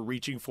 and as we're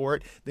reaching for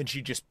it, then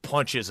she just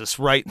punches us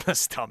right in the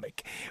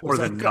stomach. Or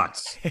the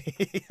nuts.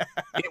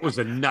 It was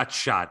a nut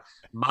shot.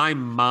 My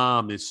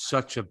mom is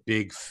such a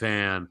big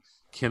fan.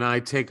 Can I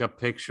take a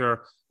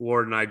picture?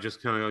 Ward and I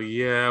just kind of go,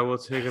 yeah, we'll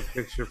take a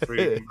picture for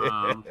you,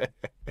 Mom.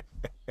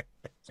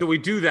 So we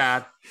do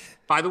that.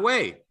 By the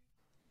way,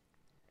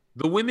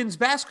 the women's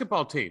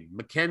basketball team,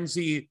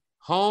 Mackenzie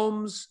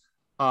Holmes,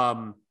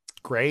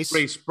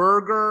 Grace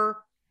Berger,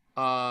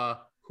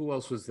 who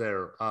else was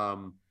there?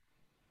 Nicole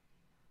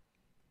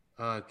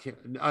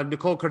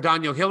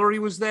Cardano Hillary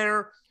was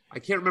there. I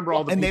can't remember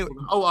all the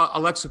people.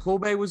 Alexa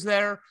Kolbe was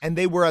there. And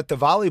they were at the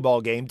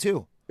volleyball game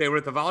too. They were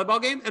at the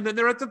volleyball game, and then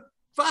they're at the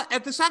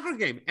soccer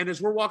game. And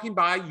as we're walking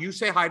by, you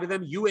say hi to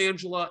them. You,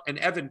 Angela, and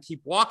Evan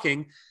keep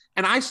walking.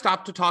 And I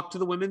stop to talk to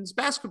the women's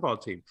basketball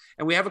team.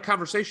 And we have a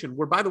conversation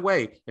where, by the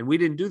way, and we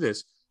didn't do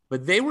this,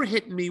 but they were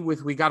hitting me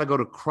with, we got to go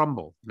to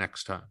Crumble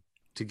next time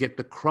to get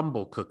the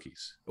Crumble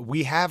cookies.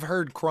 We have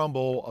heard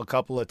Crumble a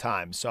couple of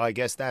times. So I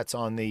guess that's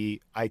on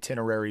the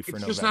itinerary for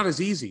November. It's just not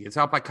as easy. It's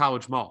out by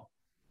College Mall.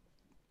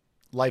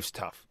 Life's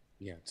tough.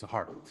 Yeah, it's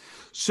hard.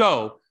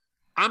 So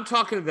I'm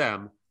talking to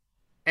them.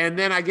 And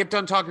then I get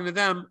done talking to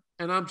them,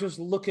 and I'm just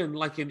looking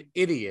like an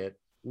idiot.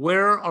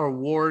 Where are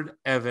Ward,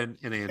 Evan,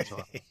 and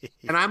Angela?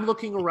 And I'm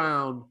looking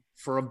around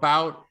for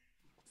about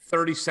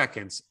 30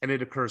 seconds, and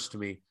it occurs to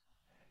me,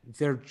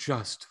 they're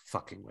just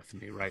fucking with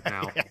me right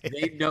now.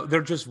 They know,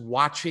 they're just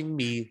watching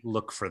me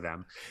look for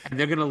them, and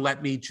they're going to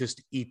let me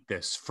just eat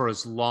this for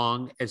as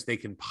long as they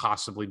can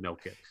possibly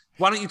milk it.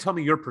 Why don't you tell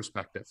me your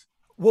perspective?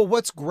 Well,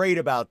 what's great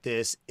about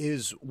this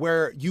is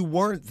where you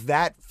weren't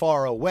that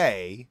far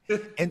away,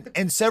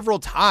 and several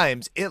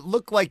times it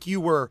looked like you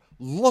were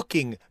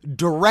looking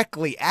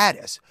directly at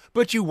us,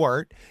 but you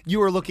weren't. You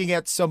were looking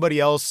at somebody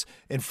else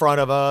in front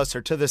of us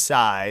or to the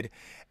side.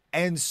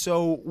 And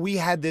so we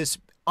had this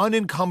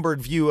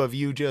unencumbered view of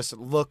you just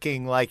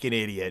looking like an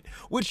idiot,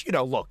 which,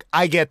 look,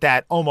 I get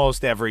that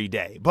almost every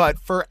day. But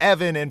for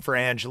Evan and for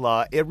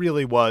Angela, it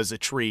really was a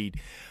treat.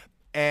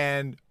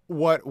 And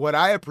what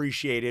I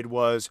appreciated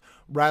was,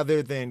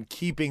 rather than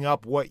keeping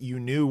up what you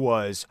knew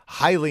was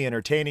highly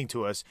entertaining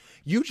to us,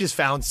 you just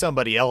found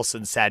somebody else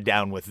and sat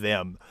down with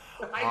them.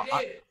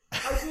 I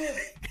did.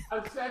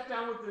 I sat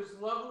down with this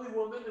lovely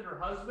woman and her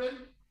husband.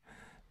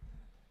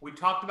 We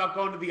talked about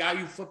going to the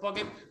IU football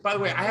game. By the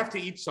way, I have to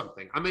eat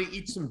something. I'm going to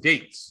eat some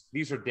dates.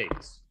 These are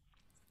dates.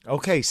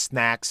 Okay,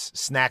 snacks.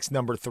 Snacks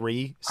number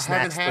 3.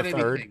 Snacks I haven't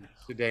had third. anything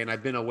today, and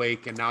I've been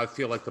awake, and now I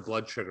feel like the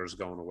blood sugar is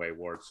going away,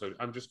 Ward. So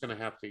I'm just going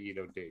to have to eat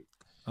a date.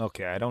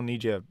 Okay, I don't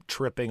need you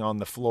tripping on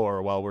the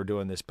floor while we're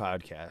doing this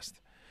podcast.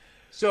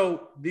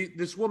 So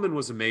this woman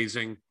was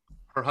amazing.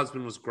 Her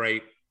husband was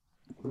great.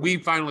 We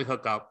finally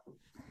hooked up.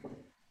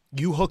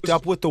 You hooked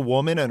up with the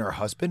woman and her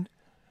husband?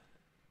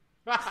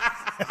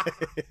 I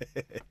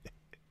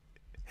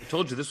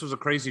told you this was a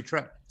crazy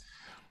trip.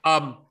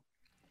 IU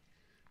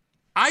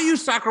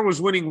soccer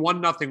was winning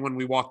 1-0 when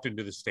we walked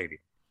into the stadium.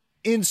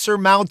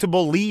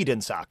 Insurmountable lead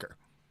in soccer.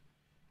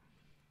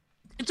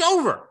 It's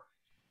over.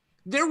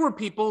 There were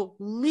people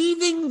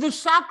leaving the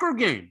soccer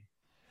game.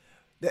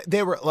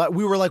 We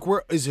were like,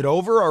 is it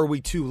over? Or are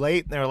we too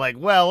late? And they're like,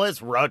 well,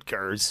 it's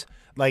Rutgers.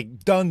 Like,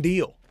 done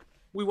deal.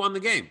 We won the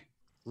game.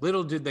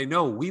 Little did they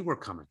know we were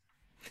coming.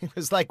 It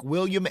was like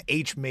William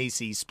H.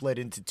 Macy split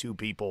into 2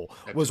 people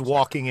was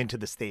walking into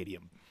the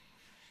stadium.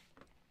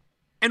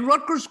 And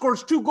Rutgers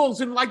scores 2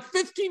 goals in like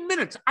 15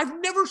 minutes. I've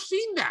never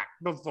seen that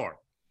before.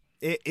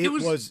 It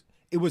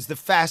was the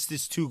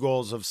fastest 2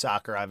 goals of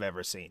soccer I've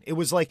ever seen. It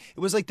was like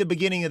the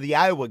beginning of the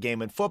Iowa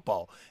game in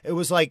football. It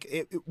was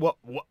like,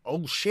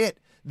 oh shit,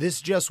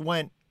 this just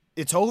went,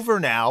 it's over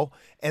now.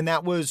 And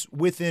that was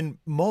within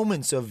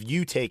moments of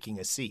you taking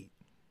a seat.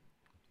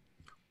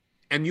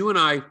 And you and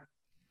I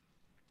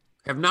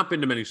have not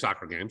been to many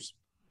soccer games.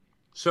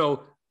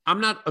 So I'm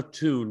not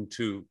attuned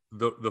to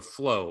the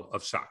flow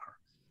of soccer.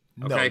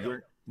 Okay?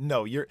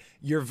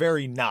 You're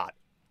very not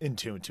in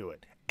tune to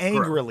it.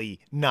 Angrily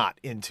Correct. Not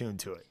in tune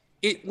to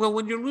it. Well,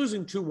 when you're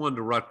losing 2-1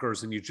 to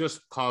Rutgers and you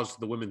just caused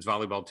the women's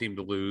volleyball team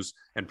to lose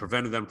and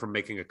prevented them from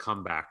making a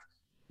comeback,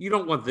 you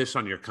don't want this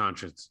on your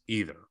conscience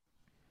either.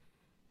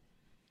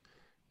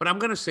 But I'm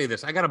going to say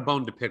this. I got a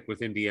bone to pick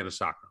with Indiana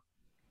soccer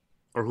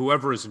or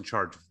whoever is in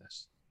charge of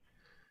this.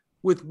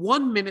 With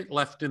 1 minute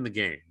left in the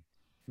game,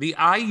 the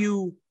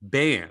IU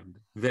band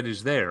that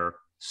is there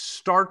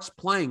starts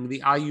playing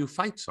the IU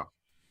fight song.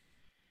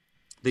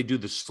 They do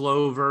the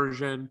slow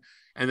version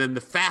and then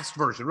the fast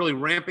version, really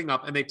ramping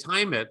up, and they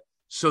time it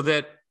so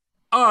that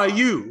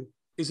IU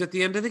is at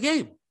the end of the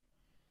game.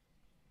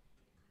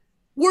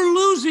 We're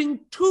losing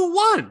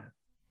 2-1.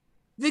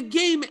 The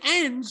game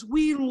ends,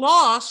 we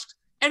lost,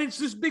 and it's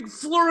this big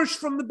flourish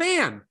from the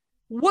band.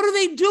 What are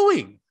they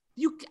doing?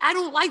 I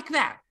don't like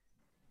that.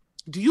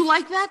 Do you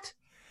like that?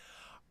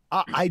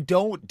 I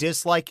don't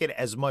dislike it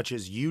as much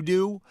as you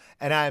do,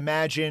 and I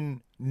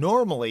imagine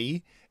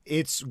normally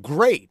it's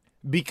great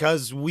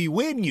because we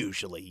win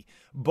usually,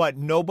 but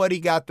nobody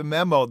got the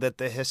memo that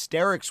the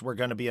Hysterics were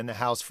going to be in the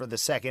house for the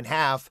second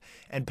half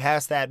and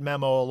passed that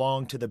memo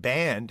along to the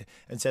band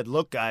and said,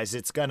 look, guys,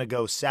 it's going to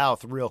go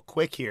south real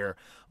quick here.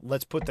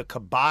 Let's put the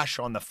kibosh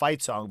on the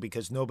fight song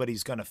because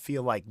nobody's going to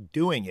feel like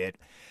doing it.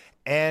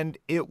 And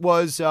it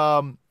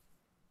wasn't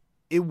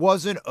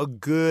a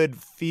good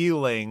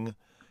feeling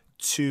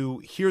to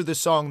hear the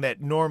song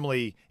that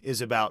normally is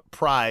about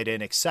pride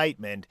and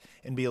excitement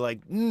and be like,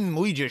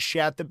 we just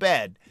shat the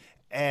bed.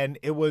 And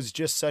it was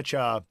just such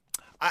a,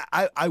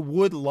 I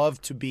would love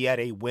to be at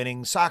a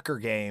winning soccer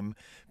game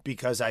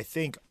because I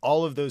think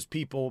all of those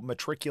people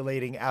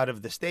matriculating out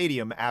of the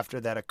stadium after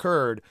that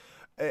occurred,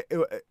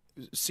 it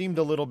seemed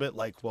a little bit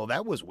like, well,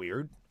 that was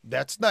weird.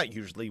 That's not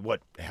usually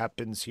what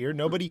happens here.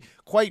 Nobody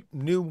quite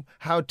knew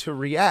how to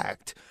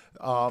react.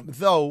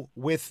 Though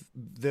with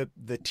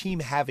the team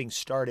having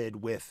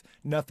started with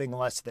nothing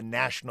less than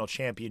national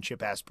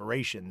championship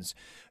aspirations,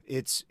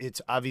 it's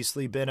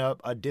obviously been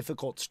a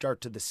difficult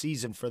start to the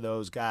season for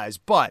those guys.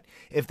 But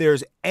if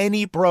there's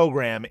any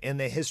program in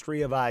the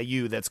history of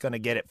IU that's going to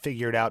get it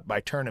figured out by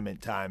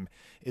tournament time,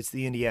 it's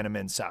the Indiana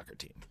men's soccer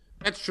team.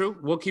 That's true.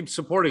 We'll keep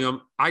supporting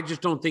them. I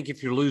just don't think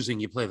if you're losing,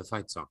 you play the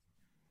fight song.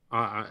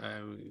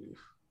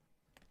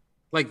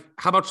 Like,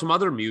 how about some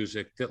other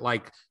music that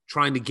like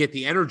trying to get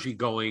the energy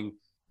going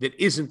that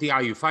isn't the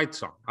IU fight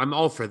song? I'm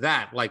all for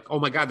that. Like, oh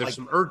my God, there's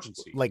some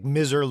urgency. Like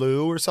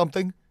Miserlou or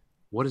something.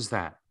 What is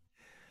that?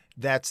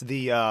 That's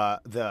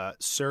the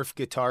surf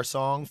guitar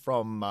song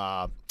from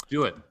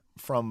Do it.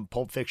 From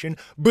Pulp Fiction.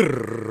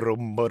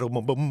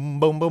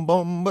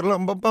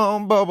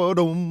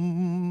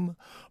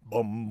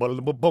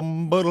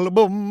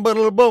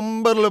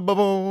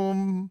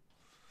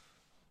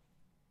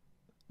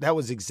 That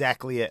was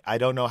exactly it. I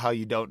don't know how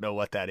you don't know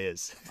what that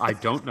is. I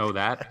don't know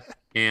that.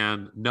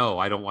 And no,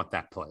 I don't want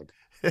that played.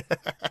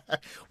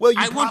 Well,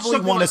 you probably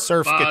want a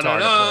surf guitar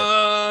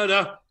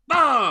to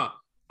play.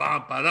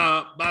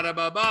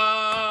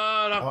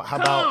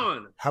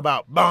 How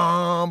about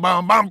bum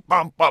bum bum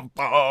bum bum bum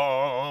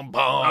bum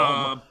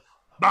bum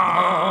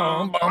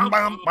bum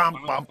bum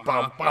bum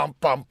bum bum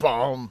bum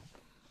bum.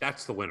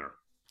 That's the winner.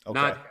 Okay.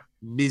 Not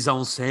mise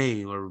en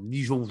scène or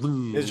mise en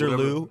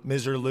scène.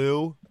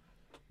 Miserlou.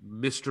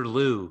 Mr.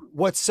 Lou.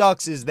 What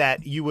sucks is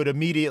that you would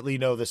immediately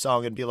know the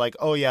song and be like,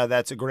 oh yeah,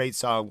 that's a great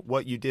song.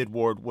 What you did,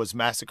 Ward, was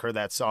massacre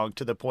that song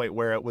to the point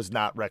where it was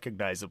not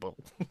recognizable.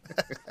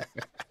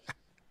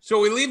 So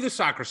we leave the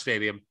soccer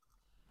stadium.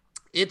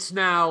 It's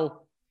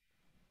now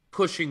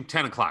pushing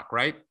 10 o'clock,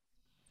 right?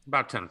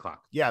 About 10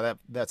 o'clock. Yeah,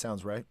 that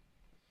sounds right.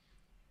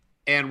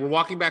 And we're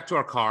walking back to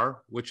our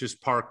car, which is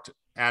parked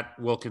at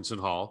Wilkinson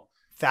Hall.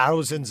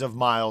 Thousands of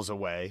miles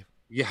away.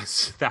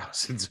 Yes,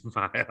 thousands of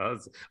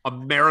miles, a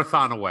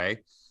marathon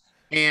away,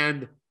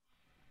 and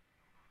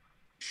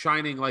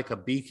shining like a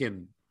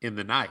beacon in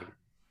the night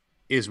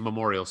is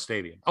Memorial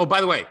Stadium. Oh,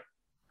 by the way,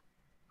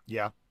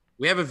 yeah,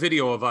 we have a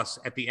video of us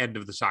at the end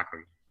of the soccer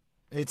game.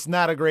 It's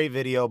not a great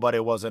video, but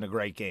it wasn't a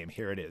great game.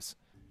 Here it is.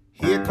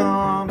 Here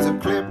comes a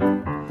clip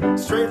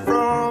straight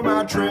from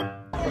our trip.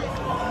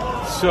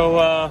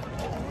 So,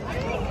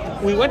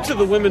 we went to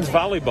the women's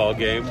volleyball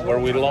game where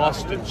we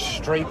lost in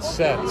straight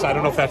sets. I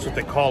don't know if that's what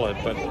they call it,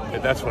 but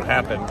that's what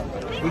happened.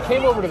 We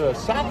came over to the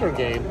soccer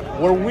game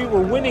where we were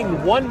winning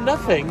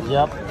 1-0.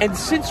 Yep. And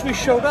since we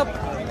showed up,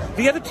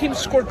 the other team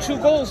scored 2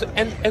 goals.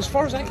 And as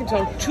far as I can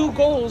tell, 2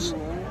 goals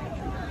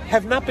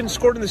have not been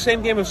scored in the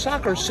same game of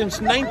soccer since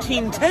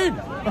 1910.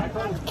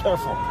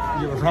 Careful.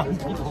 You're around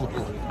people.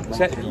 Is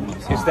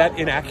that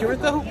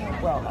inaccurate, though?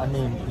 Well, I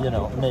mean,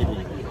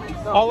 maybe.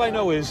 All I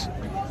know is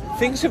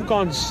things have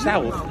gone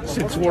south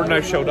since Ward and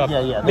I showed up.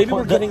 Yeah. Maybe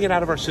we're getting it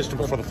out of our system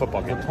before the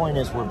football game. The point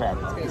is we're back.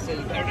 All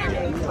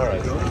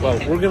right. Well,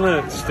 we're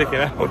going to stick it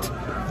out.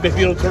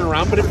 Maybe it'll turn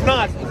around, but if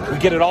not, we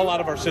get it all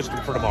out of our system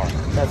for tomorrow.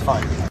 That's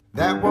fine.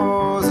 That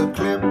was a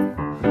clip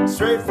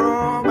straight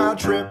from our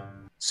trip.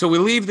 So we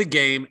leave the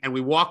game and we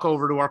walk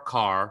over to our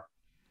car,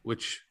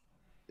 which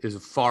is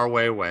a far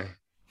way away.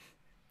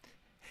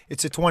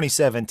 It's a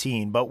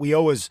 2017, but we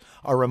always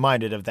are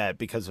reminded of that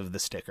because of the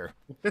sticker.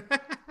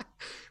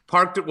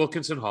 Parked at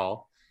Wilkinson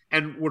Hall,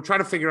 and we're trying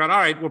to figure out, all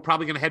right, we're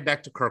probably going to head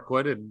back to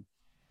Kirkwood and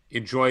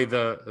enjoy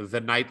the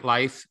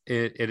nightlife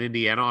in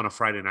Indiana on a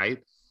Friday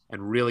night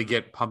and really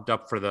get pumped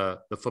up for the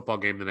football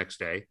game the next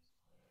day.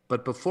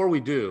 But before we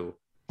do,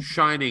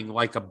 shining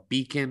like a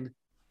beacon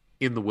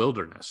in the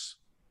wilderness,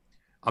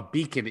 a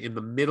beacon in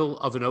the middle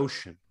of an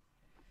ocean,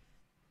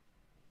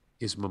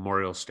 is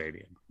Memorial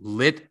Stadium,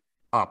 lit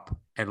up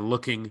and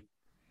looking,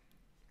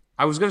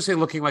 I was going to say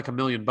looking like $1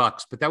 million,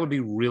 but that would be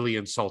really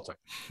insulting.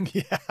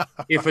 Yeah.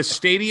 If a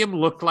stadium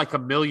looked like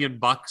 $1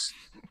 million,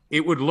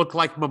 it would look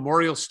like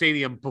Memorial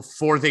Stadium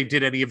before they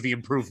did any of the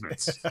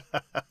improvements.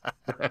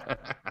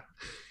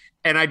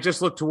 And I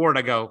just looked toward,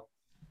 I go,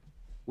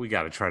 we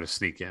got to try to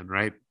sneak in,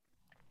 right?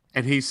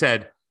 And he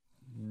said,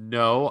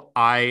 no,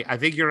 I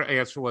think your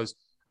answer was,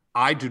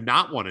 I do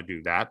not want to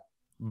do that,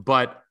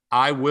 but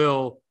I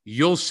will.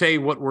 You'll say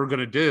what we're going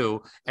to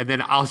do, and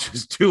then I'll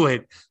just do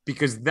it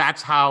because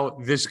that's how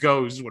this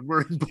goes when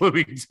we're in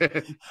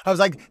Bloomington. I was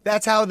like,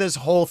 that's how this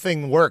whole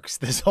thing works,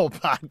 this whole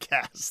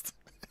podcast.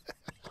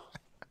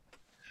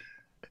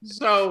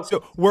 So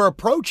we're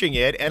approaching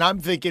it, and I'm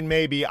thinking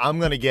maybe I'm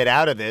going to get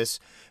out of this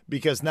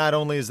because not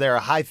only is there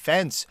a high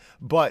fence,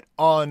 but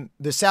on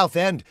the south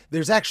end,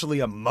 there's actually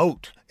a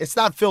moat. It's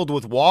not filled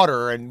with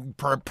water and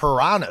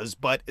piranhas,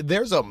 but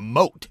there's a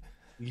moat.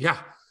 Yeah.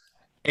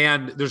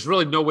 And there's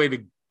really no way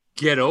to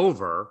get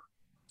over.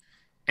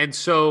 And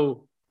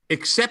so,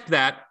 except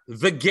that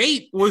the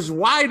gate was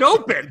wide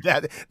open.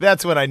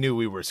 That's when I knew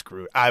we were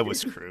screwed. I was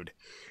screwed.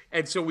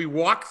 And so we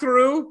walk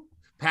through,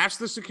 past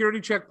the security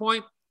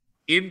checkpoint,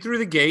 in through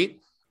the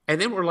gate, and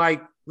then we're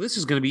like, this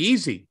is going to be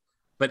easy.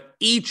 But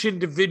each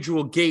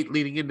individual gate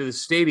leading into the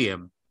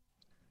stadium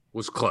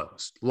was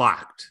closed,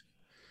 locked,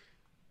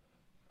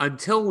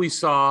 until we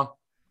saw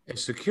a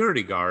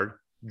security guard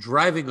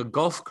driving a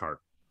golf cart.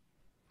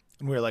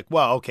 And we were like,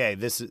 well, okay,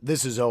 this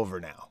is over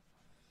now.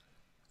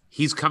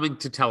 He's coming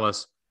to tell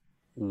us,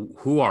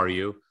 who are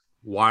you?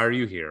 Why are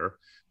you here?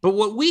 But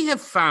what we have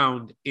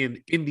found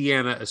in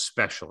Indiana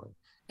especially,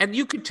 and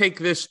you could take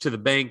this to the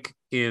bank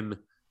in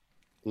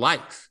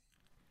life,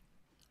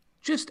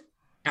 just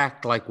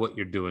act like what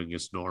you're doing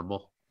is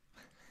normal.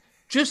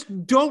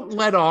 Just don't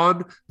let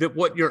on that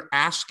what you're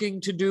asking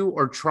to do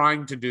or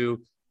trying to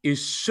do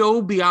is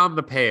so beyond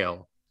the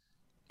pale.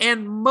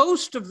 And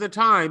most of the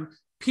time,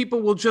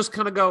 people will just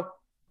kind of go,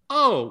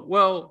 oh,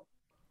 well,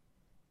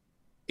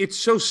 it's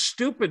so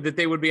stupid that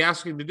they would be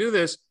asking to do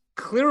this.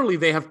 Clearly,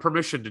 they have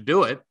permission to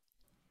do it.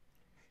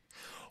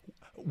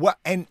 Well,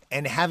 and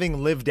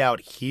having lived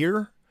out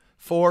here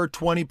for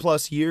 20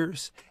 plus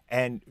years,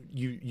 and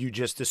you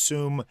just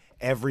assume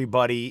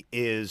everybody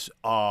is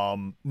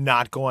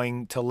not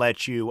going to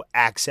let you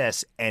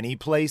access any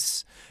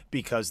place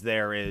because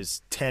there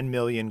is 10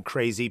 million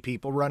crazy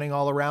people running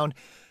all around.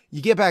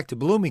 You get back to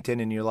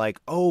Bloomington and you're like,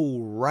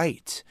 oh,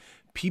 right.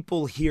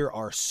 People here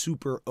are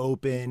super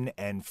open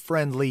and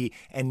friendly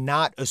and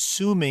not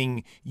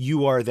assuming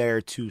you are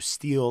there to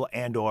steal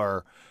and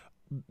or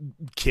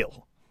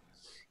kill.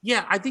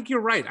 Yeah, I think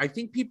you're right. I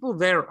think people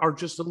there are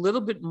just a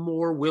little bit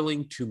more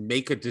willing to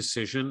make a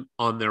decision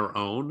on their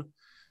own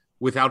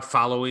without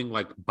following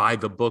like by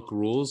the book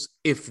rules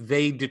if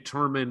they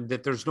determine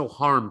that there's no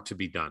harm to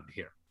be done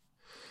here.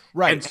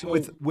 Right. And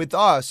so, with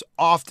us,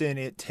 often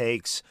it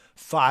takes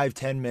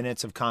 5-10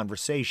 minutes of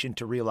conversation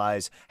to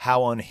realize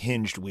how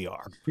unhinged we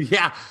are.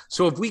 yeah.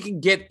 So if we can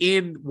get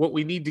in what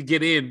we need to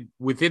get in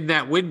within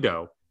that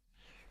window,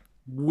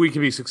 we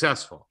can be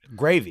successful.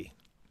 Gravy.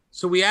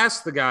 So we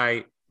asked the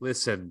guy,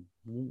 listen,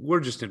 we're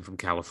just in from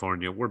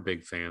California. We're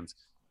big fans.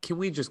 Can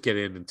we just get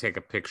in and take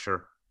a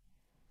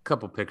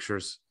couple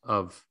pictures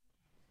of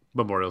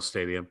Memorial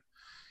Stadium?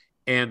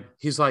 And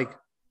he's like,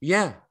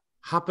 yeah,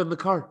 hop in the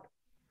cart.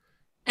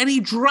 And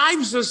he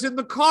drives us in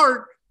the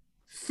cart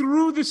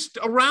through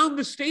around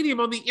the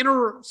stadium on the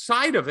inner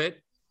side of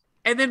it,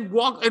 and then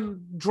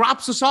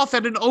drops us off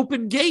at an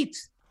open gate.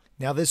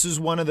 Now, this is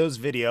one of those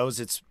videos.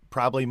 It's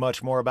probably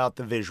much more about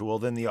the visual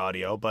than the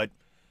audio, but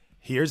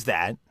here's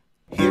that.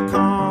 Here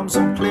come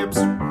some clips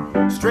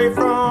straight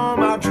from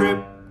our trip.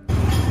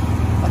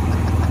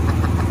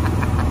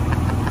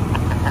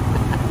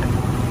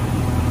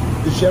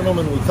 The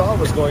gentleman we thought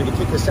was going to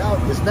kick us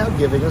out is now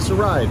giving us a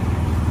ride.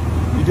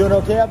 You doing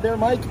okay up there,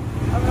 Mike?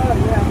 Yeah,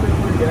 I'm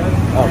doing pretty good.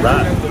 All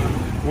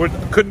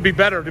right. Couldn't be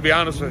better, to be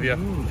honest with you.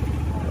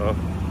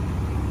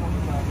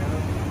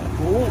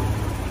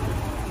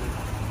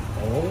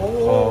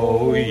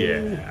 Oh,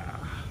 yeah.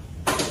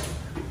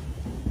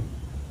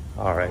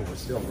 All right. We're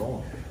still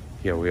rolling.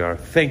 Yeah, we are.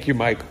 Thank you,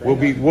 Mike. We'll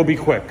be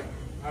quick.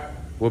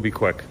 We'll be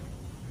quick.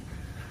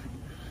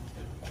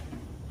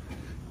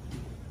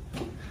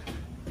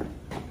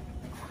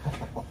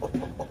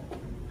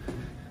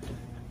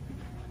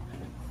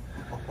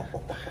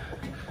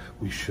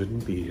 We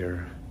shouldn't be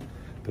here,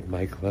 but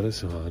Mike let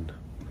us on.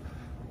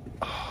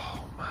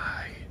 Oh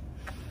my.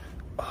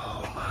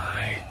 Oh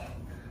my.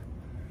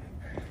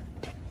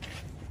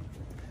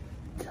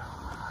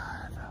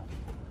 God.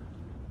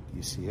 Do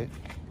you see it?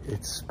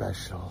 It's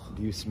special.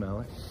 Do you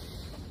smell it?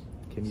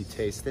 Can you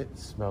taste it? It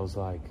smells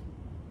like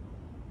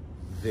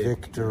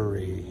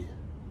victory.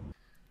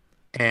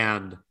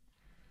 And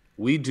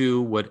we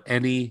do what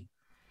any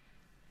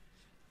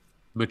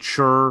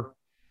mature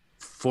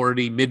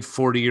mid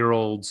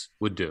 40-year-olds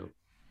would do.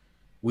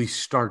 We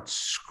start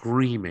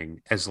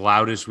screaming as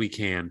loud as we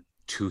can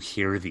to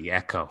hear the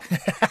echo.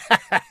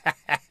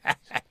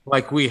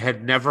 Like we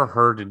had never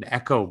heard an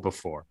echo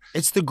before.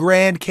 It's the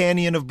Grand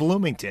Canyon of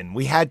Bloomington.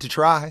 We had to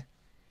try.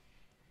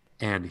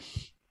 And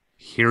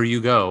here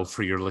you go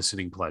for your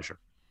listening pleasure.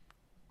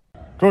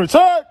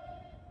 27!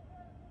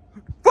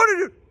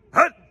 42!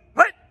 Hey!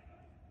 Hey!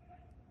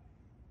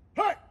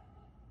 Hey!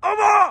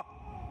 Over!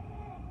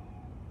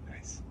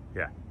 Nice.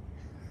 Yeah.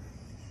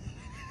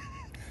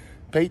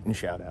 Peyton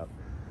shout out.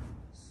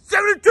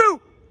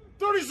 72!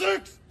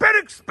 36!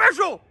 Panic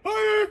special!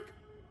 Hey!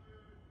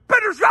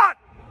 Better shot!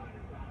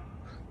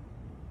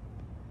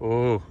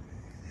 Oh,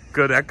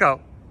 good echo.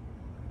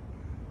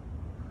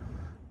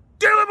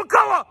 Dylan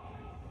McCullough!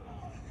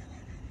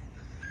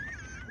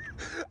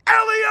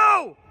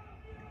 Elio!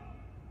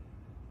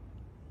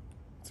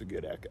 It's a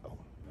good echo.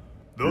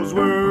 Those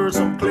were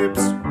some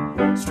clips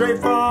straight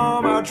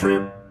from our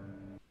trip.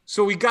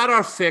 So we got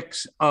our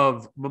fix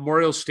of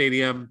Memorial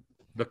Stadium,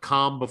 the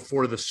calm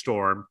before the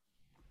storm.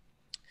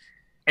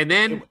 And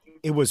then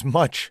It was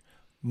much,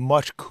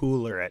 much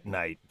cooler at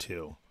night,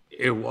 too.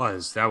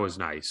 that was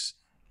nice.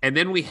 And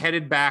then we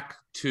headed back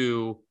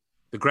to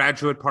the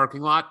Graduate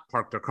parking lot,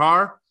 parked our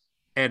car,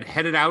 and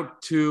headed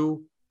out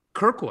to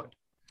Kirkwood.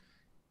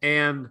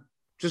 And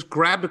just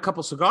grabbed a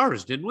couple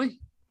cigars, didn't we?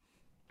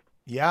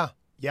 Yeah,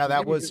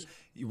 that was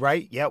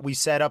right. Yeah, we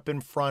set up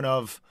in front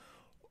of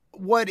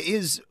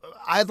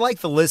I'd like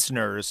the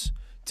listeners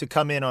to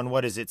come in on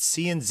what is it,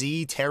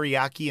 C&Z,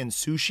 teriyaki, and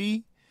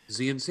sushi?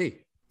 Z&C.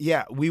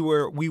 Yeah, we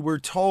were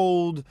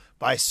told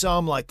by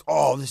some like,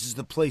 oh, this is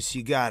the place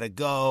you gotta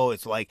go.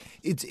 It's like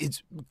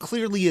it's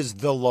clearly is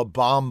the La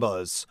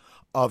Bambas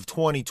of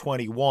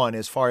 2021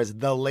 as far as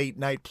the late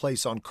night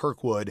place on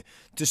Kirkwood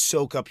to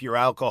soak up your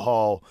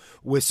alcohol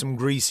with some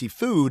greasy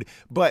food.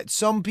 But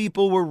some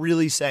people were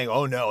really saying,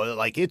 oh no,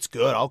 like it's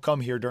good. I'll come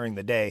here during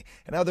the day.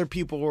 And other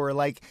people were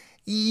like,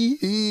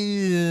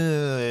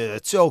 Yeah,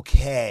 it's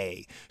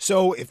okay.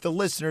 So if the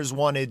listeners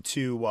wanted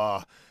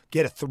to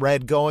get a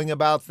thread going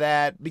about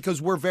that,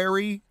 because we're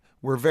very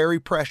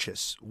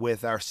precious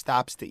with our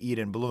stops to eat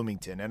in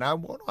Bloomington, and I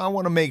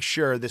want to make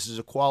sure this is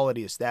a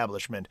quality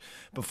establishment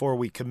before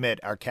we commit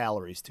our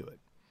calories to it.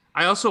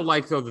 I also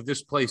like, though, that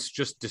this place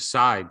just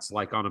decides,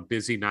 like on a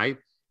busy night,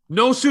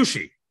 no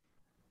sushi.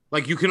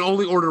 Like you can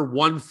only order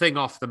one thing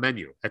off the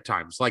menu at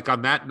times. Like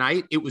on that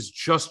night, it was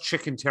just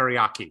chicken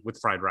teriyaki with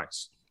fried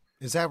rice.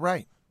 Is that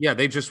right? Yeah,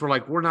 they just were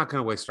like, we're not going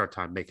to waste our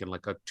time making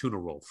like a tuna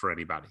roll for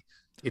anybody.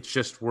 It's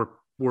just we're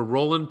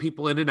rolling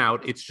people in and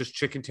out. It's just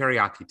chicken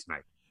teriyaki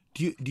tonight.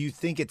 Do you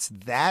think it's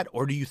that,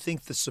 or do you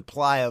think the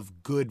supply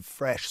of good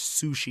fresh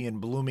sushi in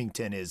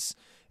Bloomington is?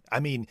 I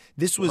mean,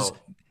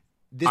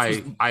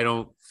 I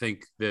don't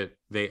think that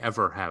they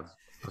ever have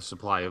a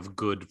supply of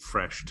good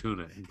fresh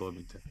tuna in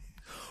Bloomington.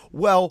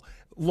 Well,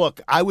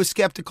 look, I was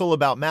skeptical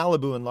about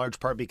Malibu in large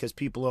part because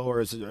people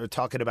are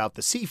talking about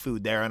the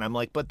seafood there, and I'm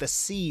like, but the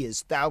sea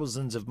is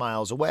thousands of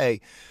miles away.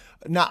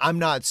 Now, I'm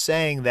not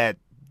saying that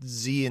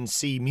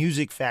Z&C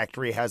Music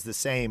Factory has the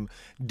same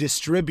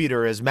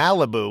distributor as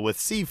Malibu with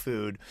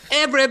seafood.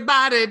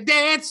 Everybody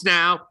dance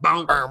now.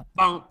 Boom, boom,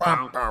 boom,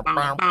 boom, boom,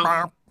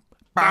 boom.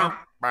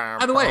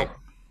 By the way,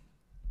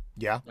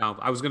 yeah,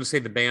 I was going to say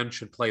the band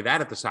should play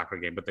that at the soccer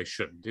game, but they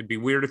shouldn't. It'd be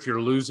weird if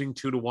you're losing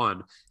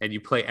 2-1 and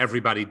you play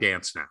Everybody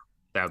Dance Now.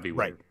 That would be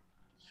weird.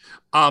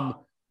 Right.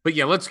 But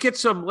yeah, let's get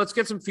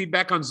some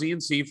feedback on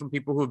Z&C from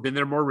people who have been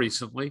there more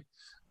recently.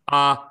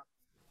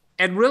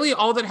 And really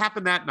all that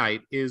happened that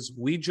night is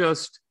we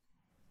just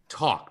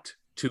talked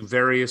to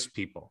various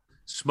people,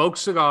 smoked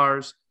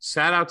cigars,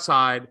 sat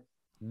outside,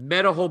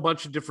 met a whole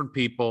bunch of different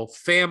people,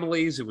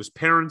 families. It was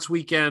parents'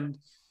 weekend,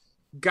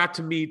 got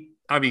to meet,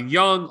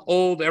 young,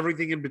 old,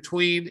 everything in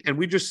between. And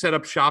we just set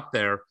up shop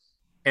there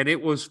and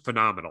it was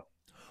phenomenal.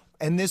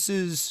 And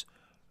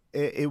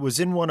it was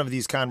in one of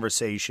these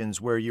conversations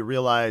where you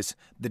realize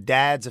the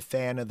dad's a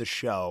fan of the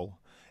show.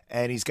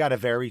 And he's got a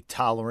very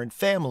tolerant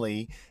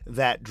family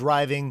that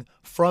driving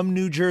from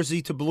New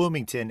Jersey to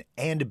Bloomington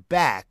and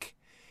back,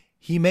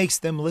 he makes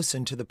them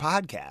listen to the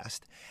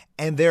podcast.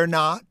 And they're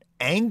not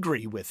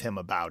angry with him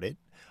about it.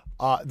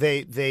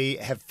 They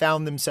have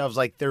found themselves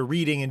like they're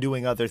reading and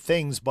doing other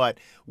things, but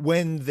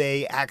when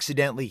they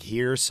accidentally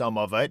hear some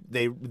of it,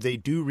 they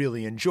do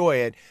really enjoy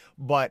it.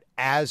 But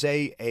as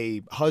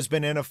a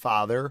husband and a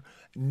father,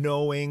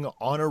 knowing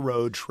on a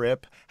road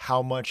trip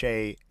how much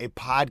a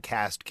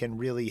podcast can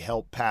really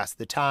help pass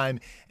the time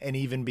and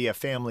even be a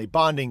family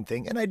bonding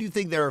thing. And I do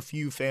think there are a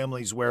few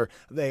families where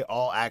they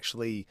all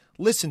actually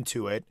listen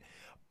to it.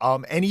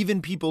 And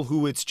even people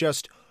who it's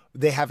just,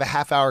 they have a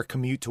half-hour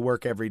commute to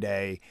work every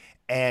day.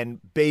 And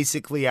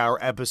basically our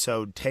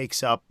episode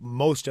takes up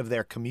most of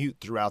their commute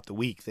throughout the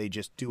week. They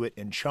just do it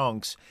in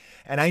chunks.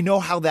 And I know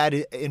how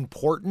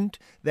important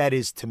that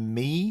is to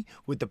me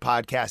with the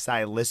podcast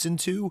I listen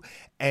to.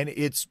 And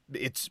it's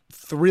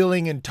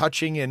thrilling and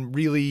touching and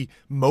really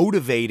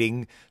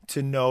motivating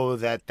to know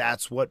that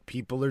that's what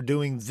people are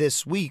doing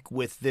this week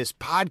with this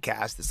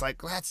podcast. It's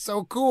like, that's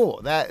so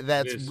cool.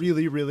 That's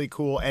really, really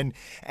cool. And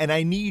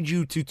I need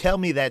you to tell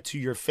me that to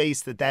your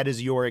face, that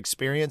is your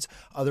experience.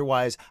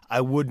 Otherwise,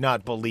 I would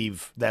not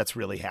believe that's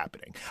really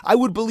happening. I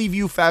would believe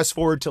you fast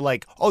forward to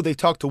like, oh, they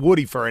talked to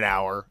Woody for an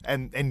hour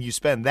and you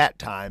spend that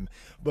time.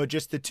 But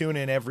just to tune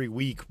in every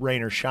week,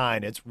 rain or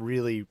shine, it's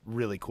really,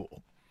 really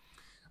cool.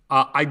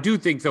 I do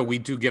think, though, we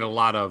do get a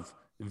lot of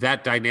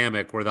that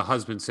dynamic where the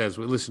husband says,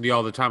 we listen to you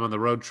all the time on the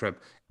road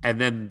trip. And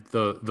then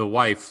the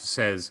wife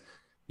says,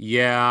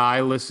 yeah,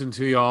 I listen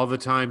to you all the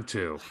time,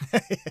 too.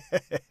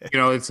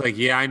 It's like,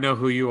 yeah, I know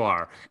who you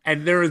are.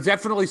 And there are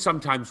definitely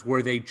sometimes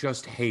where they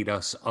just hate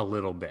us a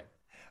little bit.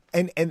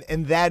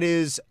 And that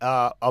is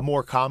a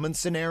more common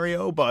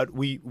scenario, but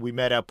we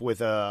met up with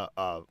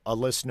a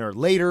listener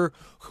later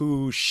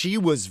who she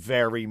was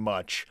very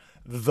much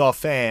the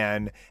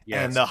fan,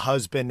 yes. And the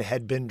husband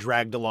had been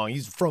dragged along.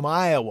 He's from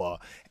Iowa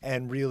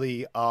and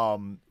really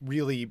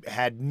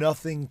had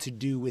nothing to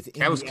do with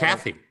Indiana. That was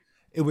Kathy.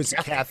 It was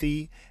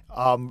Kathy,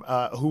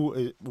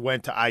 who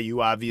went to IU,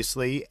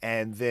 obviously,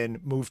 and then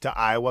moved to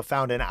Iowa,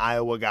 found an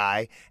Iowa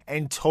guy,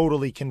 and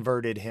totally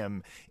converted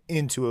him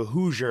into a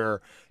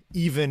Hoosier,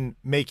 even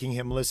making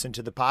him listen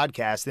to the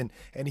podcast.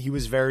 And he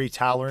was very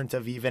tolerant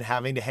of even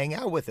having to hang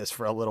out with us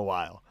for a little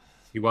while.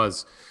 He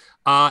was.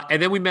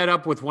 And then we met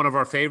up with one of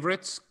our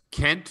favorites,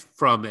 Kent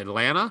from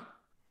Atlanta.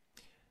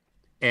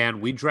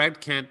 And we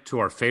dragged Kent to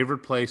our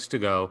favorite place to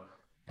go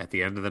at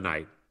the end of the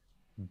night,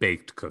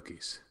 baked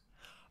cookies.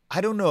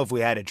 I don't know if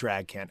we had to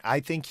drag Kent. I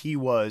think he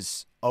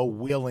was a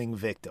willing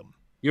victim.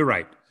 You're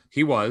right.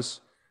 He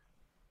was.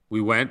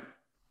 We went.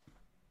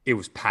 It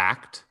was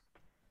packed.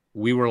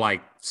 We were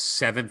like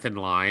 7th in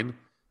line.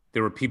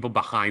 There were people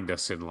behind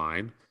us in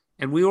line.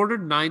 And we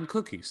ordered 9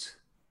 cookies.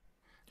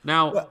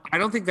 Now, I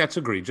don't think that's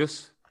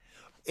egregious.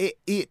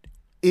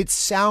 It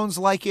sounds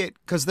like it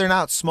because they're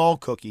not small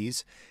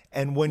cookies.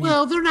 And when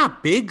Well, they're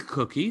not big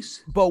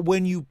cookies. but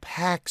when you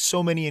pack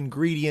so many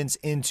ingredients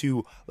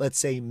into, let's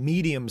say,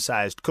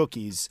 medium-sized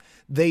cookies,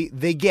 they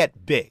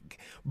get big.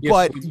 Yes,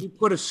 But when you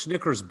put a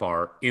Snickers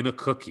bar in a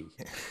cookie,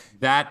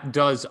 that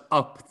does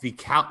up the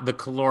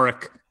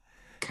caloric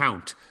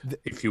count,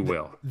 if you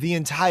will. the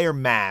entire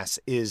mass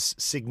is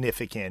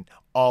significant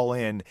all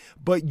in,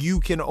 but you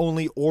can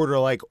only order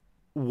like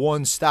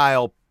one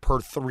style per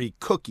 3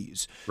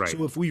 cookies. Right.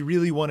 So if we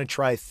really want to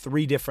try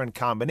 3 different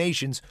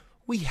combinations,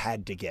 we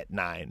had to get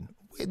 9.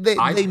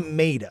 They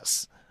made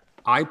us.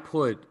 I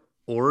put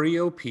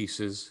Oreo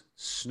pieces,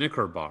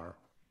 Snicker bar,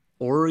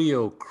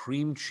 Oreo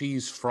cream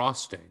cheese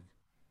frosting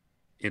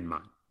in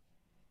mine.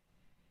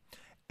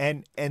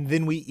 And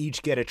then we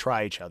each get to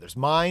try each other's.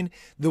 Mine,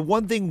 the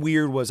one thing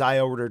weird was I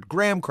ordered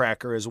graham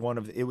cracker as one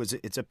of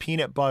it's a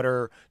peanut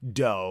butter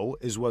dough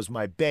was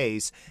my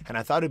base, and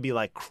I thought it'd be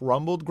like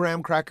crumbled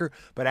graham cracker,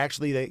 but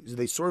actually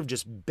they sort of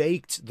just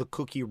baked the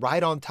cookie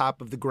right on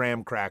top of the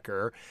graham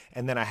cracker,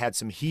 and then I had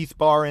some Heath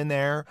bar in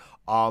there.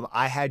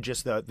 I had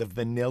just the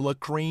vanilla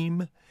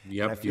cream.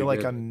 Yep, and I feel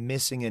like I'm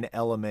missing an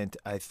element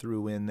I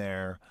threw in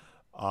there,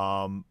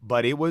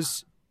 but it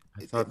was.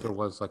 I thought there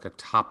was like a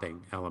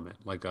topping element,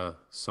 like a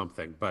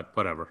something, but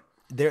whatever.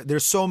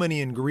 There's so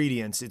many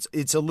ingredients.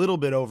 It's a little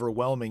bit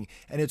overwhelming,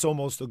 and it's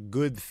almost a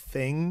good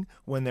thing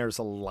when there's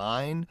a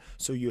line,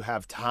 so you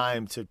have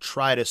time to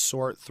try to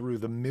sort through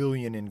the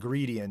million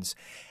ingredients.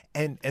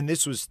 And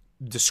this was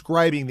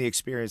describing the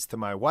experience to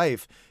my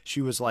wife.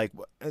 She was like,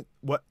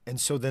 "What?" And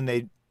so then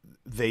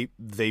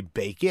they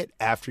bake it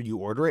after you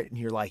order it, and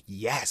you're like,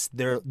 yes,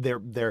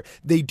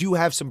 they do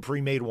have some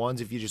pre-made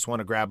ones if you just want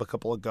to grab a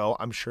couple of go.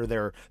 I'm sure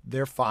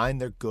they're fine,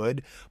 they're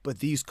good, but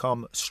these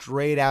come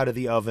straight out of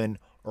the oven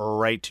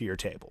right to your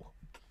table.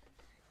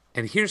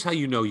 And here's how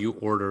you know you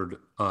ordered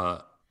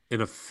an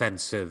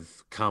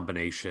offensive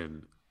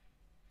combination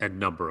and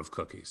number of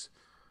cookies.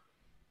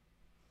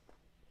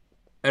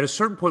 At a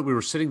certain point, we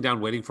were sitting down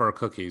waiting for our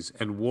cookies,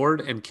 and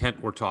Ward and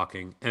Kent were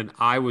talking, and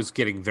I was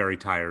getting very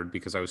tired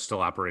because I was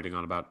still operating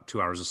on about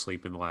 2 hours of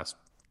sleep in the last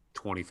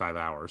 25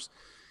 hours.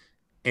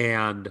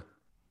 And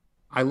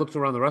I looked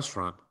around the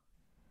restaurant,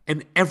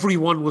 and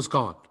everyone was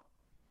gone.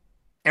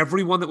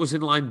 Everyone that was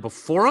in line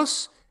before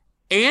us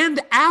and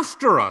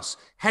after us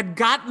had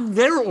gotten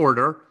their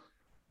order,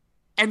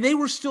 and they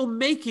were still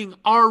making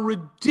our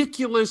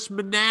ridiculous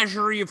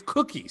menagerie of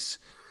cookies.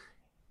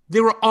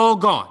 They were all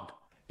gone.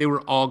 They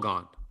were all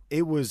gone.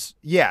 It was,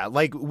 yeah,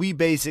 like we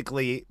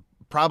basically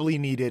probably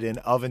needed an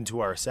oven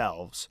to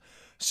ourselves.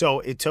 So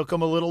it took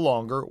them a little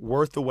longer,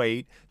 worth the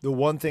wait. The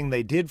one thing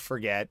they did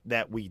forget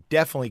that we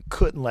definitely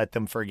couldn't let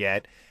them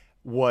forget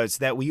was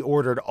that we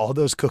ordered all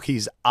those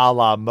cookies a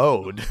la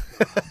mode.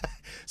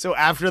 So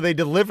after they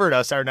delivered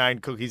us our 9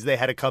 cookies, they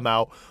had to come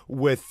out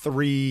with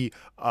 3,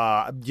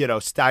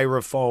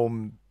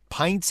 styrofoam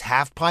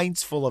half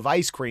pints full of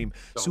ice cream,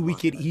 so we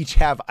could each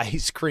have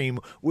ice cream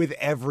with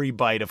every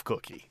bite of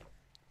cookie.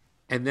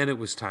 And then it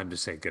was time to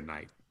say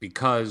goodnight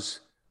because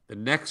the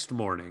next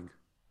morning,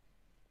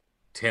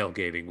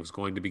 tailgating was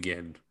going to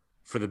begin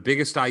for the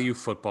biggest IU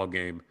football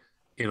game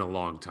in a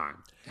long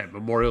time at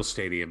Memorial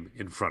Stadium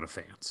in front of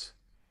fans.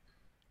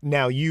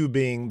 Now, you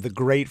being the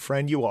great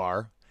friend you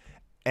are,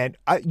 and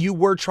you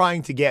were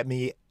trying to get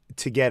me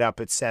to get up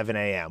at 7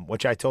 a.m.,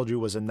 which I told you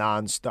was a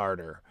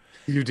non-starter.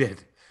 You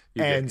did.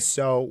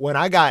 So when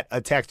I got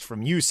a text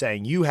from you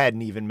saying you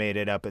hadn't even made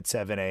it up at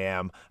 7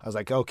 a.m., I was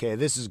like, okay,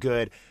 this is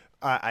good.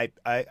 I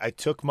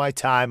took my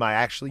time. I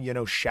actually,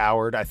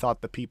 showered. I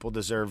thought the people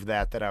deserved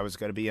that I was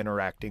going to be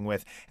interacting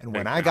with. And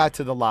when I got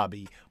to the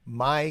lobby,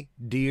 my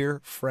dear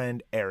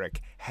friend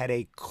Eric had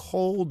a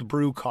cold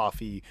brew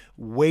coffee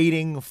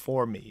waiting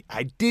for me.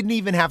 I didn't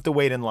even have to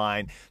wait in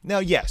line. Now,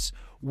 yes,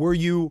 were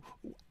you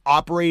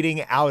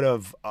operating out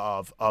of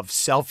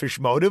selfish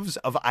motives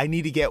of I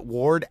need to get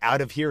Ward out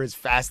of here as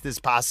fast as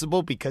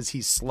possible because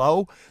he's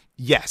slow?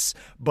 Yes,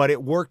 but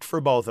it worked for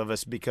both of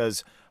us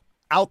because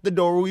out the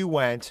door we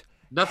went.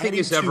 Nothing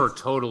is ever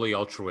totally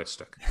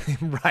altruistic.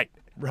 Right.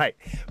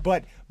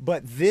 But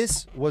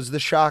this was the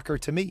shocker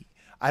to me.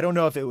 I don't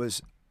know if it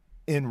was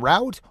en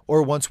route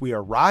or once we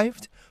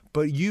arrived,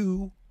 but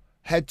you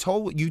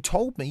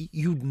told me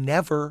you'd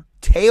never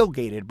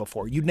tailgated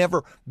before. You'd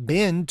never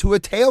been to a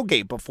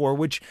tailgate before,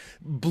 which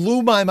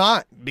blew my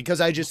mind because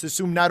I just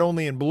assumed not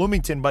only in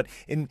Bloomington, but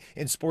in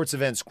sports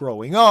events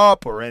growing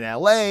up or in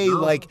LA,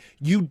 like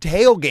you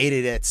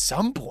tailgated at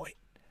some point.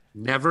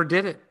 Never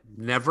did it.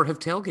 Never have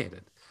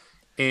tailgated.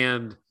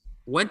 And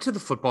went to the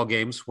football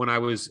games when I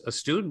was a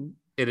student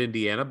at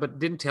Indiana, but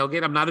didn't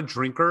tailgate. I'm not a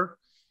drinker.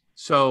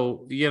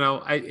 So, we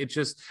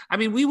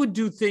would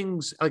do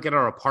things like at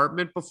our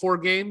apartment before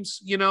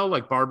games,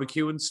 like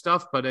barbecue and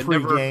stuff, but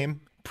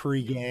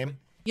pre-game.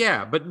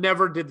 Yeah, but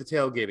never did the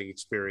tailgating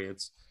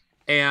experience.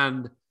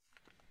 And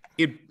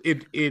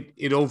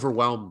it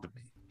overwhelmed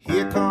me.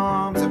 Here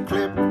comes a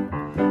clip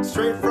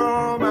straight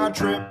from our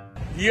trip.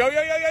 Yo.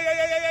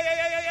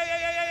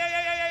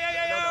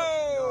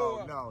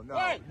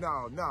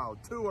 No,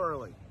 too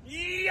early.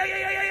 Yo.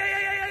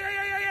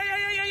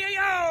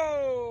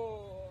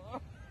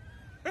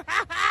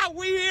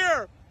 We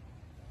here.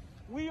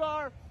 We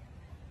are.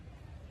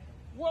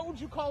 What would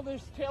you call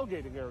this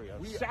tailgating area?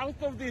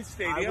 South of the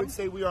stadium? I would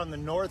say we are on the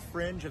north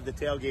fringe of the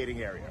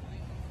tailgating area.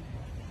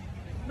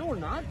 No, we're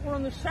not. We're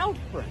on the south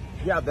fringe.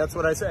 Yeah, that's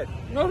what I said.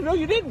 No,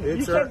 you didn't.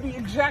 You said the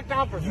exact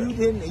opposite. You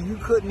didn't. You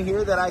couldn't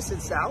hear that I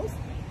said south?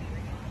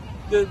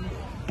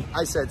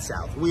 I said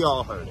south. We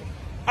all heard it.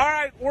 All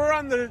right, we're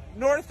on the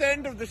north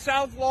end of the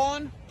south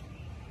lawn.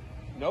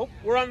 Nope.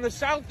 We're on the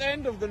south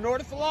end of the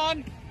north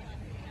lawn.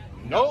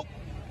 Nope.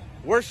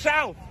 We're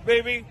south,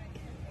 baby.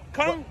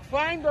 Come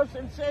find us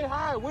and say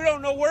hi. We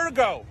don't know where to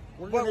go,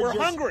 but we're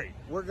hungry.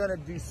 We're going to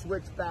do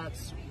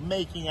switchbacks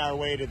making our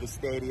way to the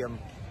stadium.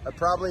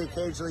 Probably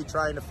occasionally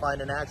trying to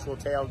find an actual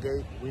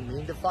tailgate we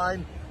mean to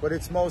find, but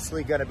it's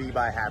mostly going to be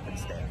by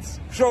happenstance.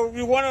 So if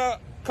you want to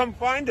come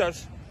find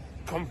us,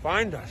 come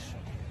find us.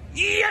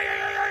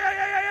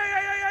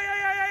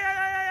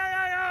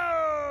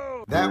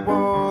 That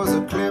was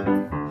a clip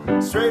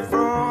straight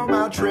from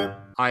our trip.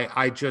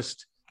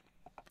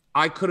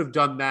 I could have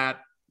done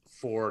that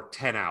for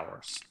 10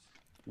 hours.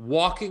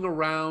 Walking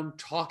around,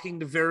 talking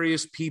to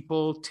various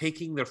people,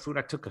 taking their food.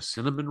 I took a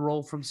cinnamon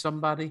roll from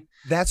somebody.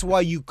 That's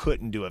why you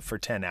couldn't do it for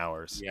 10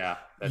 hours. Yeah.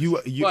 You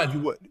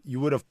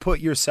would have put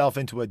yourself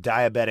into a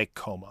diabetic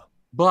coma.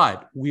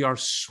 But we are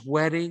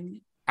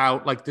sweating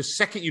out. Like the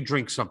second you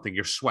drink something,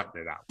 you're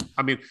sweating it out.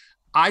 I mean,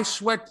 I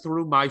sweat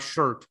through my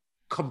shirt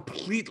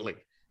completely.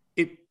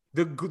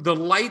 The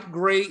light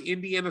gray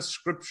Indiana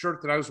script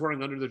shirt that I was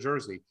wearing under the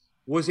jersey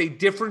was a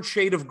different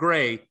shade of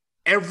gray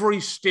every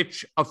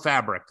stitch of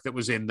fabric that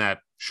was in that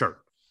shirt.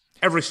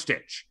 Every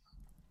stitch.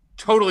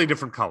 Totally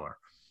different color.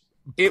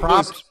 It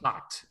was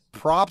hot.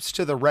 Props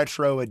to the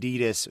retro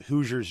Adidas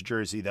Hoosiers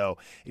jersey, though.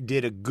 It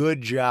did a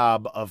good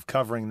job of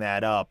covering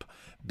that up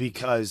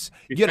because,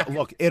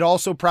 look, it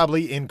also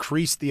probably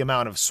increased the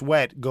amount of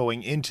sweat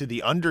going into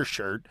the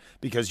undershirt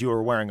because you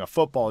were wearing a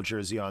football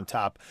jersey on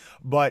top.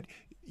 But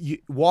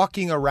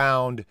walking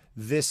around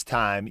this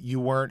time,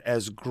 you weren't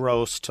as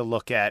gross to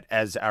look at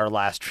as our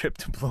last trip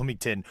to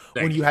Bloomington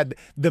when you had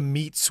the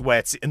meat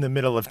sweats in the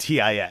middle of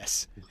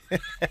TIS.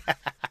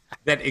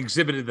 That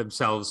exhibited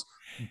themselves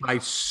by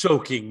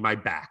soaking my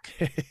back.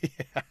 Yeah.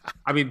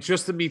 I mean,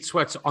 just the meat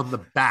sweats on the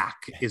back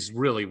is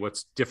really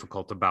what's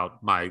difficult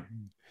about my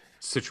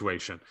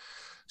situation.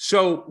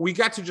 So we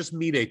got to just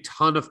meet a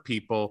ton of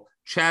people,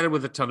 chatted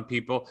with a ton of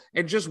people,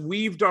 and just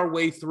weaved our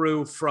way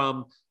through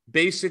from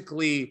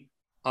basically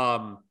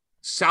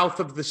south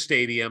of the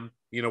stadium.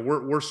 You know,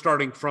 we're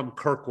starting from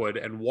Kirkwood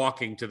and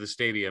walking to the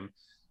stadium,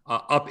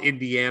 up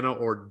Indiana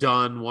or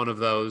Dunn, one of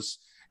those,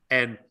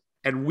 and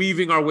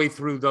weaving our way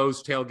through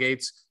those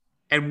tailgates.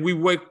 And we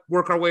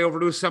work our way over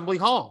to Assembly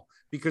Hall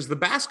because the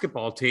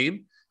basketball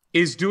team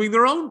is doing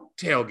their own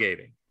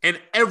tailgating.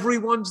 And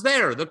everyone's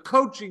there, the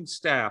coaching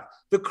staff,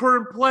 the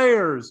current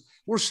players.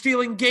 We're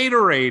stealing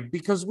Gatorade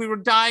because we were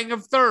dying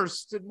of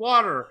thirst and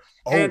water.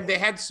 Oh. And they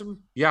had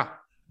some,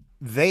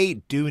 They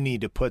do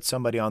need to put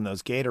somebody on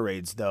those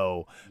Gatorades,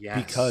 though,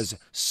 because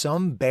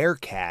some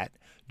Bearcat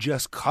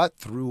just cut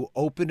through,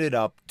 opened it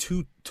up,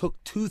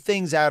 took two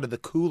things out of the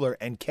cooler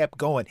and kept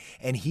going.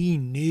 And he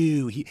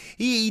knew.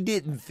 He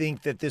didn't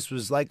think that this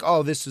was like,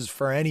 oh, this is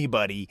for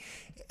anybody.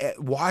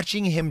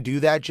 Watching him do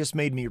that just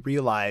made me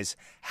realize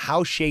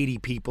how shady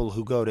people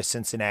who go to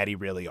Cincinnati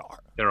really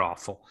are. They're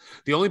awful.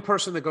 The only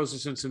person that goes to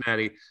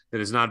Cincinnati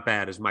that is not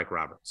bad is Mike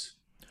Roberts.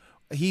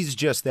 He's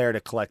just there to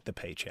collect the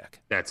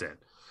paycheck. That's it.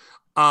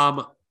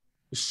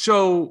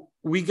 So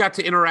we got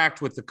to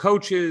interact with the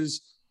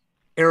coaches.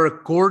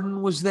 Eric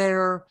Gordon was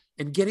there,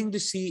 and getting to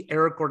see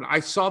Eric Gordon. I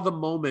saw the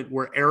moment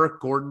where Eric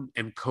Gordon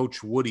and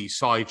Coach Woody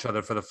saw each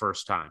other for the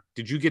first time.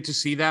 Did you get to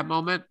see that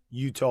moment?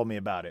 You told me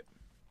about it.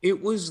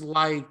 It was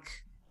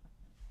like,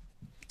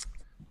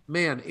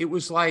 man, it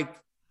was like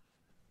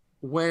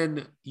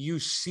when you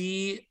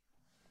see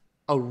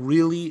a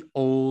really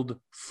old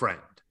friend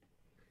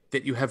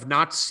that you have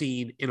not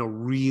seen in a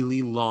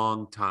really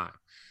long time.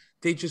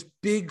 They just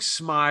big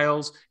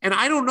smiles. And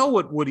I don't know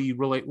what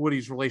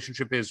Woody's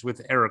relationship is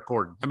with Eric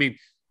Gordon. I mean,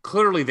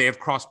 clearly they have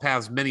crossed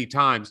paths many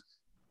times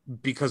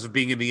because of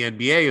being in the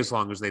NBA as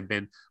long as they've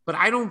been. But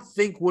I don't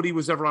think Woody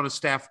was ever on a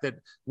staff that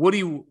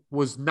Woody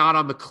was not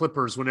on the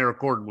Clippers when Eric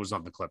Gordon was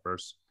on the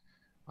Clippers.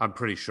 I'm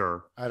pretty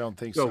sure. I don't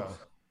think so.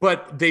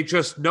 But they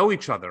just know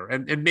each other.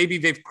 And maybe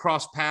they've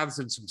crossed paths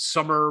in some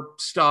summer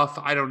stuff.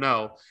 I don't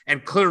know.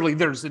 And clearly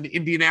there's an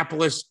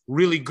Indianapolis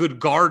really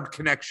good guard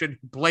connection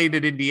who played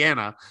at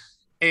Indiana.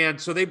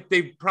 And so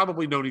they've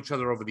probably known each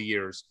other over the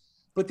years.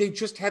 But they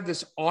just had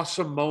this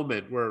awesome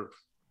moment where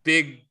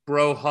big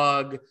bro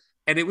hug.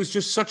 And it was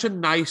just such a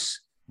nice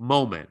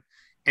moment.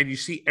 And you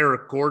see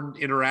Eric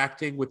Gordon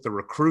interacting with the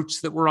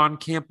recruits that were on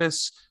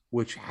campus,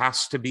 which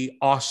has to be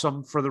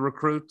awesome for the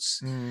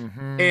recruits.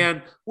 Mm-hmm.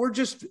 And we're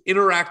just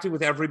interacting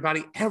with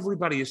everybody.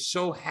 Everybody is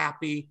so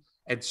happy.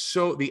 And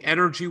so the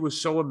energy was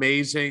so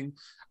amazing.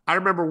 I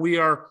remember we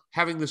are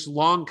having this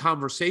long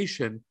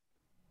conversation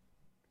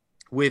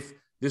with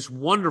this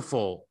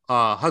wonderful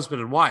husband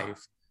and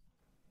wife,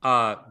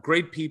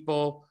 great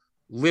people,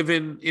 live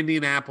in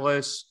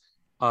Indianapolis.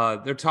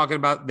 They're talking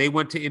about they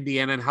went to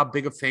Indiana and how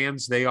big of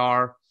fans they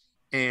are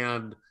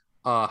and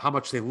how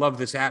much they love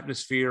this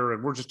atmosphere.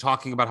 And we're just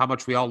talking about how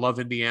much we all love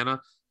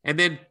Indiana. And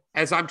then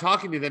as I'm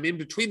talking to them, in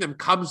between them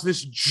comes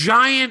this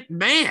giant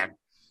young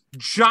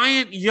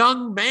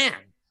man.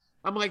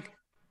 I'm like,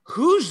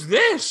 who's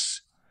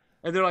this?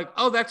 And they're like,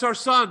 oh, that's our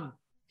son.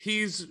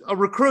 He's a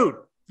recruit.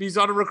 He's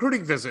on a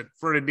recruiting visit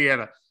for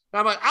Indiana. And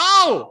I'm like,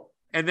 oh.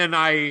 And then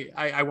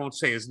I won't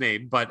say his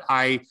name, but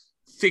I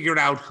figured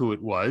out who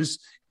it was.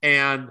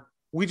 And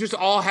we just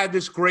all had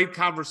this great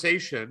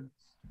conversation.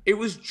 It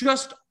was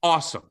just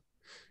awesome.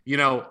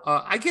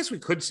 I guess we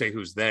could say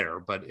who's there,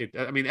 but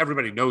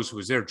everybody knows who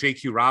was there.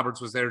 J.Q.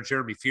 Roberts was there.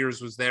 Jeremy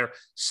Fears was there.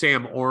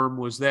 Sam Orm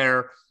was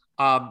there.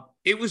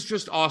 It was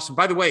just awesome.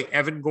 By the way,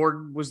 Evan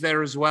Gordon was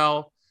there as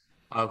well,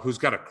 who's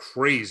got a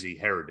crazy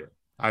hairdo.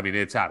 I mean,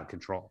 it's out of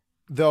control.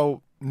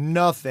 Though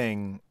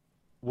nothing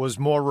was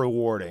more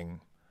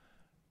rewarding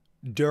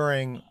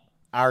during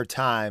our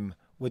time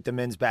with the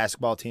men's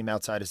basketball team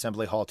outside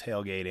Assembly Hall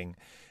tailgating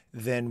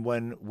than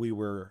when we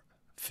were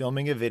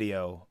filming a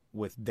video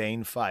with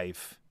Dane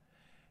Fife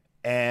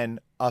and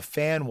a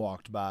fan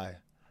walked by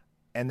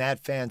and that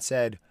fan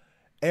said,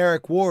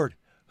 Eric Ward,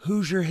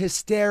 Hoosier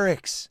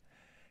Hysterics.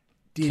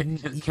 Can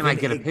I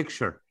get a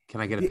picture?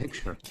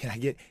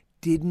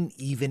 Didn't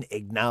even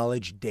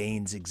acknowledge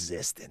Dane's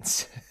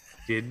existence.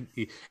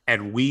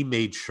 And we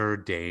made sure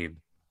Dane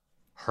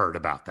heard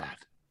about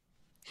that.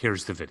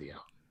 Here's the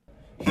video.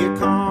 Here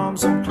come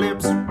some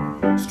clips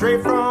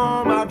straight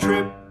from our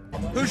trip.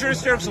 Hoosier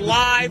Hysterics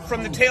live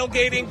from the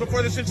tailgating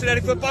before the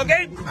Cincinnati football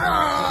game.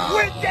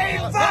 With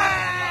Game 5!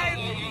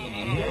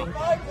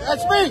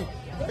 That's me.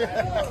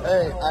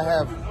 Hey, I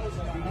have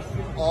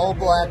all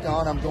black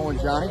on. I'm going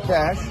Johnny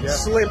Cash. Yeah.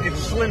 It's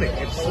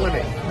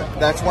slimming.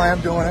 That's why I'm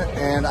doing it.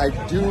 And I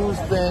do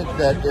think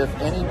that if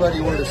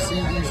anybody were to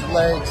see these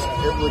legs,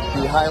 it would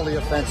be highly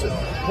offensive.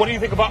 What do you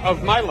think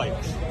of my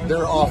legs?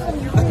 They're awful.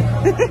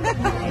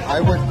 I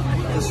would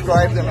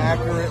describe them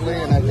accurately,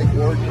 and I think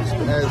Ward as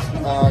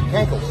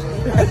cankles.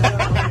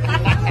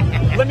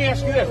 Let me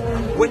ask you this.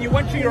 When you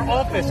went to your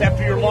office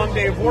after your long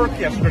day of work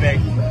yesterday,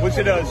 was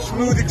it a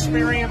smooth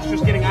experience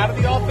just getting out of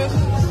the office?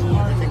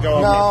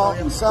 No,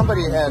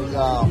 somebody had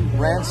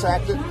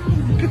ransacked it.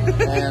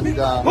 And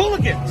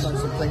hooligans!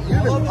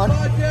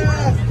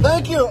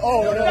 Thank you!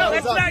 Oh, no,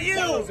 that's not you!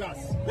 That was us.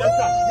 That's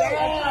us.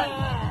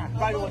 Yeah.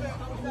 By the way.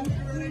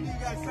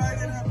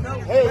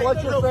 Hey,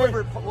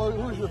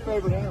 who's your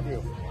favorite interview?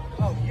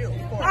 Oh, you.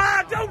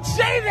 Don't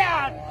say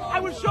that! I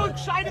was so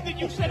excited that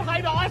you said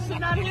hi to us and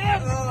not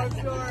him. Oh, I'm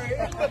sorry.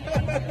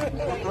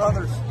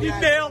 Brothers. You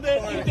nailed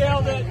it.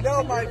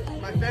 No, my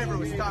favorite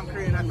was Tom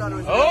Crean. I thought it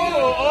was.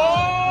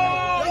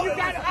 You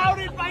got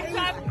outed by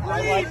Tom Crean.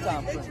 I like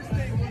Tom Crean.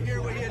 Interesting to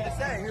hear what he had to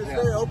say. He was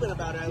very open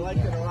about it. I liked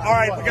it a lot. All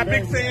right, we got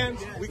big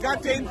fans. We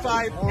got Dane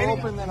 5. More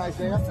open than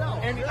Isaiah.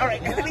 All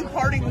right, any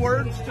parting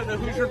words to the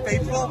Hoosier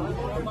faithful?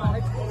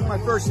 My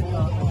first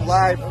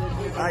live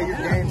IU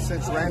game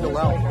since Randall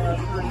L.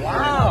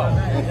 Wow.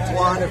 And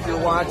Twan, if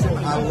you're watching,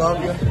 I love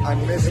you. I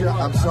miss you.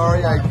 I'm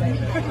sorry I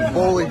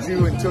bullied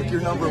you and took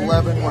your number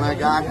 11 when I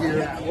got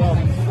here.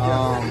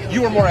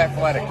 You were more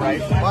athletic,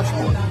 right? Much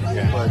more.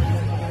 Yeah. But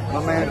my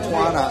man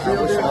Twan,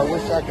 I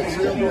wish I could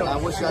see him. I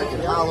wish I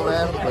could holler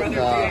at him, but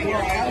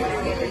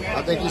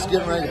I think he's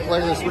getting ready to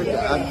play this week.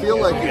 I feel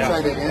like you're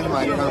trying to end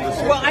my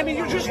conversation. Well, I mean,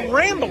 you're just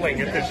rambling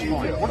at this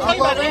point. We're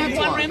talking about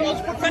Antoine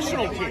Randall's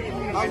professional team.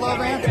 I love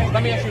Antoine.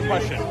 Let me ask you a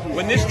question.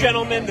 When this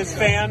gentleman, this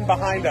fan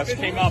behind us,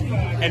 came up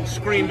and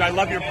screamed, "I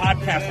love your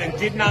podcast," and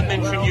did not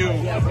mention you,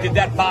 did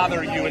that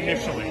bother you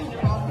initially?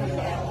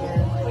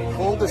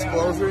 Full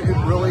disclosure, it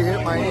really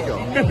hit my ego.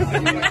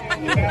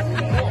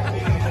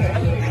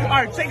 All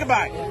right, say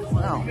goodbye.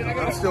 No,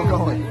 I'm still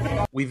going.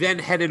 We then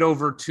headed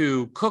over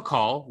to Cook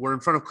Hall, where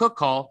in front of Cook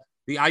Hall,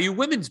 the IU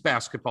women's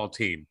basketball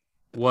team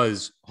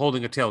was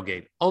holding a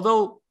tailgate,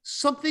 although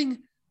something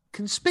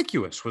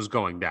conspicuous was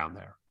going down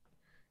there.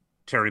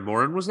 Terry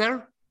Morin was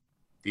there.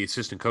 The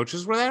assistant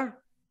coaches were there.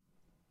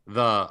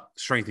 The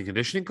strength and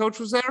conditioning coach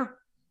was there.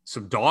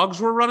 Some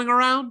dogs were running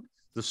around.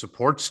 The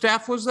support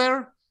staff was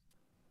there.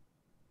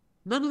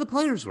 None of the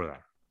players were there.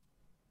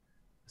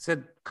 I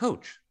said,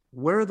 Coach,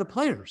 where are the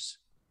players?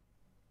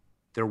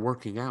 They're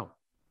working out.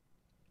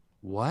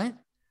 What?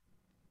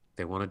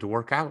 They wanted to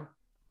work out.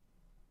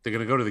 They're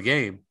going to go to the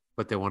game,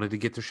 but they wanted to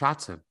get their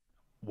shots in.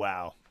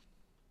 Wow.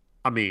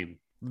 I mean,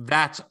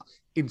 that's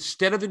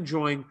instead of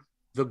enjoying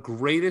the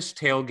greatest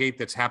tailgate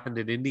that's happened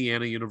at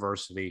Indiana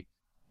University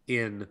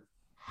in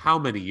how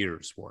many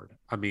years, Ward?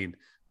 I mean,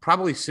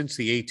 probably since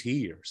the AT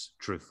years,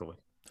 truthfully.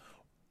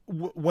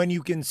 When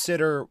you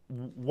consider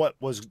what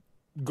was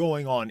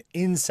going on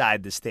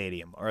inside the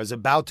stadium or is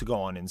about to go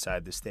on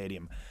inside the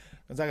stadium.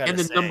 And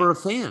the number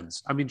of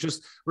fans. I mean,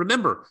 just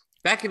remember,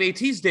 back in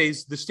AT's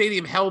days, the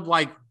stadium held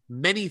like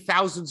many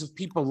thousands of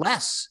people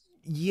less.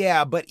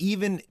 Yeah, but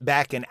even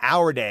back in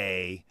our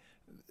day,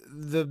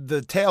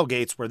 the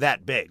tailgates were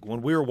that big.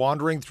 When we were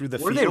wandering through the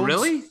fields. Were they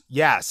really?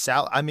 Yeah,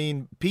 I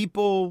mean,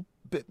 people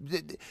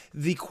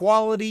the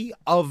quality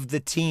of the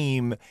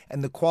team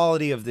and the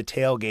quality of the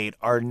tailgate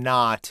are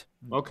not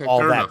all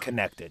that enough.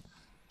 Connected.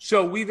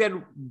 So we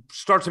then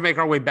start to make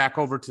our way back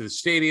over to the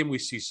stadium. We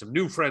see some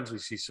new friends. We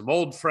see some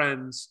old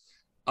friends.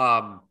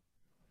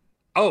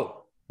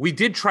 We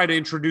did try to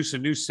introduce a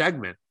new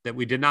segment that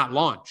we did not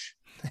launch.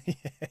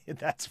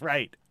 That's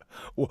right.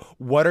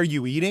 What are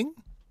you eating?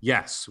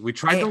 Yes, we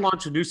tried to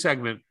launch a new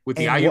segment with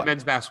the IU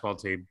men's basketball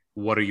team.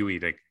 What are you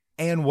eating?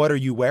 And what are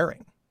you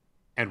wearing?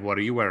 And what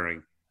are you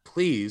wearing?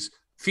 Please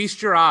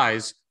feast your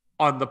eyes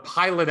on the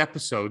pilot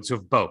episodes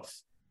of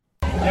both.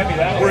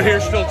 We're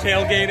here still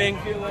tailgating.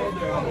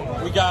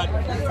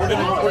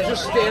 We're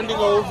just standing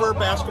over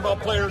basketball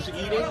players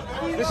eating.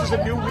 This is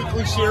a new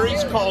weekly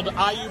series called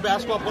IU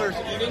Basketball Players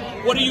Eating.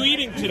 What are you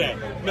eating today,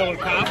 Miller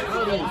Kopp?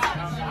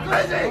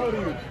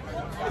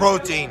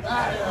 Protein.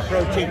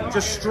 Protein.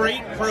 Just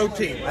straight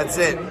protein. That's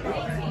it.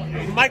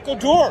 Michael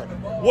Dorr,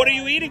 what are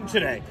you eating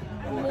today?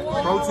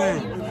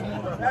 Protein.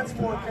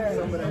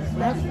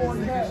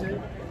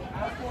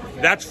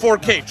 That's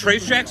 4K.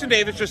 Trace Jackson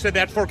Davis just said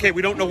that's 4K.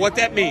 We don't know what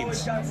that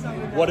means.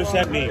 What does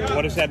that mean?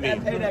 On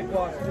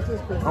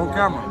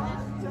camera.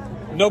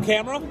 No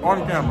camera?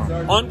 On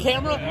camera. On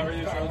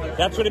camera?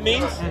 That's what it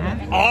means?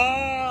 Mm-hmm.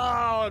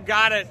 Oh,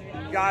 got it.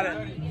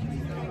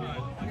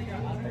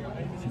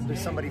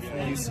 There's somebody from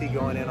UC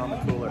going in on the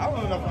cooler.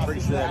 I'm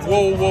pretty sure that's...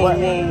 Whoa.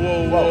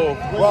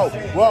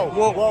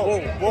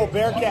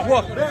 Bearcat.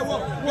 Whoa.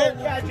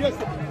 Bearcat just...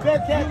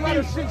 Bearcat got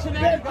a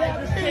Cincinnati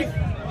guy just...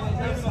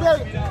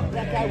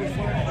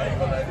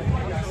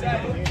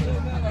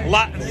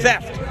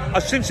 Theft.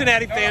 A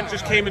Cincinnati fan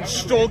just came and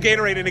stole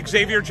Gatorade, and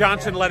Xavier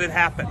Johnson let it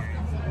happen.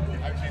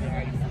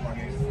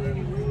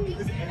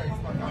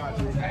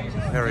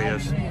 There he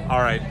is. All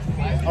right.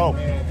 Oh,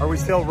 are we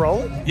still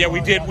rolling? Yeah, we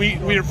did. We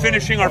are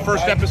finishing our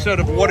first episode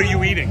of What Are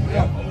You Eating?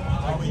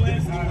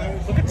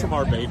 Look at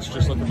Tamar Bates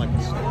just looking like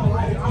this.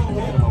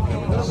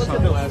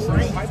 Sunglasses. Look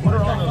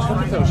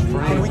at those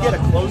frames. Can we get a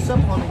close-up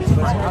on these?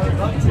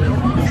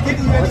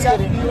 What's that?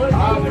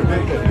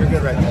 You're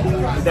good right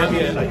there. Would that be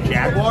a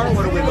Jaguar?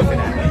 What are we looking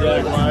at?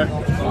 Jaguar.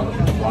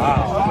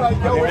 Wow.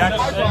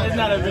 Isn't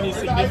that of any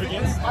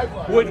significance?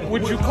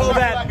 Would you call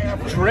that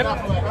drip?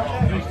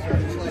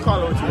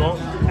 Call it what you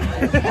want.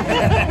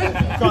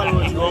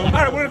 All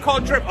right, we're going to call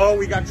it drip. Oh,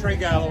 we got Trey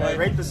Galloway.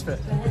 Rate this fit.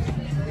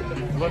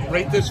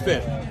 Rate this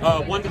fit.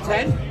 1 to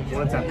 10?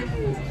 1 to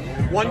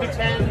 10. 1 to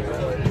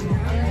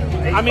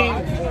 10. I mean,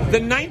 the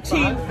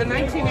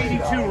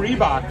 1982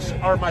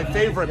 Reeboks are my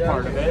favorite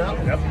part of it.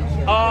 Yep.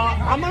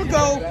 I'm gonna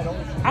go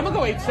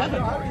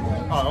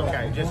 8.7. Oh,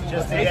 okay. Just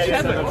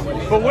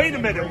 8.7. But wait a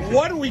minute,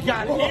 what do we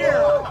got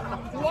here?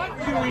 What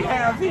do we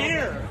have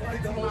here?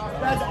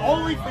 That's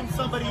only from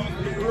somebody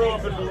who grew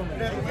up in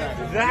Bloomington.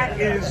 That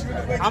is,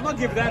 I'm gonna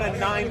give that a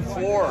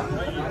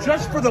 9.4,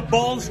 just for the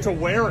balls to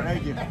wear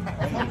it.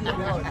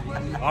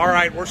 All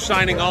right, we're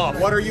signing off.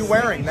 What are you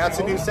wearing? That's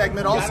a new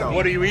segment also.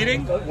 What are you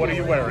eating? What are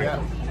you wearing?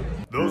 Yeah.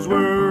 Those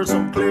were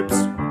some clips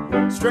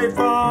straight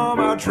from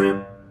our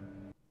trip.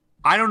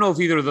 I don't know if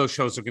either of those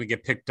shows are going to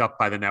get picked up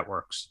by the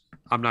networks.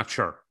 I'm not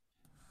sure.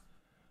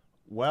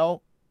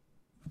 Well,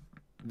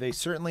 they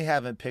certainly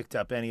haven't picked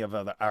up any of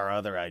our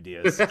other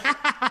ideas.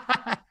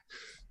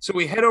 So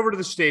we head over to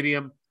the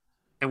stadium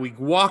and we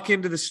walk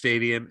into the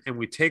stadium and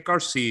we take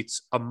our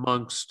seats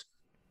amongst,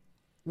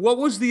 what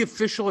was the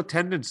official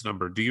attendance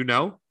number? Do you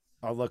know?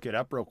 I'll look it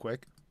up real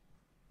quick.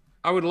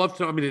 I would love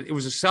to. I mean, it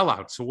was a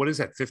sellout. So what is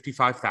that?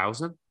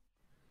 55,000?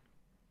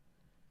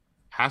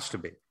 Has to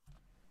be.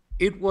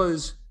 It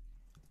was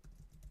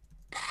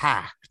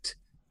packed.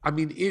 I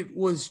mean, it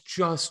was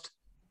just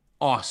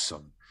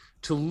awesome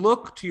to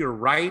look to your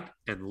right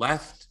and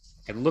left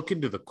and look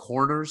into the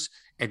corners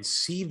and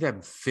see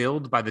them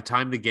filled by the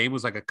time the game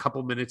was like a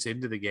couple minutes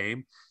into the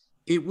game.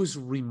 It was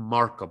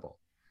remarkable.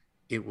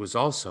 It was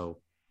also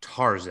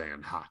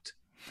Tarzan hot.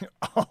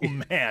 Oh,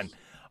 man.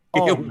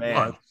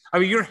 Was. I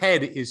mean, your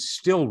head is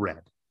still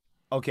red.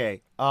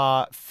 Okay.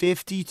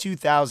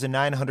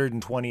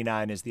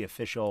 52,929 is the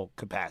official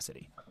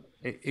capacity.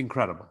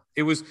 Incredible.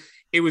 It was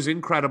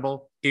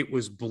incredible. It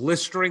was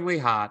blisteringly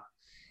hot.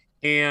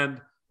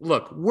 And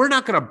look, we're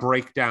not going to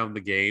break down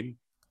the game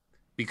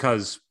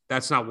because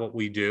that's not what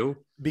we do.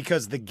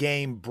 Because the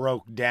game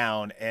broke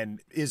down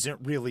and isn't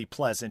really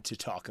pleasant to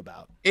talk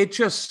about. It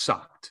just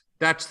sucked.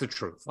 That's the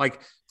truth.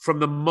 Like, from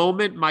the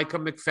moment Micah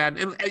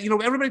McFadden, and you know,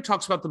 everybody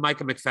talks about the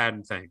Micah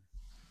McFadden thing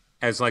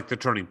as like the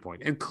turning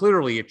point, and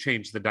clearly it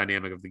changed the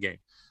dynamic of the game.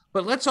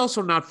 But let's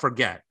also not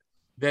forget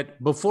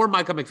that before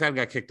Micah McFadden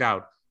got kicked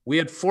out, we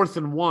had 4th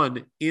and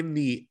 1 in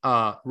the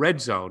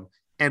red zone,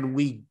 and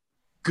we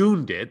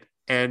gooned it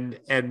and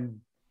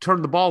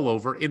turned the ball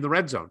over in the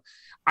red zone.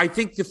 I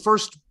think the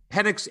first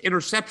Penix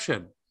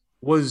interception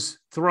was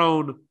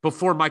thrown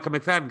before Micah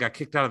McFadden got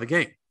kicked out of the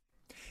game.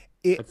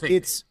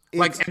 It's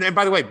like, and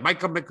by the way,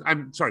 Michael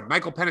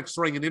Penix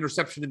throwing an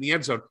interception in the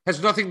end zone has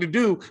nothing to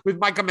do with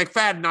Micah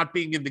McFadden not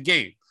being in the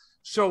game.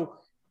 So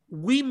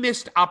we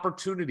missed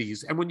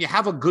opportunities. And when you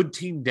have a good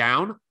team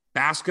down,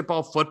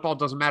 basketball, football,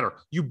 doesn't matter.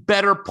 You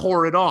better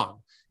pour it on.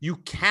 You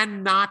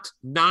cannot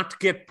not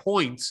get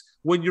points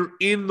when you're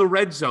in the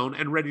red zone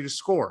and ready to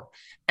score.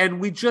 And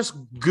we just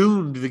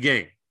gooned the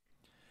game.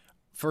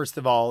 First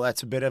of all,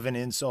 that's a bit of an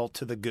insult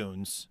to the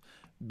goons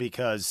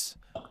because,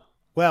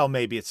 well,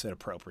 maybe it's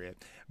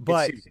inappropriate.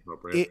 But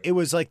it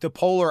was like the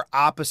polar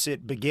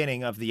opposite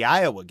beginning of the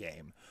Iowa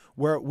game,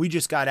 where we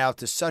just got out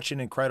to such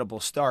an incredible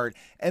start.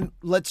 And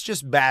let's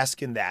just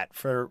bask in that.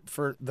 For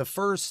the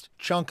first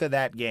chunk of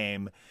that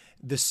game,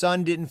 the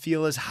sun didn't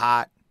feel as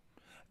hot.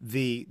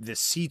 The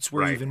seats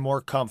were even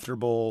more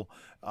comfortable.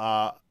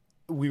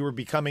 We were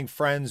becoming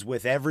friends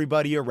with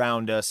everybody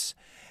around us.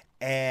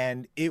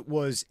 And it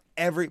was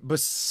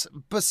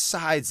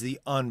besides the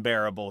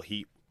unbearable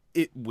heat,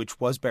 which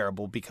was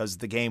bearable because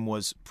the game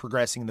was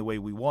progressing the way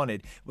we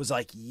wanted, was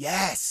like,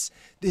 yes,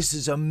 this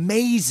is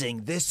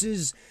amazing. This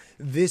is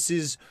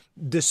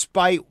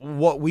despite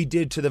what we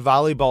did to the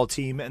volleyball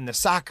team and the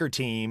soccer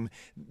team,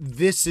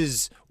 this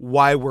is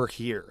why we're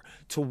here,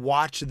 to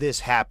watch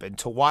this happen,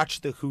 to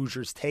watch the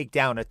Hoosiers take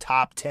down a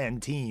top 10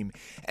 team.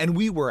 And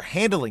we were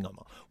handling them.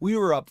 We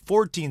were up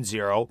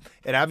 14-0.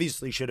 It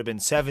obviously should have been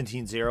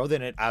 17-0.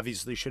 Then it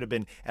obviously should have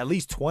been at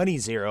least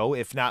 20-0,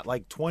 if not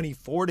like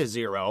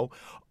 24-0.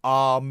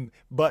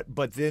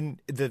 But then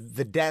the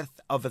death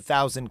of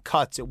 1,000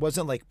 cuts, it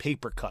wasn't like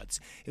paper cuts.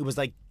 It was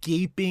like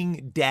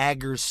gaping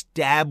dagger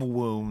stab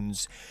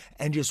wounds,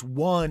 and just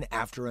one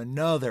after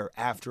another,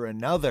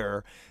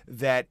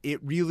 that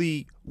it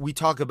really, we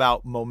talk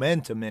about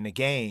momentum in a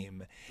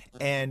game,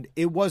 and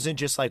it wasn't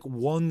just like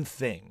one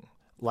thing,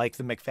 like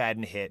the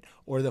McFadden hit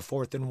or the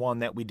 4th and 1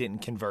 that we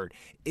didn't convert.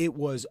 It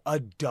was a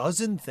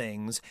dozen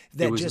things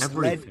that just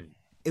led.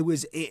 It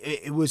was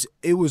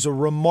a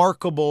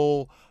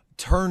remarkable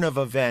turn of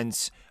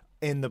events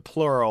in the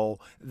plural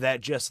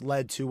that just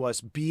led to us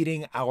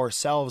beating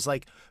ourselves.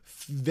 Like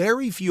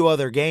very few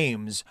other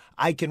games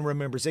I can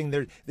remember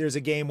saying there's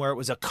a game where it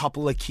was a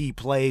couple of key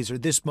plays or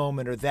this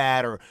moment or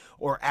that,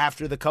 or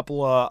after the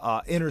couple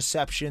of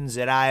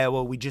interceptions at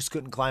Iowa, we just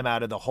couldn't climb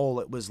out of the hole.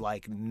 It was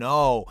like,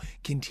 no,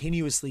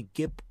 continuously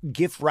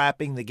gift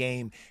wrapping the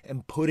game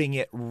and putting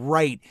it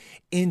right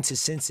into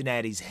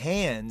Cincinnati's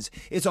hands.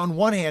 It's on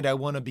one hand, I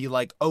want to be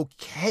like,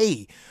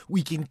 okay,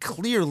 we can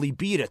clearly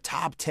beat a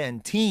top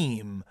 10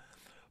 team,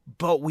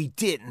 but we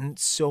didn't,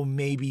 so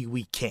maybe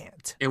we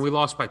can't. And we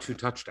lost by 2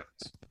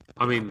 touchdowns.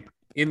 I mean,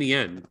 in the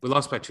end, we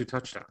lost by 2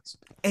 touchdowns.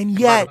 And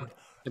yet,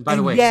 by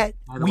the way, yeah,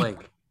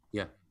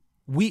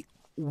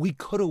 we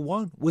could have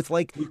won with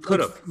like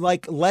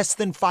less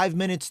than 5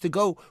 minutes to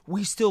go.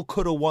 We still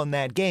could have won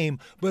that game,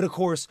 but of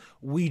course,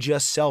 we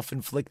just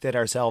self-inflicted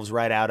ourselves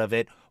right out of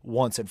it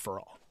once and for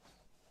all.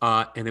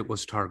 And it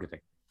was targeting.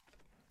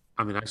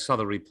 I mean, I saw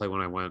the replay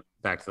when I went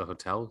back to the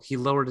hotel. He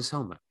lowered his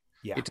helmet.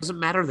 Yeah. It doesn't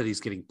matter that he's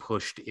getting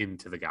pushed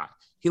into the guy.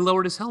 He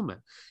lowered his helmet.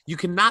 You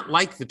cannot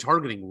like the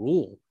targeting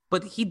rule,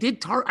 but he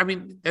did I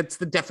mean, that's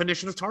the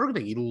definition of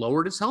targeting. He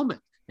lowered his helmet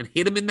and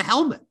hit him in the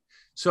helmet.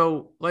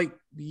 So, like,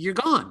 you're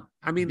gone.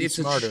 I mean, it's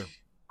smarter.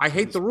 I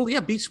hate the rule.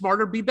 Yeah, be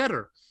smarter, be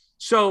better.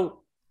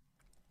 So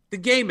the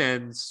game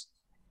ends,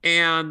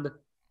 and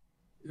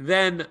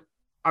then,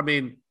 I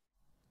mean,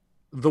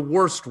 the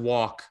worst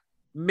walk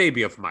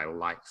maybe of my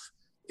life.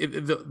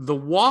 The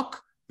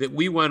walk that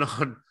we went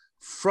on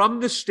from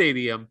the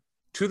stadium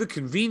to the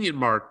convenient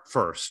mart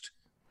first,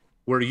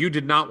 where you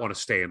did not want to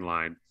stay in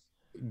line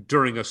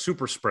during a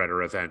super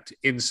spreader event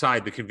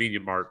inside the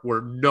convenient mart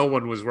where no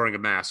one was wearing a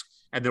mask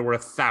and there were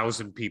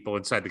 1,000 people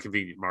inside the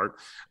convenient mart.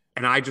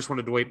 And I just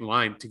wanted to wait in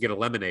line to get a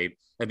lemonade.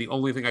 And the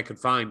only thing I could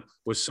find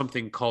was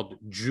something called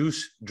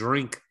juice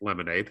drink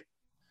lemonade.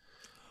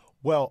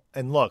 Well,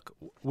 and look,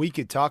 we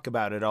could talk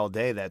about it all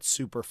day, that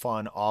super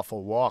fun,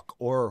 awful walk,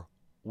 or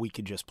we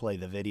could just play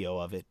the video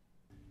of it.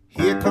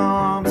 Here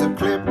comes a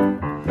clip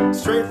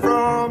straight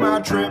from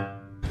our trip.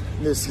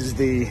 This is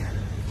the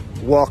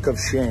walk of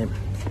shame.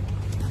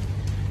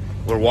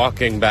 We're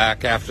walking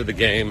back after the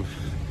game.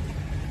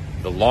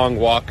 The long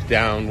walk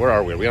down. Where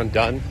are we? Are we on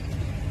Dunn?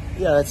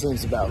 Yeah, that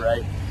seems about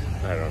right.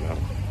 I don't know.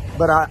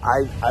 But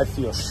I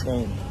feel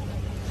shame.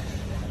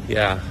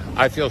 Yeah,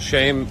 I feel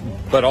shame,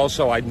 but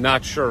also I'm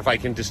not sure if I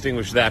can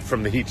distinguish that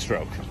from the heat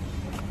stroke.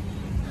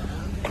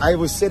 I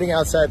was sitting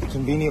outside the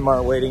convenient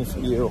mart waiting for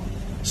you,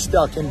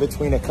 stuck in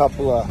between a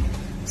couple of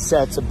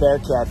sets of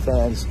Bearcat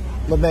fans,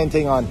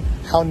 lamenting on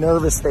how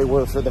nervous they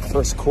were for the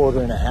first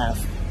quarter and a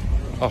half.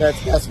 Oh.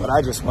 That's what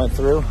I just went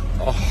through.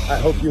 Oh. I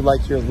hope you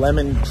like your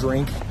lemon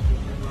drink.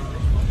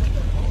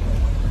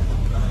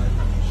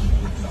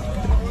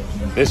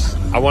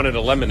 I wanted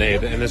a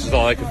lemonade, and this is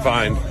all I could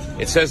find.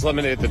 It says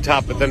lemonade at the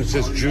top, but then it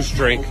says juice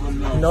drink.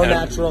 No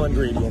natural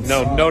ingredients.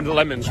 No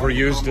lemons were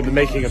used in the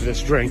making of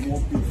this drink.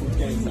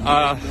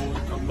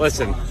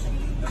 Listen.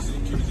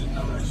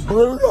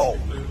 Brutal.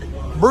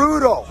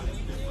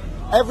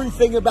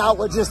 Everything about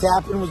what just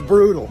happened was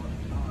brutal.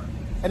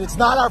 And it's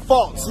not our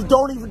fault, so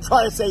don't even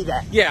try to say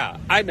that. Yeah,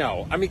 I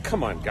know. I mean,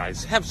 come on,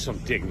 guys. Have some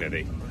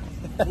dignity.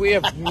 We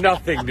have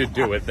nothing to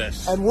do with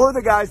this. And we're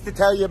the guys to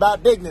tell you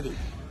about dignity.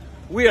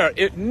 We are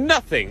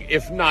nothing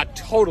if not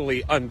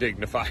totally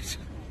undignified.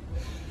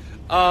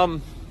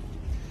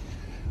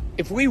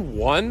 If we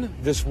won,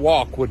 this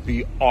walk would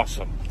be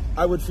awesome.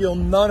 I would feel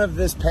none of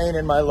this pain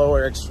in my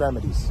lower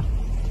extremities.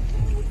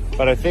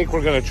 But I think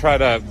we're going to try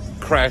to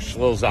crash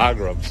Lil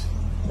Zagreb's.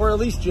 Or at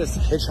least just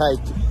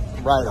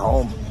hitchhike right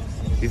home.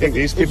 You think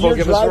these people will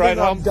give us a ride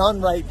home? I'm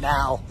done right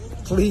now.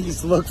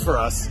 Please look for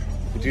us.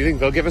 Do you think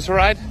they'll give us a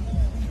ride?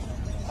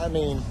 I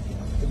mean,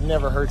 it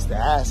never hurts to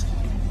ask.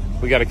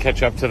 We got to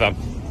catch up to them.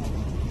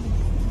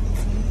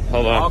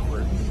 Hold on.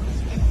 Awkward.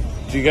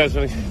 Do you guys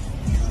want to...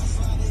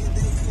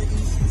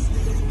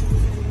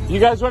 You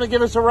guys want to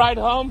give us a ride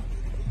home?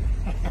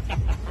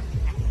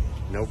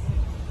 Nope.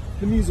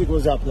 The music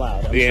was up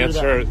loud. The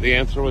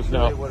answer was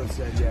no. Would have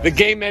said yes. The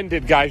game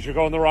ended, guys. You're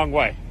going the wrong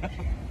way.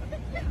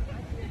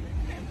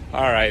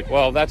 All right.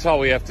 Well, that's all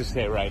we have to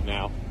say right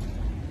now.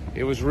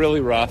 It was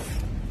really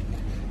rough,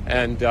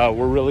 and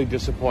we're really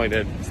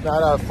disappointed. It's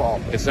not our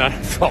fault. It's not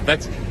our fault.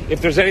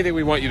 If there's anything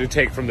we want you to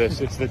take from this,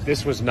 it's that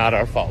this was not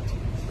our fault.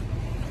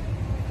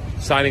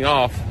 Signing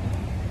off.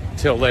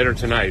 Till later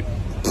tonight.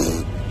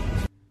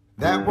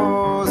 That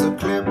was a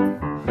clip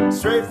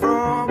straight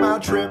from our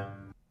trip.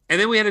 And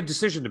then we had a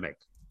decision to make.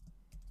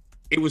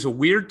 It was a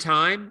weird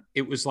time.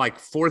 It was like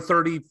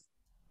 4:35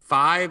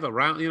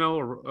 around,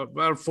 or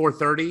about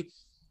 4:30.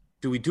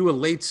 Do we do a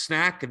late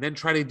snack and then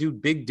try to do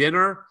big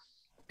dinner?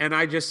 And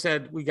I just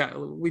said,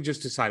 we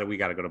just decided we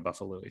got to go to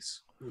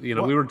Buffalo's. We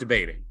were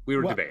debating.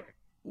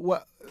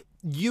 Well,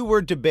 you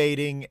were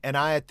debating, and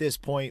I, at this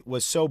point,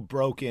 was so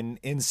broken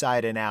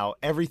inside and out.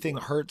 Everything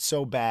hurt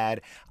so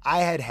bad. I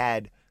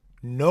had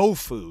no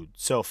food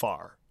so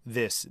far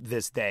this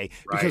day.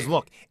 Right. Because,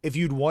 look, if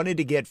you'd wanted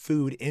to get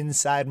food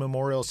inside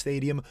Memorial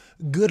Stadium,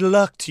 good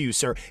luck to you,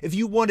 sir. If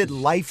you wanted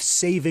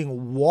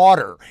life-saving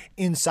water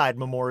inside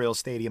Memorial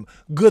Stadium,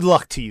 good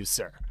luck to you,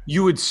 sir.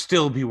 You would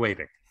still be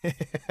waiting.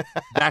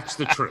 That's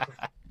the truth.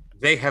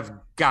 They have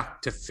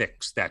got to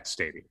fix that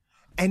stadium.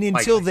 And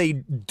until they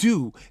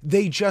do,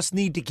 they just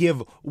need to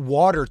give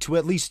water to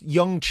at least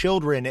young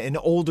children and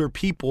older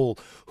people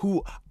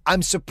who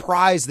I'm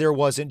surprised there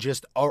wasn't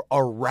just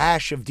a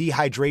rash of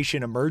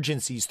dehydration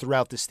emergencies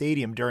throughout the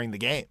stadium during the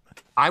game.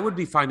 I would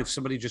be fine if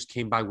somebody just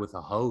came by with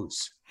a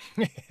hose.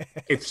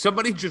 If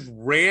somebody just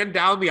ran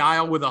down the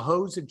aisle with a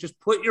hose and just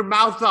put your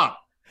mouth up.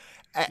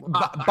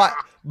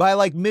 By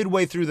like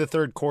midway through the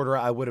third quarter,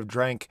 I would have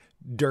drank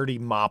dirty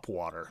mop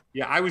water.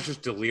 Yeah, I was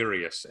just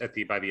delirious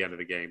by the end of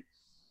the game.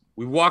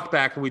 We walked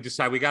back and we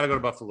decided we got to go to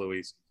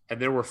Buffalo's, and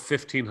there were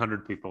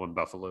 1,500 people in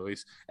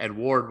Buffalo's. And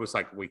Ward was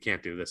like, "We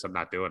can't do this. I'm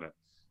not doing it."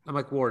 I'm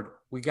like, "Ward,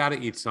 we got to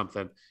eat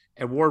something."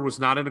 And Ward was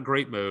not in a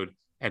great mood,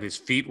 and his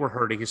feet were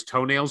hurting, his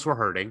toenails were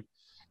hurting,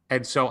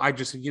 and so I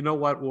just said, "You know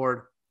what,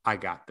 Ward? I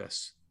got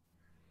this.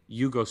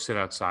 You go sit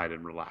outside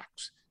and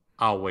relax.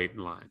 I'll wait in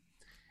line."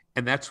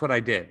 And that's what I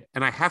did.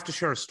 And I have to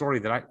share a story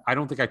that I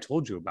don't think I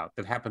told you about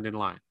that happened in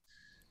line.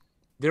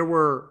 There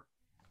were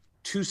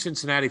two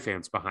Cincinnati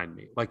fans behind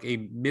me, like a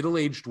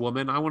middle-aged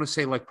woman, I want to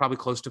say like probably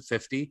close to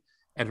 50,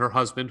 and her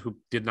husband, who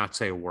did not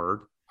say a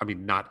word. I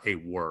mean, not a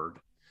word.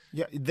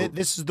 Yeah,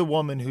 this is the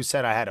woman who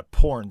said I had a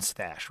porn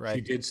stash, right?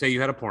 She did say you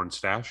had a porn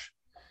stash.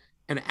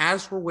 And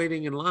as we're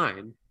waiting in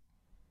line,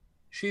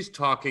 she's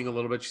talking a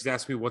little bit. She's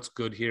asked me what's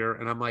good here.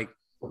 And I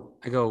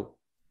go,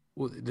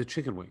 well, the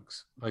chicken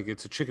wings. Like,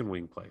 it's a chicken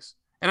wing place.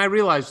 And I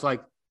realized,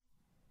 like,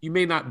 you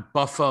may not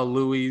Buffalo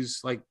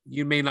Louis, like,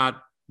 you may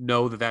not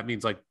know that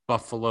means like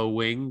buffalo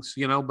wings,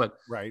 but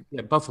right.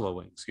 Yeah, buffalo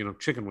wings,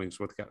 chicken wings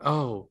with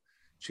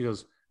she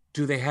goes,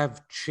 do they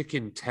have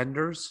chicken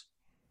tenders?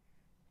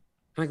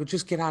 And I go,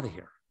 just get out of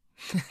here.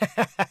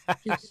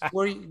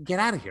 Get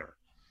out of here.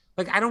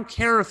 Like, I don't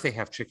care if they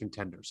have chicken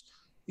tenders.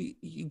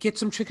 You get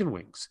some chicken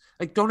wings.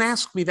 Like, don't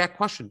ask me that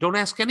question. Don't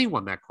ask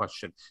anyone that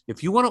question.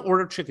 If you want to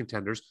order chicken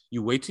tenders,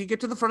 you wait till you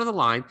get to the front of the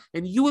line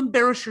and you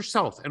embarrass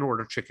yourself and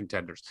order chicken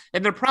tenders.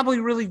 And they're probably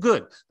really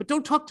good. But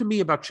don't talk to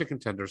me about chicken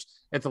tenders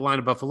at the line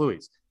of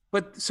Buffalo's.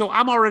 But so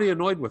I'm already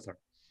annoyed with her.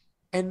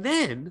 And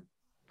then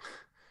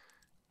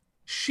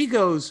she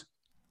goes,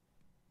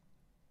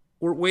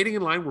 we're waiting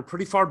in line. We're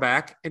pretty far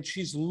back. And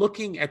she's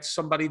looking at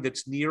somebody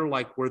that's near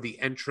like where the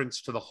entrance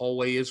to the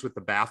hallway is with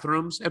the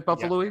bathrooms at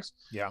Buffalo's.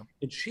 Yeah.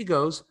 And she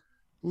goes,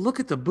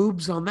 look at the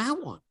boobs on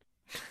that one.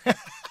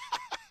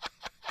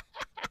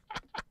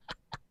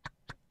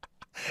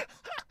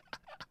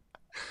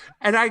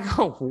 And I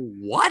go,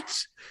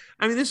 what?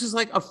 I mean, this is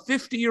like a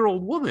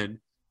 50-year-old woman.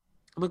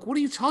 I'm like, what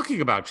are you talking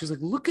about? She's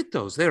like, look at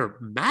those. They're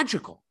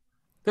magical.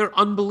 They're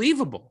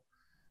unbelievable.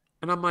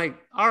 And I'm like,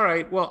 all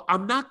right, well,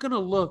 I'm not going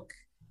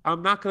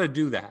to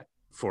do that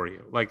for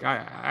you. Like,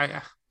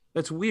 I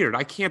that's weird.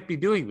 I can't be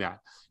doing that.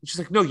 And she's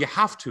like, no, you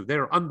have to.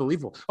 They're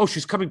unbelievable. Oh,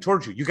 she's coming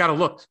towards you. You got to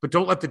look, but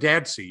don't let the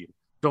dad see you.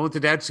 Don't let the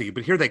dad see you.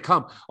 But here they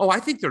come. Oh, I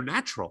think they're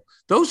natural.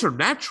 Those are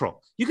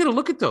natural. You got to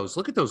look at those.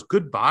 Look at those.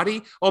 Good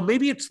body. Oh,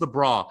 maybe it's the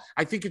bra.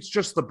 I think it's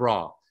just the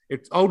bra.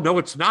 Oh, no,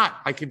 it's not.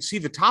 I can see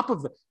the top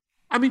of the.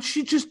 I mean,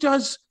 she just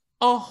does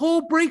a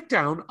whole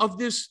breakdown of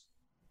this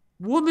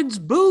woman's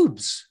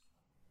boobs.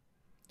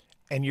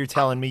 And you're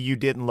telling me you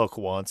didn't look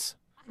once?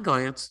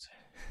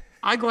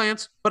 I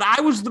glanced, but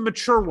I was the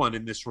mature one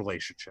in this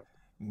relationship.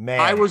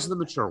 Man, I was the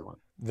mature one.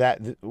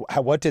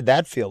 What did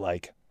that feel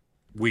like?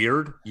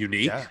 Weird,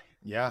 unique,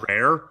 Yeah.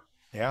 rare.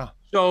 Yeah.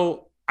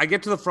 So I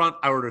get to the front.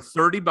 I order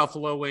 30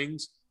 buffalo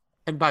wings.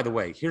 And by the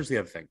way, here's the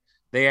other thing.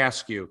 They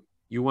ask you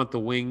want the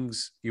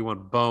wings, you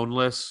want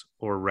boneless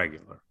or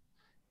regular?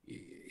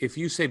 If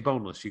you say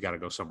boneless, you got to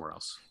go somewhere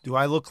else. Do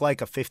I look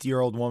like a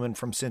 50-year-old woman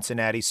from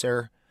Cincinnati,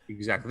 sir?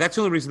 Exactly. That's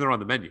the only reason they're on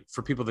the menu,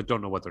 for people that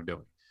don't know what they're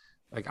doing.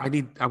 Like,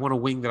 I want a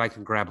wing that I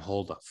can grab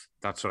hold of.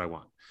 That's what I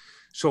want.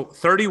 So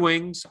 30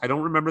 wings. I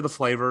don't remember the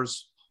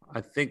flavors.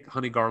 I think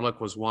honey garlic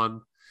was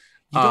one.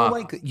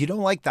 You don't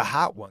like the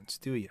hot ones,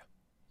 do you?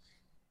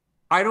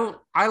 I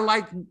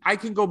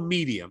can go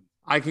medium.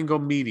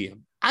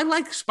 I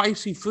like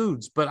spicy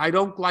foods, but I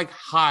don't like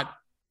hot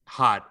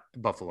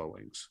buffalo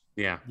wings.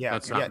 Yeah.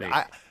 That's not me.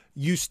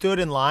 You stood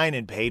in line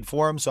and paid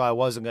for them, so I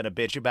wasn't going to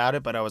bitch about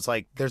it, but I was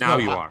like, there's now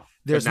no you hot, are.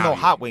 There's no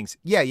hot wings.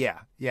 Yeah.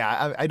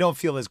 I don't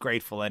feel as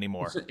grateful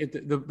anymore.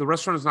 The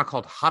restaurant is not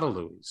called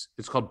Hotalouis.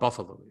 It's called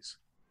Buffalo's.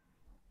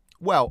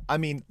 Well, I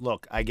mean,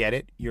 look, I get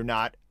it. You're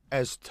not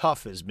as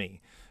tough as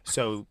me.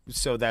 So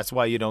that's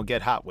why you don't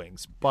get hot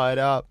wings.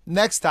 But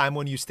next time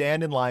when you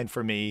stand in line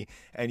for me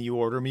and you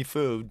order me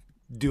food,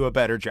 do a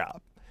better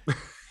job.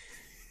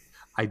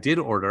 I did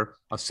order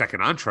a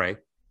second entree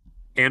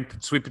and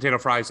sweet potato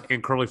fries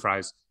and curly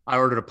fries. I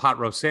ordered a pot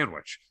roast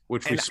sandwich,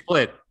 which we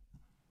split.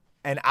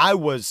 And I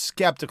was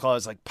skeptical. I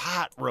was like,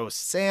 pot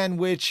roast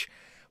sandwich,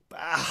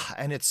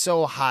 and it's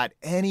so hot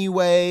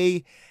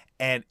anyway.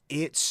 And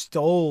it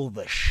stole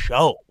the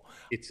show.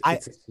 It's a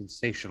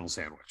sensational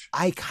sandwich.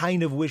 I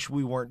kind of wish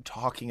we weren't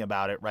talking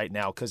about it right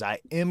now because I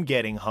am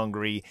getting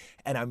hungry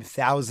and I'm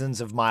thousands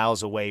of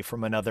miles away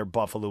from another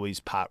Buffalo's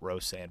pot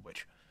roast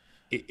sandwich.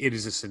 It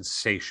is a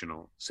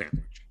sensational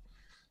sandwich.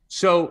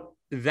 So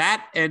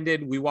that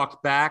ended. We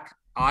walked back.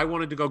 I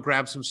wanted to go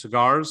grab some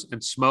cigars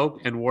and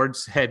smoke, and Ward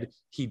said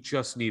he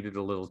just needed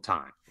a little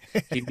time.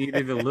 He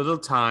needed a little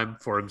time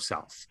for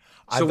himself.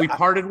 So we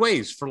parted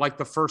ways for like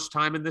the first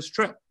time in this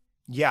trip.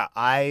 Yeah,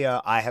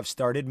 I have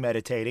started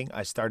meditating.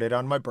 I started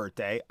on my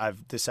birthday.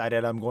 I've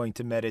decided I'm going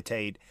to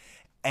meditate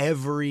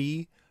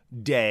every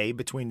day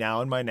between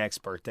now and my next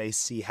birthday,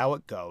 see how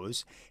it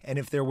goes. And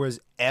if there was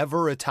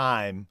ever a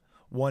time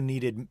one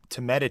needed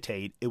to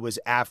meditate, it was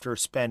after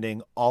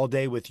spending all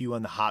day with you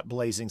in the hot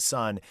blazing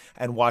sun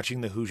and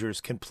watching the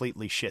Hoosiers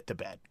completely shit the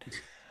bed.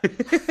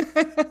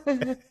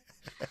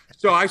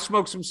 So I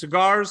smoked some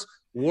cigars.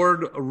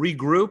 Ward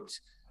regrouped.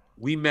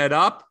 We met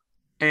up,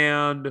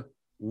 and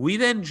we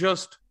then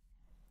just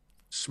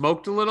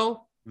smoked a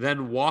little,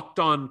 then walked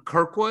on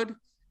Kirkwood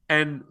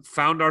and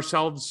found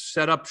ourselves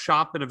set up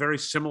shop in a very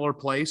similar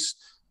place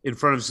in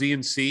front of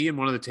Z&C in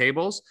one of the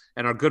tables.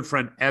 And our good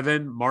friend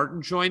Evan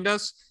Martin joined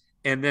us.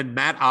 And then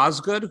Matt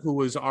Osgood, who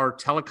was our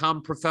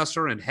telecom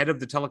professor and head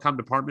of the telecom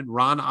department,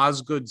 Ron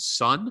Osgood's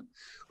son,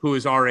 who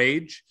is our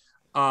age,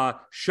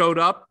 showed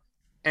up.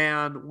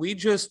 And we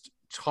just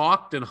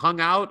talked and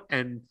hung out.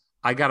 And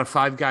I got a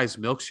Five Guys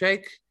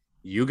milkshake.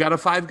 You got a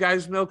Five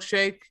Guys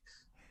milkshake.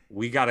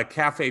 We got a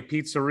Cafe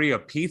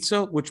Pizzeria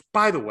pizza, which,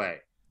 by the way,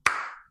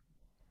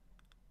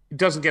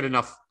 doesn't get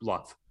enough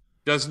love.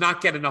 Does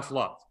not get enough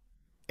love.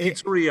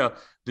 Pizzeria,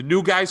 the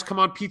new guys come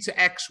on Pizza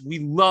X. We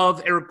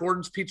love Eric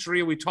Gordon's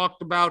Pizzeria. We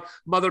talked about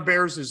Mother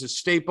Bear's is a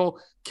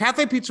staple.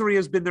 Cafe Pizzeria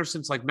has been there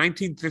since like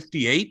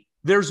 1958.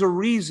 There's a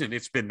reason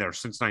it's been there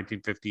since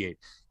 1958.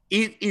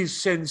 It is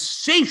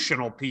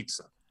sensational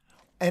pizza.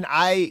 And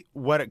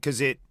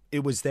because it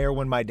was there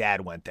when my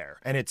dad went there,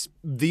 and it's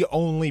the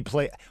only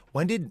place.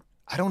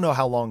 I don't know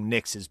how long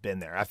Nick's has been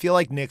there. I feel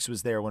like Nick's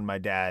was there when my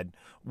dad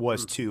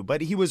was too,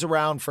 but he was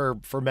around for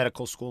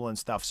medical school and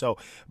stuff. So,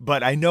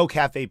 but I know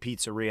Cafe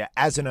Pizzeria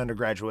as an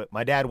undergraduate.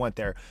 My dad went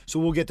there. So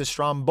we'll get to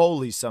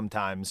Stromboli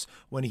sometimes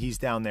when he's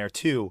down there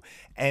too.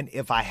 And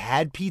if I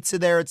had pizza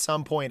there at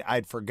some point,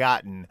 I'd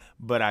forgotten,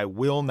 but I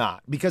will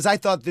not, because I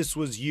thought this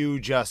was you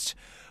just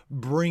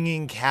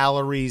bringing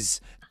calories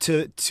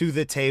to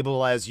the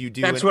table as you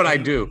do. That's what I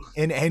do.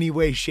 In any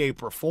way,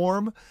 shape, or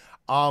form.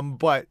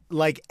 But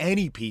like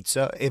any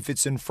pizza, if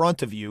it's in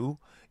front of you,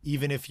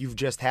 even if you've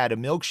just had a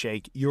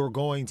milkshake, you're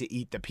going to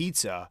eat the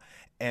pizza.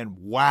 And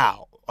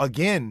wow,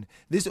 again,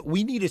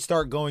 we need to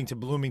start going to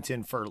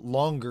Bloomington for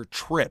longer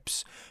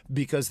trips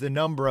because the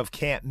number of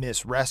can't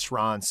miss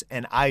restaurants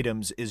and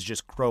items is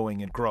just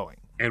growing and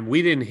growing. And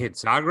we didn't hit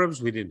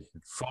Zagreb's, we didn't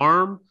hit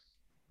Farm.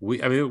 We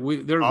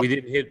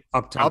didn't hit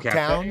Uptown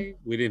Cafe.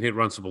 We didn't hit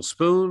Runcible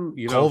Spoon.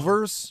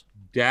 Culver's,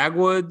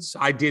 Dagwoods.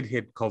 I did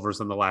hit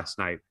Culver's on the last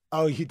night.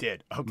 Oh, you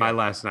did? Okay. My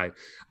last night.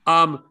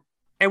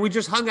 And we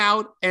just hung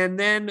out and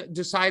then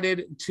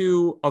decided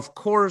to, of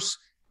course,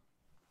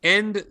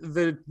 end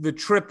the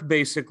trip,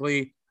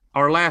 basically,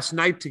 our last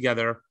night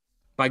together,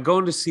 by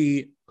going to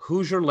see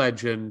Hoosier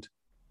legend,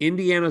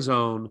 Indiana's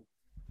own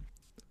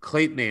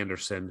Clayton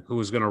Anderson, who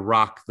was going to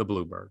rock the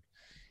Bluebird.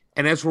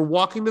 And as we're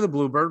walking to the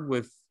Bluebird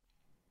with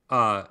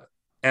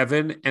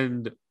Evan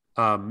and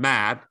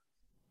Matt,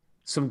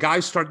 some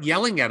guys start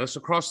yelling at us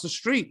across the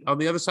street on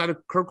the other side of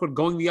Kirkwood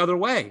going the other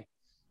way.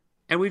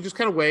 And we just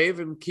kind of wave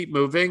and keep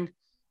moving.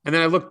 And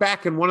then I look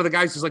back and one of the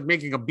guys is like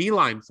making a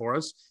beeline for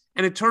us.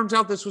 And it turns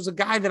out this was a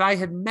guy that I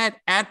had met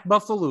at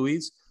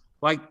Buffalo's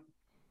like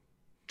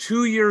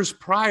 2 years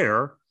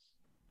prior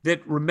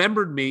that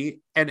remembered me.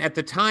 And at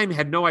the time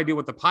had no idea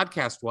what the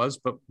podcast was.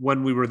 But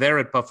when we were there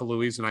at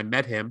Buffalo's and I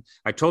met him,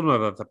 I told him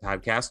about the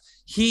podcast.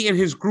 He and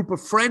his group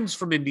of friends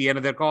from Indiana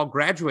that all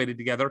graduated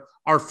together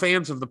are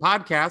fans of the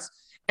podcast.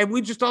 And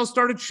we just all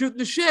started shooting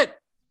the shit.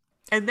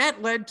 And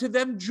that led to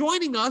them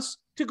joining us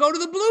to go to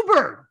the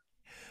Bluebird.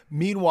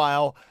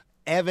 Meanwhile,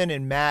 Evan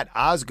and Matt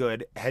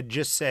Osgood had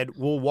just said,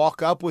 we'll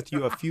walk up with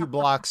you a few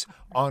blocks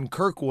on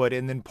Kirkwood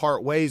and then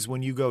part ways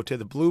when you go to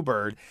the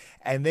Bluebird.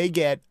 And they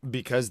get,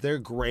 because they're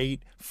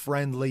great,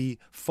 friendly,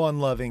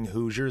 fun-loving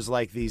Hoosiers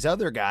like these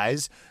other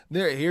guys,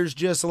 here's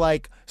just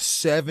like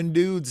 7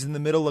 dudes in the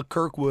middle of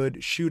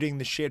Kirkwood shooting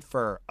the shit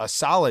for a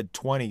solid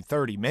 20,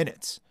 30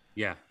 minutes.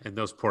 Yeah, and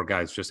those poor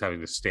guys just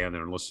having to stand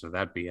there and listen to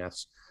that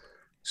BS.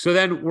 So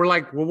then we're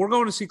like, well, we're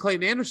going to see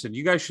Clayton Anderson.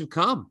 You guys should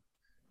come.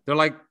 They're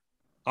like,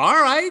 all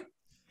right.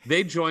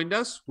 They joined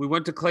us. We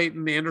went to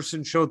Clayton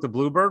Anderson show at the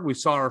Bluebird. We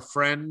saw our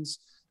friends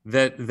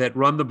that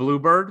run the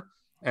Bluebird,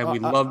 and we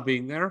love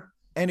being there.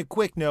 And a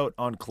quick note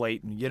on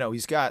Clayton. You know,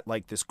 he's got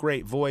like this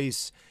great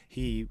voice.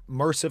 He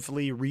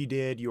mercifully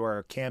redid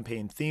your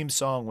campaign theme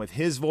song with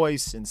his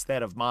voice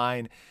instead of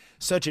mine.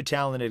 Such a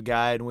talented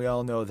guy, and we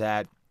all know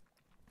that.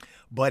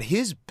 But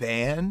his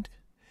band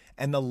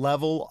and the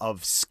level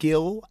of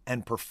skill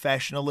and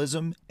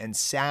professionalism and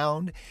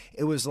sound,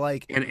 it was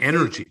like... And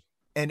energy.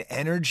 And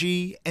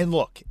energy. And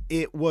look,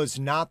 it was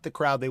not the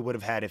crowd they would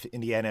have had if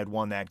Indiana had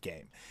won that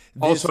game.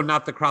 Also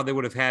not the crowd they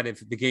would have had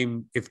if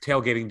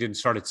tailgating didn't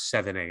start at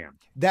 7 a.m.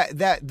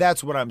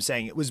 That's what I'm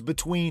saying. It was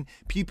between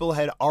people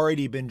had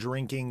already been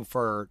drinking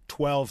for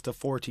 12 to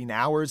 14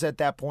 hours at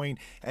that point,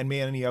 and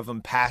many of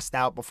them passed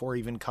out before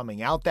even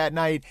coming out that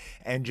night,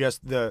 and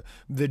just the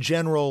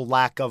general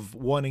lack of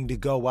wanting to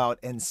go out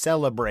and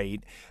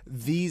celebrate.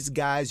 These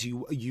guys,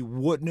 you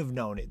wouldn't have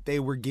known it. They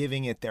were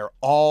giving it their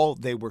all.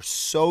 They were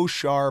so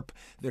sharp.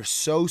 They're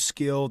so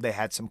skilled. They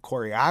had some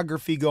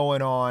choreography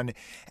going on,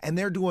 and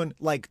they're doing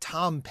like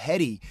Tom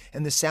Petty,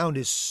 and the sound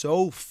is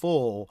so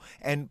full.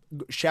 And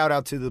shout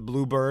out to the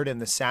Bluebird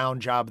and the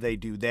sound job they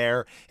do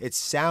there. It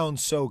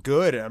sounds so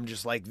good, and I'm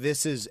just like,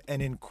 this is an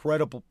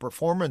incredible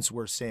performance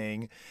we're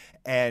seeing.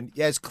 And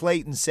as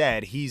Clayton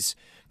said, he's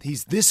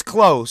this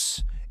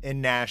close in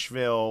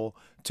Nashville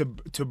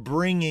to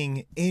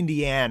bringing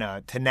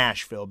Indiana to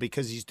Nashville,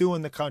 because he's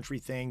doing the country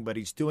thing, but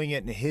he's doing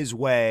it in his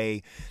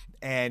way.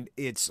 And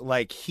it's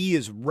like he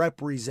is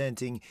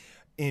representing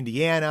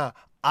Indiana,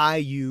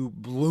 IU,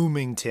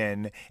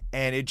 Bloomington,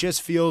 and it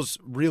just feels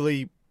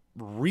really,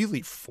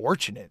 really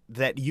fortunate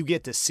that you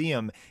get to see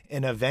him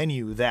in a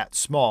venue that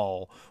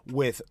small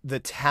with the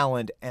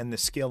talent and the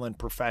skill and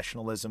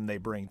professionalism they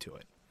bring to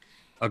it.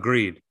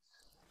 Agreed.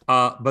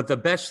 But the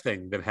best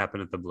thing that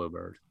happened at the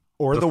Bluebird,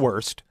 or the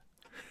worst,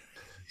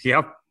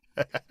 yep,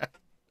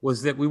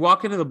 was that we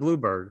walk into the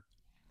Bluebird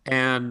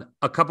and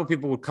a couple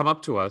people would come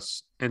up to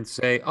us and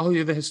say, "Oh,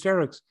 you're the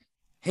Hysterics.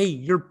 Hey,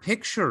 your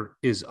picture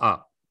is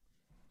up.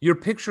 Your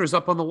picture is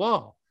up on the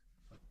wall."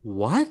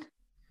 What?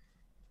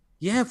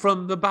 Yeah,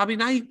 from the Bobby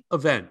Knight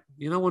event.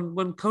 You know,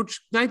 when Coach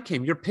Knight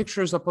came, your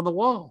picture is up on the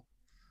wall.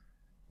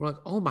 We're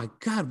like, oh my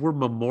God, we're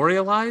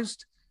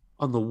memorialized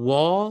on the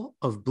wall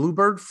of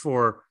Bluebird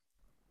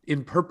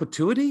in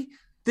perpetuity?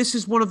 This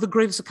is one of the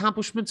greatest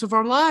accomplishments of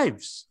our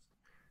lives.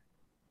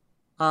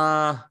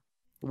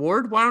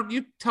 Ward, why don't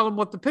you tell them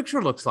what the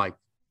picture looks like?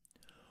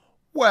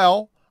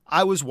 Well,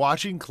 I was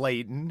watching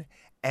Clayton,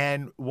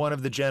 and one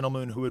of the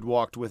gentlemen who had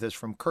walked with us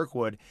from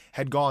Kirkwood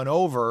had gone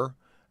over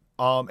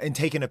and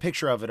taken a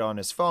picture of it on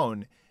his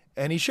phone,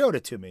 and he showed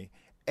it to me.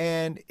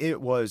 And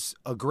it was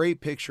a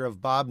great picture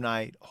of Bob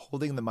Knight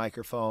holding the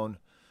microphone,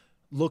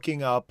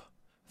 looking up,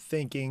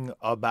 thinking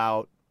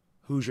about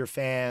Hoosier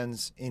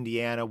fans,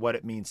 Indiana, what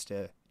it means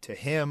to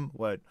him,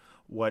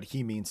 what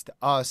he means to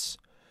us.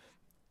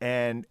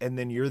 And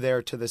then you're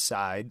there to the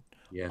side.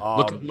 Yeah,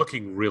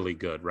 looking really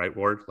good, right,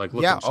 Ward? Like,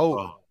 looking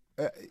strong.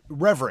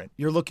 Reverent.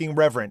 You're looking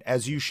reverent,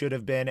 as you should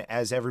have been,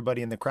 as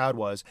everybody in the crowd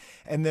was.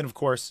 And then, of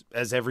course,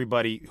 as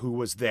everybody who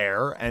was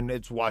there and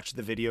has watched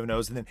the video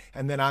knows.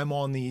 And then I'm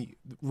on the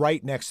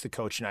right next to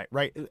Coach Knight,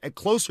 right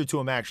closer to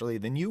him, actually,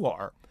 than you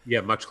are.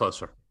 Yeah, much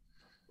closer.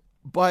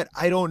 But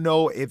I don't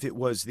know if it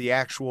was the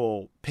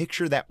actual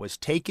picture that was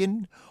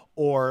taken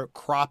or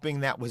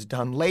cropping that was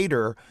done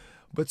later.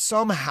 But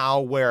somehow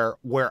where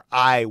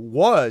I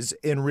was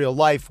in real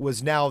life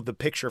was now the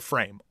picture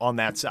frame on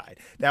that side.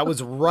 That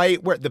was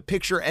right where the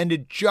picture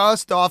ended,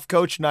 just off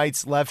Coach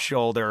Knight's left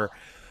shoulder.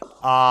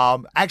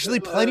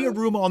 Actually, plenty of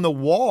room on the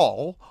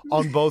wall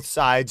on both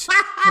sides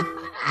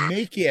to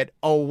make it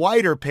a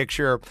wider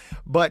picture,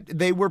 but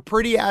they were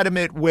pretty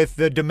adamant with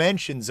the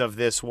dimensions of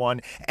this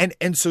one.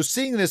 And so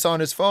seeing this on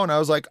his phone, I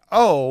was like,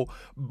 oh,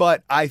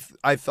 but I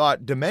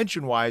thought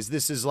dimension-wise,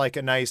 this is like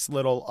a nice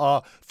little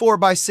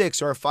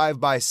 4x6 or a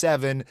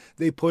 5x7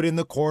 they put in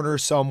the corner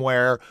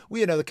somewhere,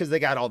 because they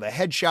got all the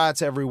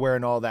headshots everywhere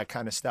and all that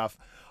kind of stuff.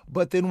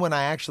 But then when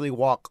I actually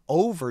walk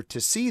over to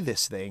see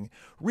this thing,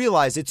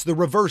 realize it's the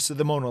reverse of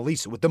the Mona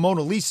Lisa. With the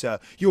Mona Lisa,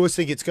 you always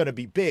think it's going to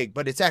be big,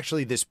 but it's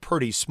actually this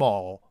pretty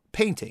small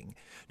painting.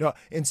 No,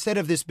 instead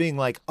of this being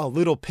like a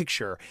little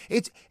picture,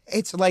 it's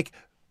like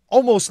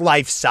almost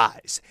life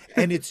size,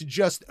 and it's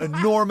just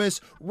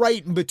enormous,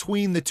 right in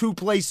between the two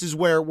places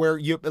where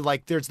you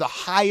like there's the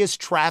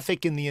highest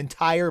traffic in the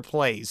entire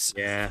place.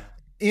 Yeah.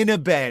 In a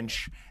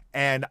bench.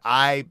 And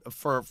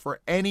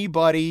for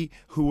anybody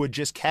who would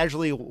just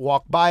casually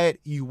walk by it,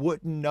 you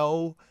wouldn't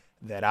know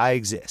that I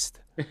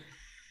exist.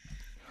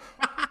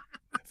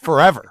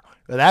 Forever.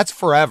 That's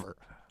forever.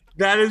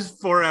 That is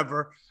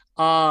forever.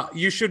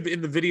 You should,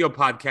 in the video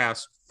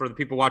podcast, for the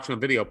people watching on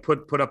video,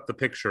 put up the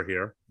picture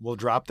here. We'll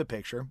drop the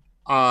picture.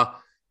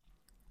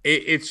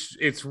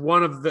 It's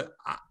one of the,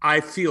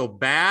 I feel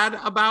bad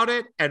about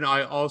it, and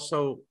I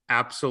also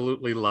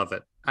absolutely love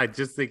it. I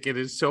just think it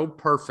is so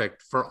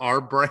perfect for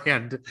our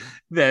brand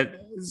that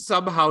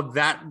somehow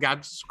that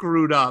got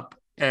screwed up.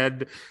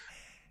 And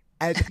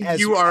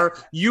you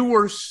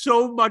were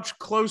so much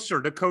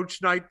closer to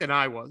Coach Knight than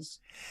I was.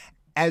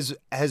 I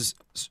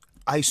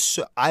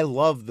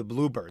love the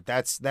Bluebird.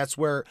 That's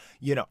where,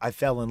 I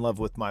fell in love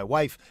with my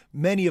wife.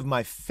 Many of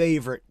my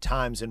favorite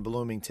times in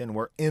Bloomington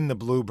were in the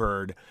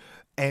Bluebird,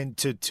 and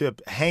to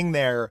hang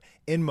there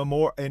in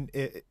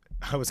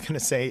I was going to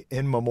say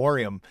in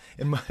memorial.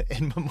 And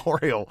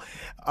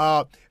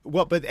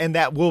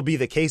that will be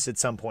the case at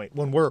some point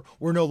when we're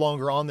no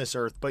longer on this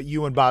earth, but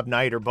you and Bob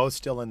Knight are both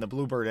still in the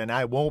Bluebird and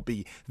I won't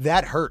be.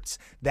 That hurts.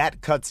 That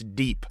cuts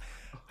deep.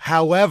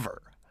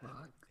 However,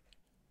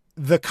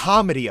 the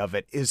comedy of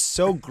it is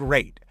so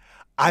great.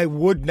 I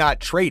would not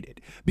trade it,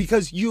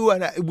 because you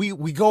and I, we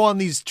go on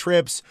these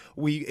trips,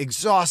 we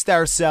exhaust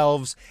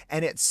ourselves,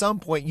 and at some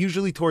point,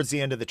 usually towards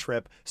the end of the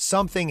trip,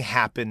 something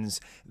happens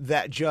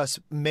that just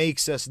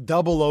makes us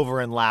double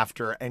over in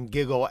laughter and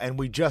giggle, and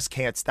we just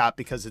can't stop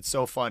because it's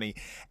so funny.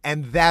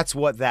 And that's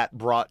what that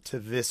brought to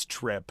this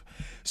trip.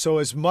 So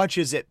as much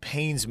as it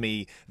pains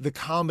me, the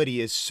comedy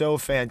is so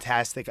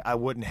fantastic, I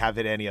wouldn't have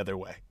it any other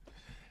way.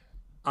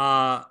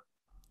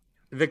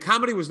 The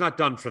comedy was not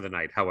done for the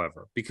night,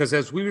 however, because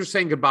as we were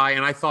saying goodbye,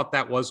 and I thought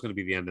that was going to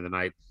be the end of the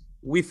night,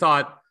 we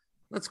thought,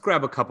 let's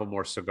grab a couple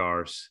more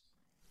cigars.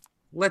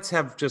 Let's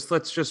just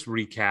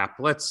recap.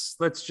 Let's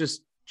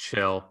just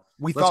chill.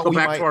 Let's go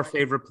back to our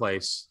favorite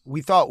place.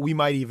 We thought we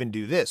might even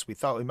do this. We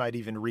thought we might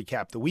even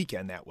recap the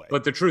weekend that way.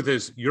 But the truth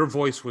is, your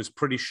voice was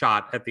pretty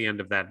shot at the end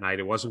of that night.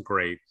 It wasn't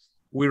great.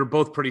 We were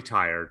both pretty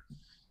tired.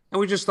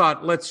 And we just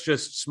thought, let's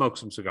just smoke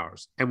some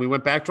cigars. And we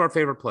went back to our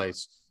favorite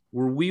place,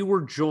 where we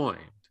were joined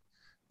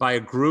by a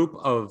group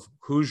of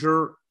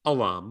Hoosier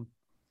alumni,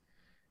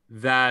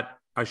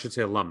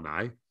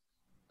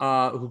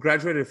 who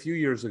graduated a few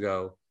years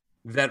ago,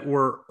 that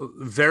were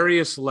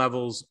various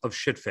levels of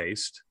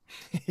shit-faced.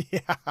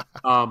 Yeah.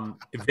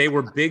 They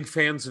were big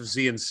fans of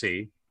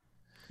ZNC.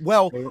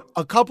 Well,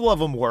 a couple of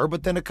them were,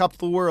 but then a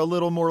couple were a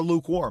little more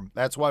lukewarm.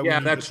 That's why.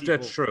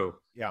 That's true.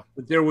 Yeah.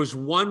 But there was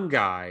one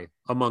guy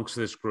amongst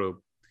this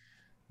group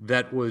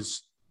that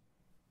was,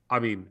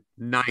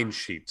 9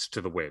 sheets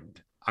to the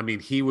wind.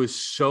 He was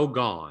so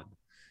gone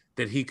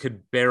that he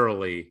could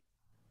barely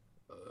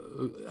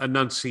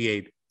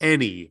enunciate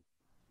any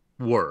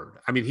word.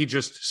 He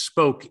just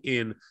spoke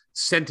in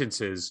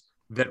sentences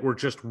that were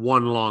just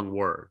one long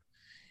word.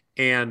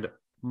 And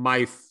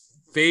my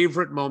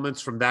favorite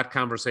moments from that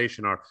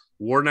conversation are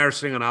Ward and I are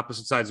sitting on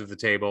opposite sides of the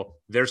table.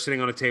 They're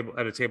sitting on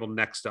a table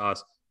next to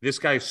us. This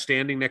guy is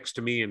standing next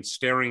to me and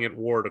staring at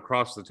Ward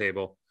across the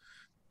table.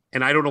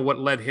 And I don't know what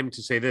led him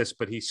to say this,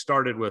 but he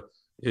started with,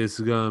 "It's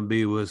going to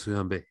be what's going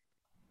to be.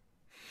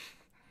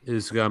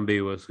 It's going to be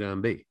what's going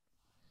to be."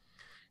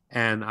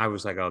 And I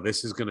was like, oh,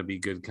 this is going to be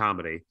good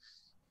comedy.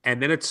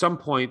 And then at some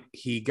point,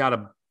 he got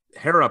a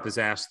hair up his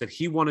ass that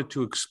he wanted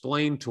to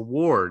explain to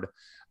Ward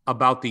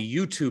about the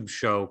YouTube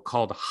show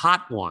called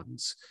Hot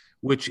Ones,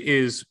 which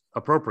is,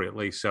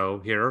 appropriately so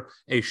here,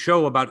 a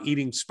show about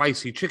eating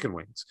spicy chicken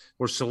wings,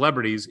 where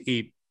celebrities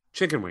eat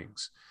chicken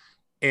wings.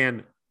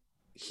 And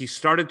he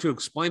started to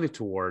explain it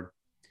to Ward,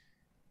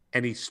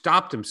 and he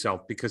stopped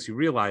himself because he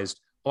realized,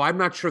 oh, I'm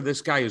not sure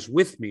this guy is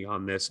with me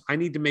on this. I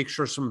need to make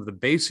sure some of the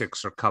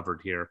basics are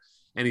covered here.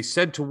 And he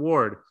said to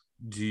Ward,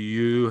 do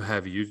you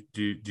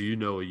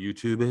know what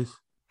YouTube is?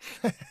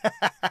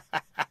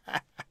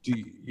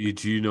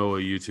 do you know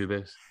what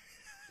YouTube is?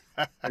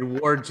 And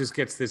Ward just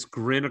gets this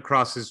grin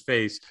across his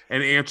face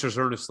and answers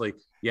earnestly,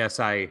 yes,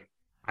 I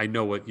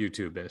know what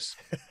YouTube is.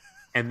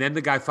 And then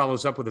the guy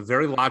follows up with a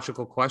very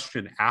logical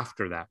question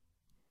after that.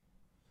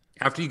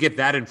 After you get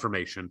that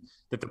information,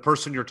 that the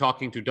person you're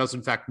talking to does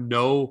in fact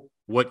know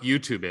what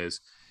YouTube is,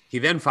 he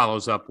then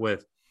follows up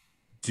with,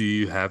 do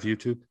you have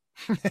YouTube?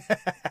 Do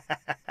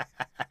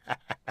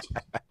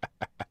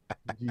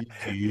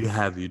you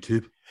have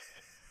YouTube?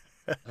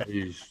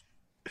 Do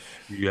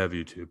you have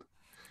YouTube?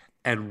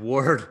 And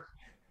Ward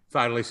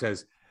finally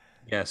says,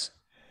 yes,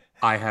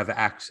 I have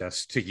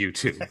access to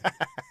YouTube.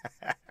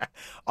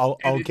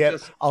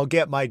 I'll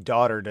get my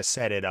daughter to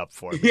set it up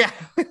for me. Yeah.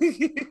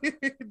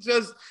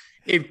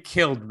 It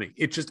killed me.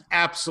 It just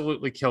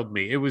absolutely killed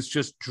me. It was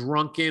just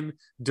drunken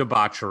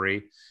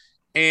debauchery.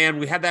 And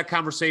we had that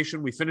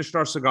conversation. We finished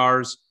our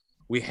cigars.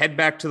 We head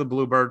back to the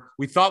Bluebird.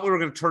 We thought we were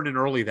going to turn in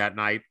early that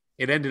night.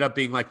 It ended up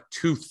being like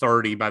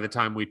 2:30 by the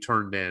time we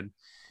turned in.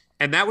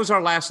 And that was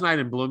our last night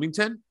in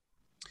Bloomington.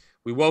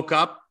 We woke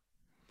up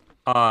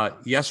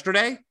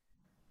yesterday.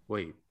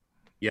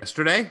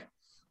 Yesterday?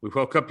 We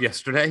woke up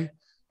yesterday.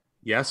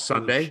 Yes,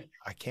 Sunday.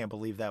 I can't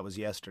believe that was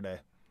yesterday.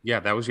 Yeah,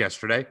 that was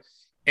yesterday.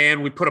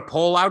 And we put a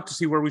poll out to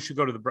see where we should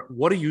go to the.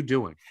 What are you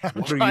doing?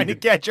 I'm trying to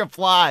catch a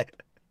fly.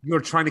 You're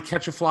trying to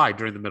catch a fly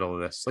during the middle of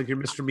this, like you're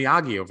Mr.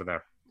 Miyagi over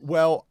there.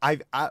 Well,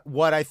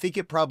 what I think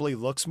it probably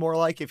looks more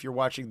like if you're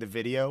watching the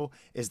video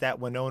is that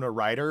Winona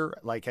Ryder,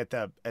 like at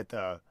the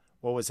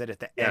what was it at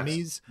the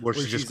Emmys, where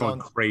she's just going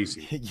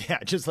crazy. Yeah,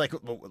 just like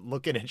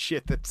looking at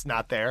shit that's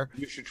not there.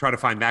 You should try to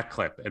find that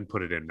clip and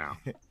put it in now.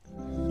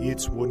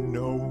 It's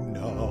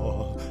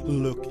Winona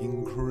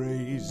looking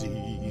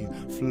crazy,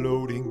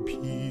 floating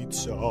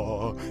pizza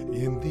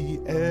in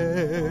the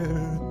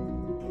air.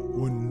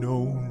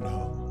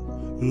 Winona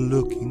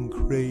looking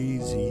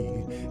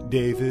crazy,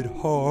 David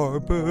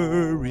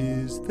Harbour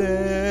is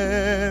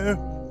there.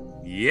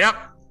 Yep,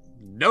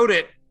 note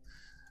it.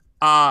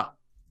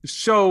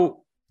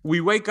 So we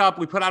wake up,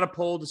 we put out a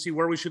poll to see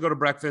where we should go to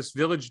breakfast.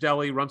 Village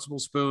Deli, Runcible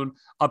Spoon,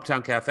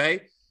 Uptown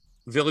Cafe.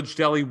 Village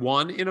Deli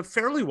won in a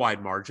fairly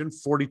wide margin,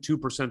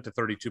 42% to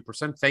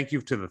 32%. Thank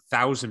you to the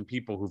 1,000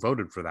 people who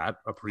voted for that.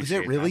 Appreciate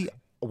it. Is it really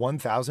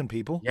 1,000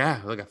 people?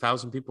 Yeah, like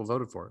 1,000 people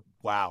voted for it.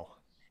 Wow.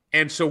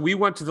 And so we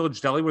went to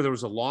Village Deli where there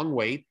was a long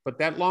wait, but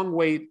that long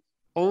wait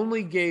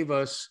only gave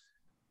us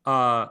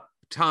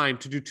time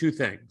to do two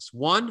things.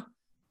 One,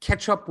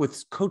 catch up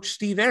with Coach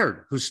Steve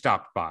Aird, who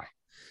stopped by.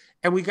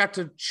 And we got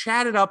to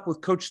chat it up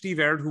with Coach Steve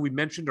Aird, who we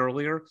mentioned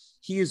earlier.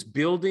 He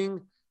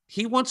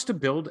wants to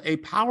build a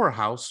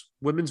powerhouse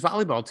women's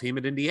volleyball team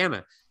at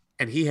Indiana.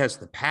 And he has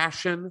the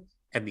passion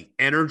and the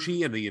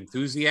energy and the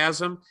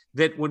enthusiasm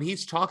that when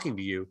he's talking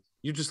to you,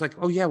 you're just like,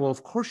 oh yeah, well,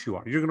 of course you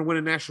are. You're going to win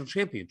a national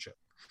championship.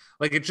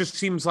 Like, it just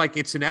seems like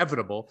it's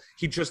inevitable.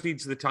 He just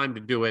needs the time to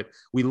do it.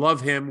 We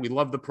love him. We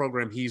love the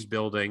program he's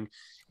building.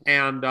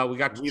 And we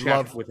got to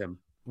chat with him.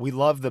 We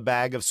love the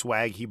bag of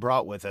swag he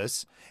brought with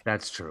us.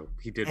 That's true.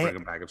 He did bring a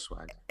bag of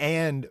swag.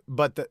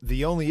 But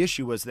the only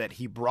issue was that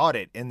he brought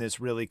it in this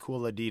really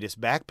cool Adidas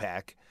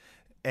backpack,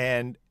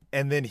 and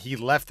then he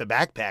left the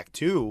backpack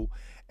too.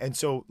 And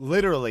so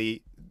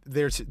literally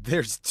there's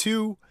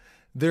two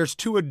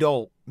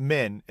adult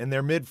men in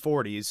their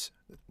mid-40s,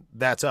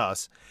 that's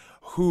us,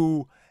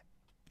 who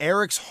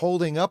Eric's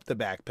holding up the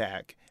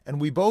backpack,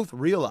 and we both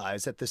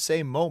realize at the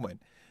same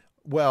moment,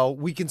 well,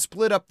 we can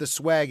split up the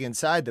swag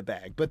inside the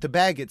bag, but the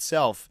bag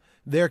itself,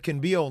 there can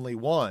be only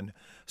one.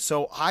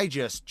 So I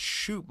just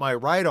shoot my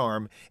right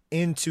arm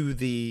into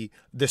the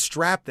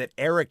strap that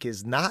Eric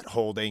is not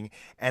holding,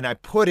 and I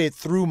put it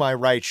through my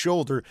right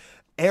shoulder.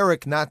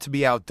 Eric, not to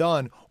be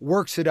outdone,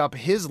 works it up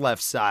his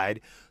left side.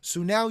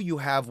 So now you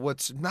have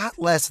what's not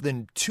less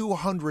than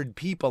 200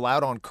 people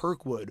out on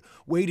Kirkwood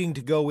waiting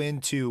to go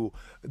into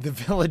the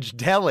Village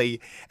Deli.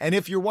 And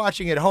if you're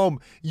watching at home,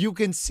 you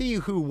can see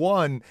who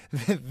won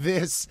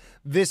this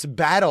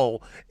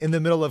battle in the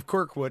middle of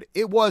Kirkwood.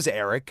 It was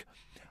Eric.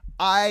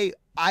 I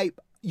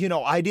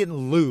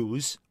didn't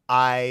lose.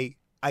 I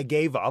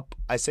gave up.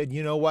 I said,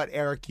 you know what,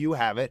 Eric, you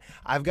have it.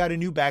 I've got a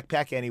new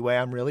backpack anyway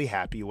I'm really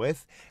happy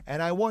with,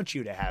 and I want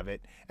you to have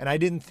it. And I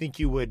didn't think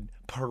you would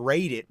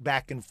parade it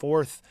back and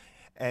forth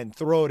and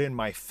throw it in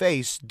my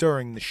face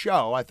during the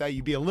show. I thought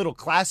you'd be a little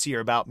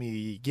classier about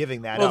me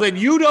giving that up. Well, then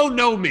you don't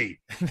know me.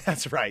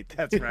 That's right.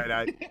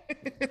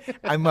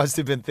 I must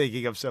have been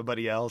thinking of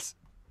somebody else.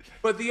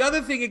 But the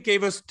other thing it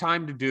gave us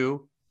time to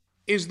do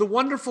is the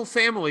wonderful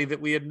family that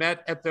we had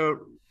met at the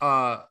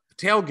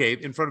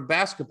tailgate in front of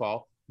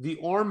basketball. The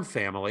Orm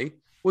family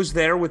was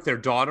there with their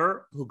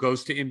daughter, who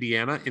goes to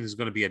Indiana and is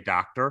going to be a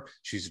doctor.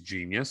 She's a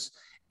genius.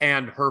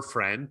 And her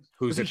friend,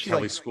 who's at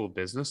Kelly School of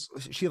Business.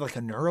 Was she like a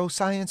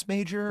neuroscience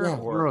major? Yeah,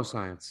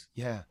 neuroscience.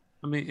 Yeah.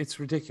 I mean, it's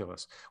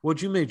ridiculous.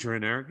 What'd you major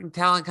in, Eric? In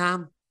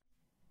telecom?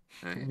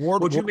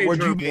 What'd you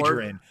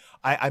major in?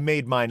 I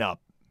made mine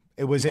up.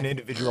 It was an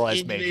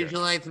individualized major.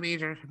 Individualized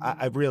major.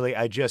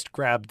 I just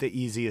grabbed the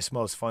easiest,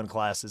 most fun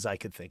classes I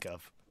could think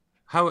of.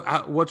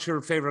 What's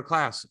your favorite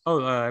class?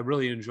 I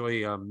really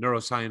enjoy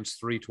Neuroscience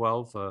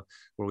 312, where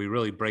we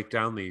really break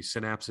down the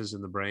synapses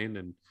in the brain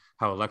and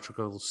how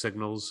electrical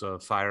signals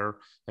fire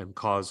and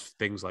cause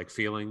things like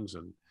feelings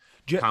and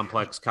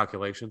complex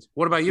calculations.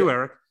 What about you,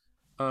 Eric?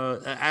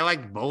 I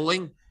like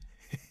bowling.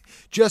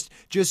 Just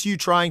you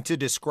trying to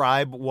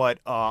describe what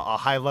a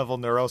high-level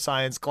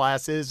neuroscience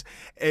class is,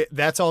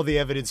 that's all the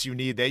evidence you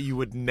need that you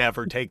would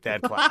never take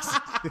that class.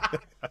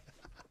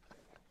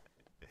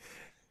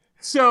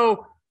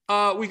 So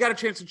we got a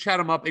chance to chat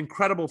them up.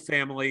 Incredible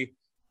family,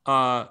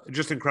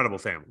 just incredible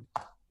family.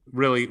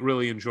 Really,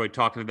 really enjoyed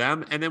talking to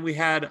them. And then we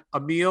had a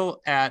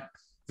meal at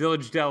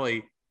Village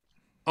Deli,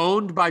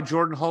 owned by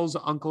Jordan Hull's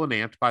uncle and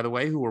aunt, by the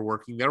way, who were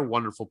working there.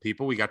 Wonderful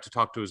people. We got to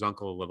talk to his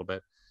uncle a little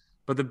bit.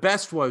 But the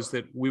best was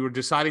that we were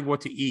deciding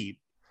what to eat.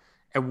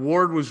 And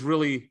Ward was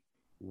really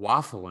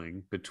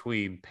waffling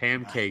between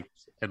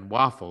pancakes and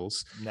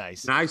waffles.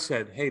 Nice. And I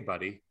said, hey,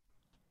 buddy,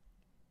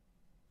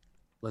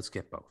 let's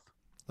get both.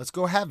 Let's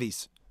go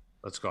halvies.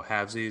 Let's go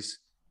halvesies.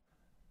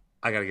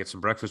 I got to get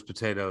some breakfast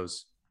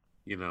potatoes.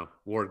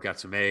 Ward got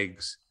some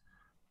eggs.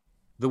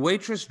 The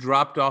waitress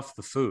dropped off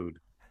the food.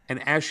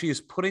 And as she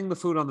is putting the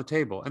food on the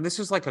table, and this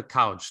is like a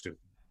college student,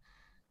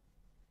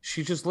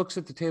 she just looks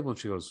at the table and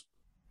she goes,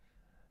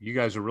 you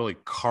guys are really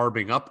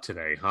carbing up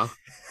today, huh?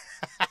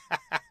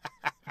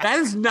 That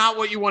is not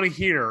what you want to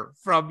hear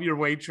from your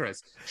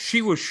waitress.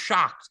 She was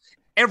shocked.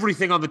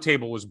 Everything on the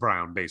table was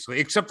brown, basically,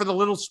 except for the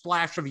little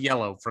splash of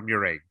yellow from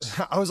your eggs.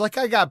 I was like,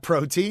 I got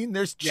protein.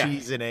 There's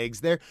cheese and eggs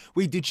there.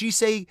 Wait, did she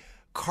say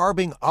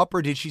carbing up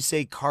or did she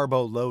say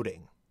carbo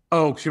loading?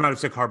 Oh, she might have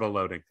said carbo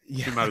loading.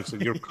 Yeah. She might have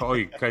said, you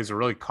guys are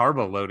really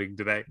carbo loading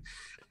today.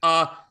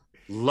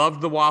 Love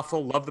the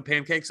waffle, love the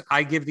pancakes.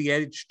 I give the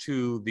edge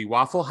to the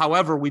waffle.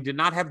 However, we did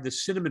not have the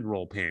cinnamon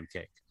roll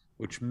pancake,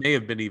 which may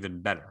have been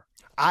even better.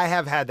 I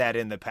have had that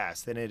in the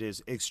past, and it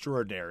is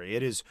extraordinary.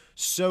 It is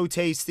so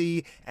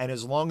tasty, and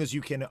as long as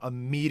you can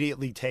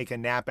immediately take a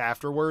nap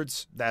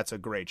afterwards, that's a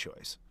great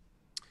choice.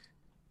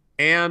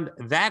 And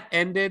that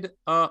ended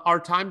our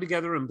time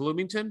together in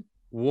Bloomington.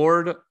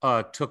 Ward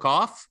took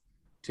off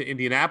to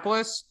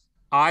Indianapolis.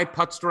 I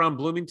putzed around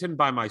Bloomington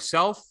by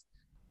myself.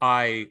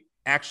 I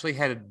actually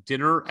had a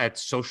dinner at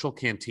Social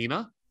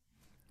Cantina,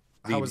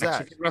 the How was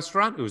Mexican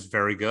restaurant. It was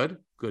very good.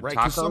 Good right,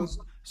 tacos.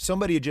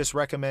 Somebody had just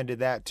recommended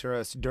that to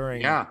us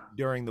during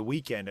the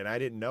weekend, and I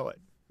didn't know it.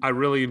 I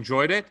really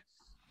enjoyed it.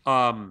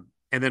 And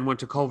then went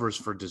to Culver's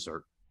for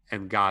dessert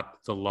and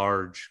got the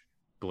large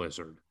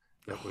blizzard.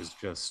 That was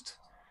just,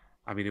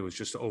 it was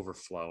just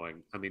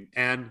overflowing.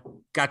 And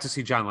got to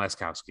see John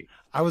Laskowski.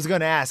 I was going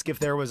to ask if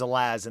there was a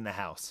Laz in the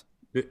house.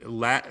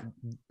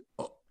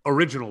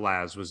 Original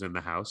Laz was in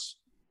the house.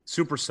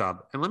 Super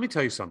sub. And let me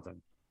tell you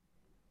something.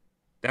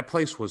 That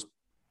place was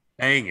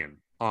banging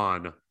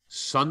on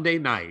Sunday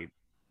night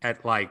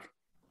at like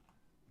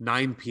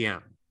 9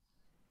 p.m.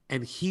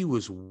 And he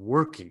was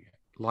working it,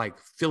 like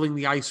filling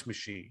the ice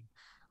machine.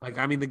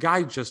 The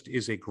guy just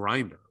is a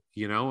grinder,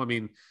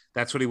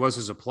 that's what he was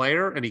as a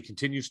player. And he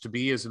continues to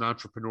be as an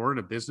entrepreneur and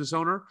a business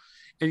owner.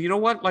 And you know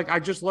what? I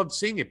just loved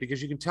seeing it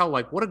because you can tell,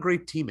 what a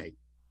great teammate.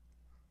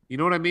 You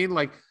know what I mean?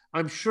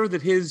 I'm sure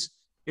that his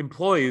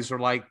employees are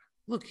like,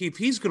 look, if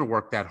he's going to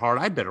work that hard,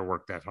 I better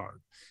work that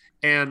hard.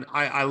 And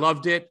I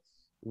loved it.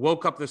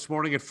 Woke up this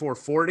morning at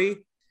 4:40,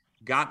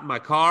 got in my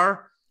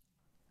car,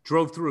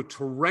 drove through a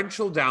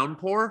torrential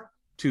downpour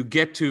to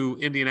get to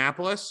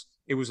Indianapolis.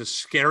 It was a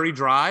scary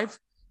drive.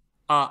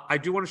 I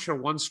do want to share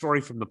one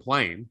story from the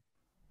plane.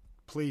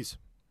 Please.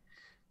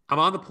 I'm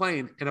on the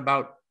plane, and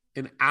about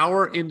an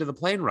hour into the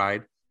plane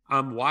ride,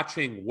 I'm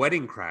watching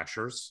Wedding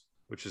Crashers,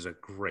 which is a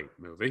great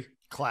movie.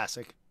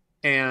 Classic.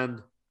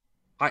 And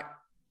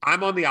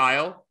I'm on the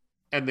aisle,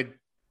 and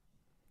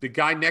the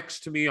guy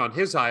next to me on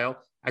his aisle,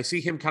 I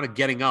see him kind of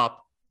getting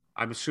up,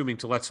 I'm assuming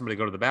to let somebody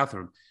go to the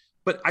bathroom.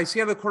 But I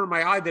see out of the corner of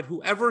my eye that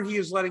whoever he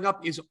is letting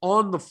up is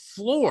on the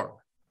floor,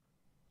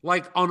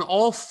 on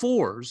all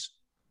fours,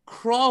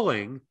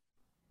 crawling,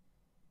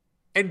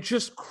 and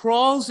just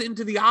crawls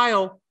into the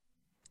aisle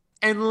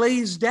and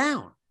lays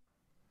down.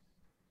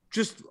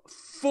 Just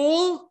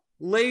full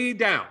lay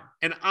down.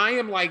 And I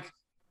am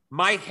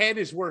my head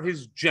is where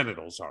his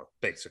genitals are,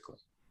 basically.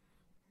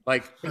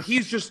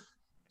 He's just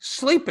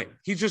sleeping.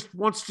 He just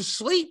wants to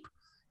sleep.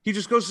 He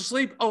just goes to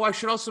sleep. Oh, I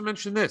should also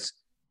mention this.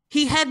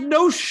 He had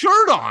no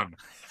shirt on.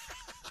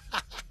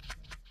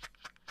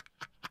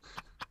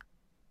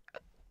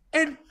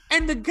 And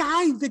the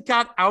guy that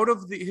got out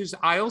of his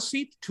aisle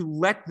seat to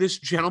let this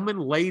gentleman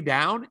lay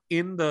down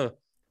in the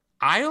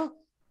aisle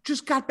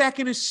just got back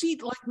in his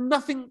seat like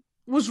nothing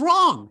was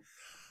wrong.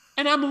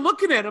 And I'm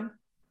looking at him.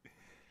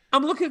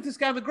 I'm looking at this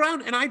guy on the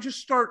ground, and I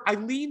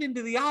lean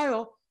into the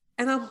aisle,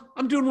 and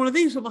I'm doing one of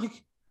these. I'm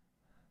like,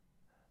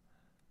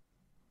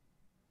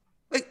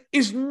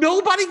 is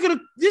nobody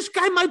this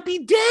guy might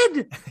be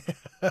dead.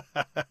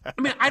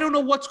 I don't know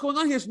what's going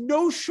on. He has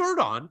no shirt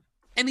on,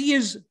 and he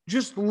is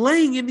just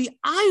laying in the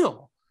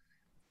aisle.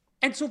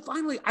 And so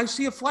finally, I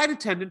see a flight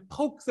attendant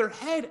poke their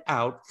head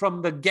out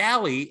from the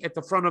galley at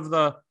the front of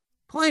the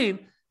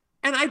plane,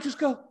 and I just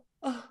go,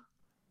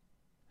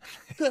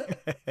 do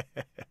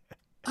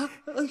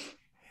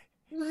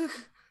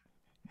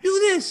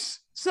this.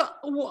 So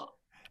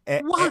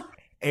what?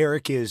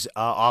 Eric is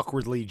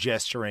awkwardly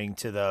gesturing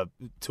to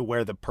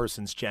where the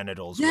person's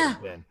genitals would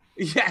have been.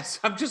 Yes,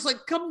 I'm just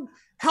like, come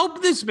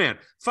help this man.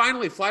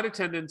 Finally, flight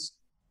attendants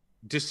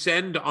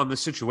descend on the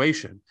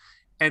situation,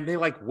 and they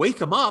wake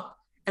him up,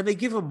 and they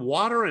give him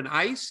water and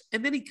ice,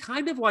 and then he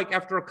kind of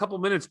after a couple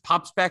minutes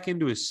pops back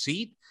into his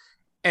seat,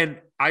 and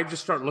I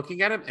just start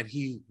looking at him, and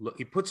he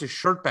puts his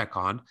shirt back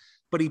on,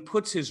 but he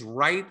puts his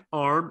right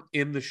arm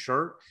in the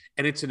shirt,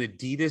 and it's an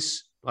Adidas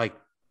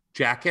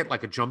jacket,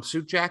 like a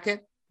jumpsuit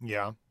jacket.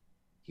 Yeah.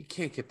 He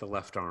can't get the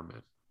left arm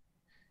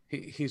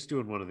in. He's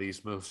doing one of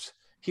these moves.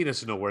 He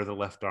doesn't know where the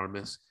left arm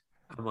is.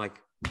 I'm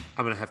like,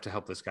 I'm going to have to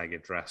help this guy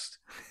get dressed.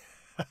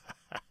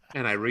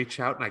 And I reach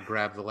out and I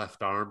grab the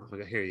left arm. I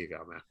go, here you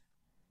go,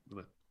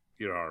 man.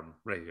 Your arm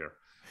right here.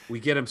 We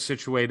get him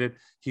situated.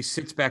 He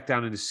sits back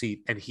down in his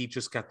seat and he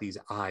just got these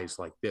eyes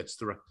like this.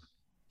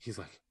 He's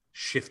like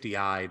shifty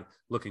eyed,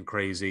 looking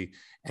crazy.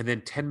 And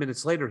then 10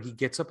 minutes later, he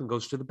gets up and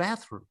goes to the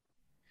bathroom.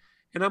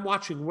 And I'm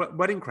watching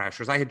Wedding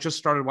Crashers. I had just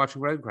started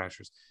watching Wedding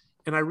Crashers.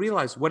 And I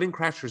realized Wedding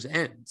Crashers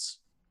ends.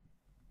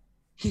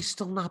 He's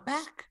still not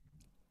back.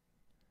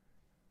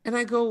 And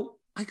I go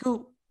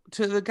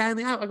to the guy in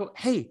the aisle. I go,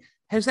 hey,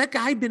 has that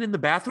guy been in the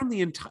bathroom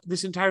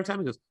this entire time?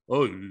 He goes,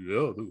 oh,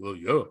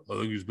 yeah. I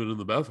think he's been in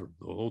the bathroom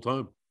the whole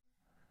time.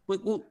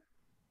 Well,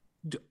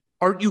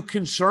 aren't you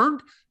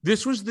concerned?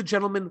 This was the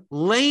gentleman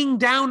laying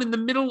down in the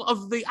middle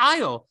of the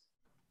aisle.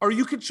 Are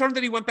you concerned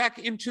that he went back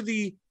into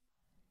the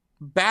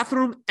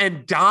bathroom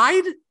and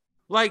died?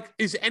 Like,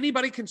 is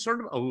anybody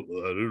concerned about? Oh,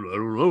 I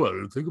don't know. I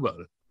didn't think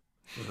about it.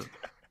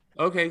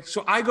 Okay,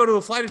 so I go to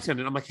a flight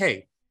attendant. I'm like,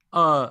 hey,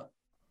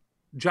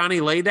 Johnny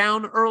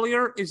Laydown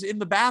earlier is in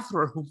the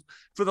bathroom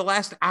for the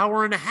last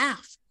hour and a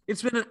half.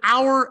 It's been an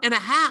hour and a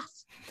half.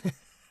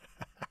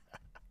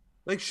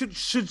 Like,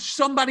 should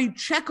somebody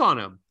check on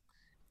him?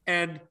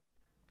 And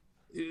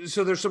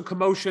so there's some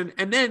commotion.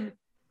 And then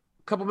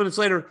a couple minutes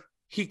later,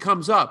 he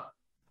comes up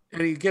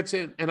and he gets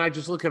in. And I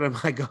just look at him.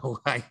 I go,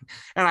 and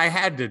I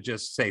had to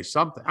just say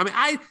something. I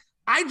mean,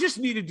 I just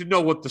needed to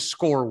know what the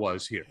score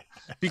was here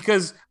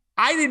because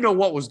I didn't know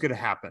what was going to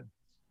happen.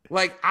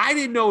 Like, I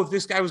didn't know if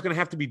this guy was going to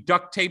have to be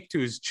duct taped to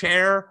his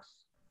chair,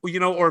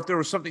 or if there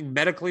was something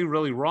medically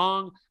really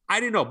wrong. I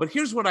didn't know. But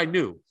here's what I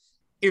knew.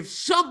 If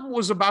something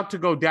was about to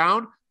go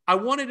down, I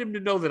wanted him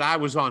to know that I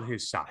was on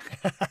his side.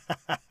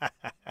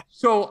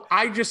 So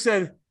I just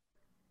said,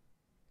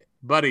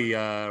 buddy,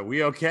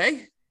 we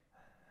okay?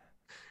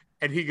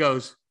 And he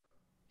goes,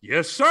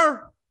 yes,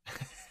 sir.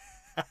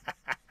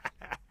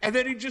 And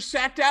then he just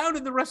sat down,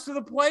 and the rest of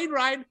the plane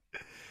ride,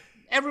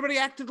 everybody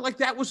acted like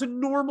that was a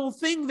normal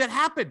thing that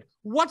happened.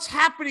 What's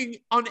happening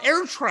on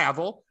air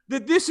travel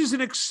that this is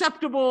an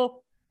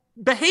acceptable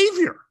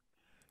behavior?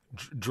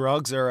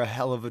 Drugs are a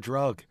hell of a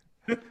drug.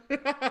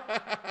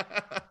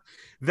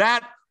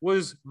 That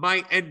was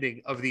my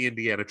ending of the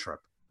Indiana trip.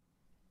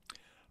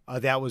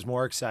 That was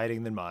more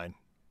exciting than mine.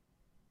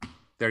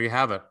 There you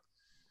have it.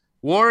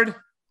 Ward,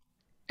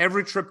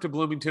 every trip to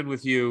Bloomington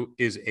with you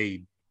is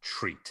a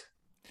treat.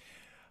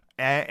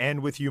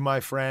 And with you, my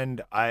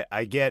friend,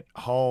 I get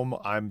home,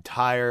 I'm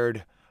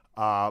tired,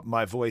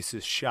 my voice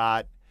is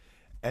shot,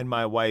 and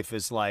my wife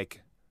is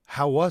like,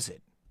 how was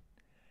it?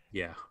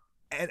 Yeah.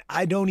 And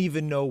I don't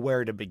even know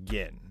where to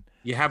begin.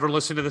 You have her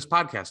listen to this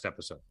podcast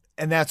episode.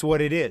 And that's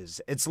what it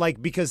is. It's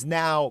like, because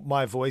now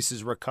my voice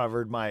is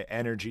recovered, my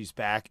energy's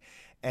back.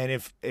 And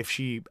if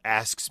she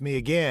asks me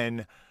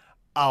again,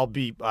 I'll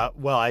be,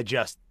 I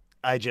just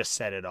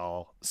said it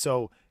all.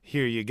 So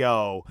here you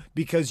go.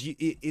 Because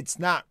it's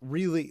not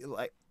really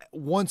like,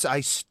 once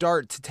I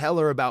start to tell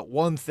her about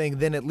one thing,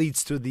 then it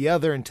leads to the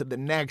other and to the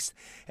next.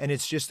 And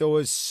it's just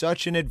always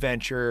such an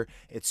adventure.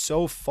 It's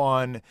so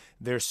fun.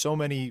 There's so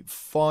many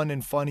fun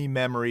and funny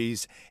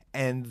memories.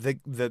 And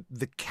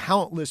the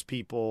countless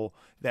people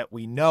that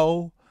we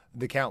know,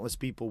 the countless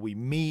people we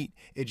meet,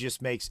 it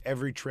just makes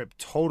every trip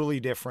totally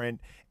different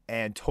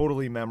and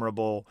totally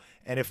memorable.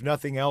 And if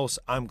nothing else,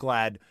 I'm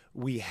glad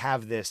we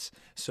have this.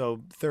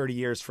 So 30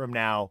 years from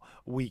now,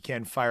 we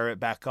can fire it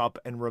back up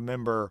and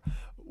remember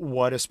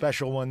what a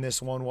special one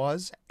this one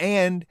was.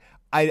 And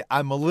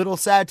I'm a little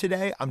sad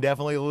today. I'm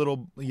definitely a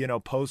little,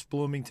 post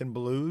Bloomington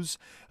blues.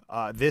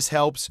 This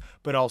helps,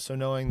 but also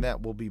knowing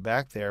that we'll be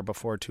back there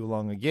before too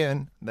long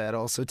again, that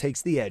also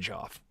takes the edge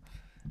off.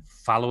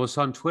 Follow us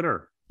on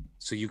Twitter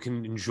so you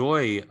can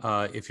enjoy,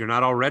 if you're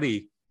not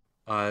already,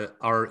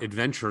 our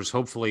adventures,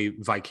 hopefully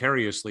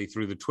vicariously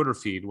through the Twitter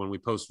feed when we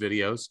post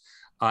videos,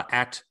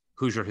 at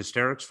Hoosier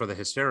Hysterics for the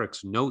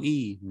Hysterics. No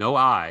E, no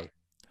I.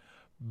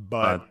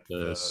 But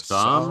the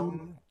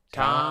sometimes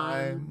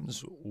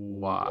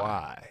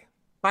why.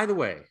 By the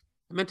way,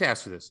 I meant to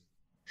ask you this.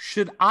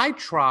 Should I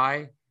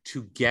try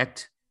to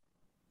get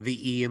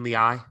the E in the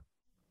I?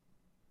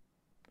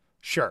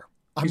 Sure.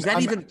 Is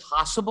that even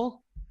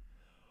possible?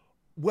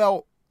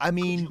 Well, I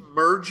mean, could you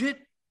merge it?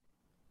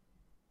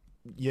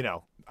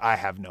 I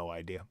have no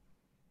idea.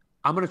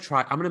 I'm going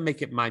to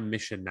make it my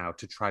mission now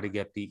to try to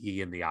get the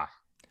E in the I.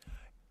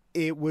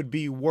 It would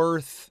be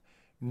worth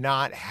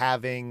not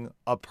having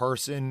a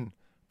person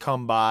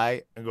come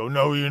by and go,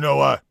 no,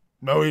 I.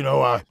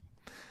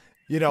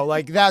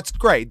 Like, that's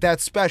great.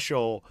 That's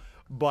special.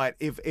 But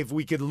if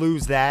we could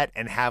lose that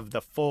and have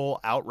the full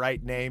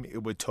outright name, it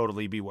would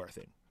totally be worth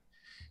it.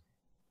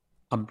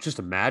 Just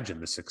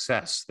imagine the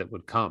success that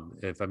would come.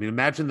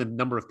 Imagine the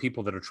number of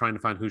people that are trying to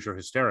find Hoosier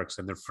Hysterics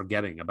and they're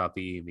forgetting about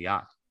the E and the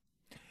I.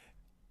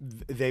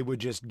 They would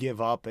just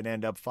give up and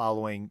end up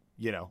following,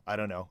 I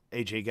don't know,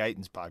 AJ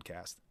Guyton's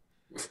podcast.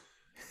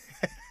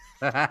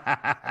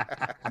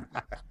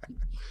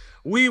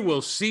 We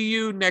will see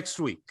you next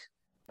week.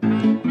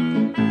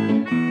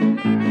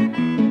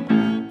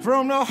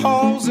 From the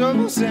halls of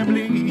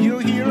assembly, you'll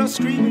hear us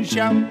scream and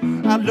shout.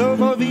 Our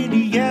love of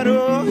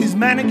Indiana is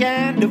manic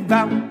and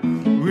devout.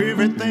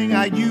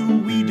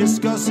 Everything we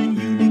discuss in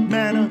unique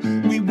manner.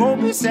 We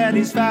won't be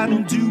satisfied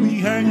until we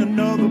hang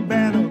another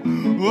banner.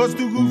 Us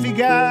two goofy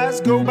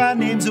guys go by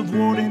names of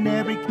Ward and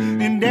Eric,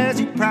 and as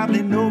you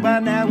probably know by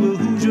now, we're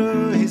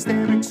Hoosier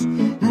Hysterics.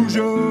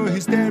 Hoosier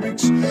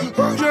Hysterics.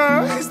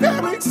 Hoosier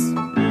Hysterics.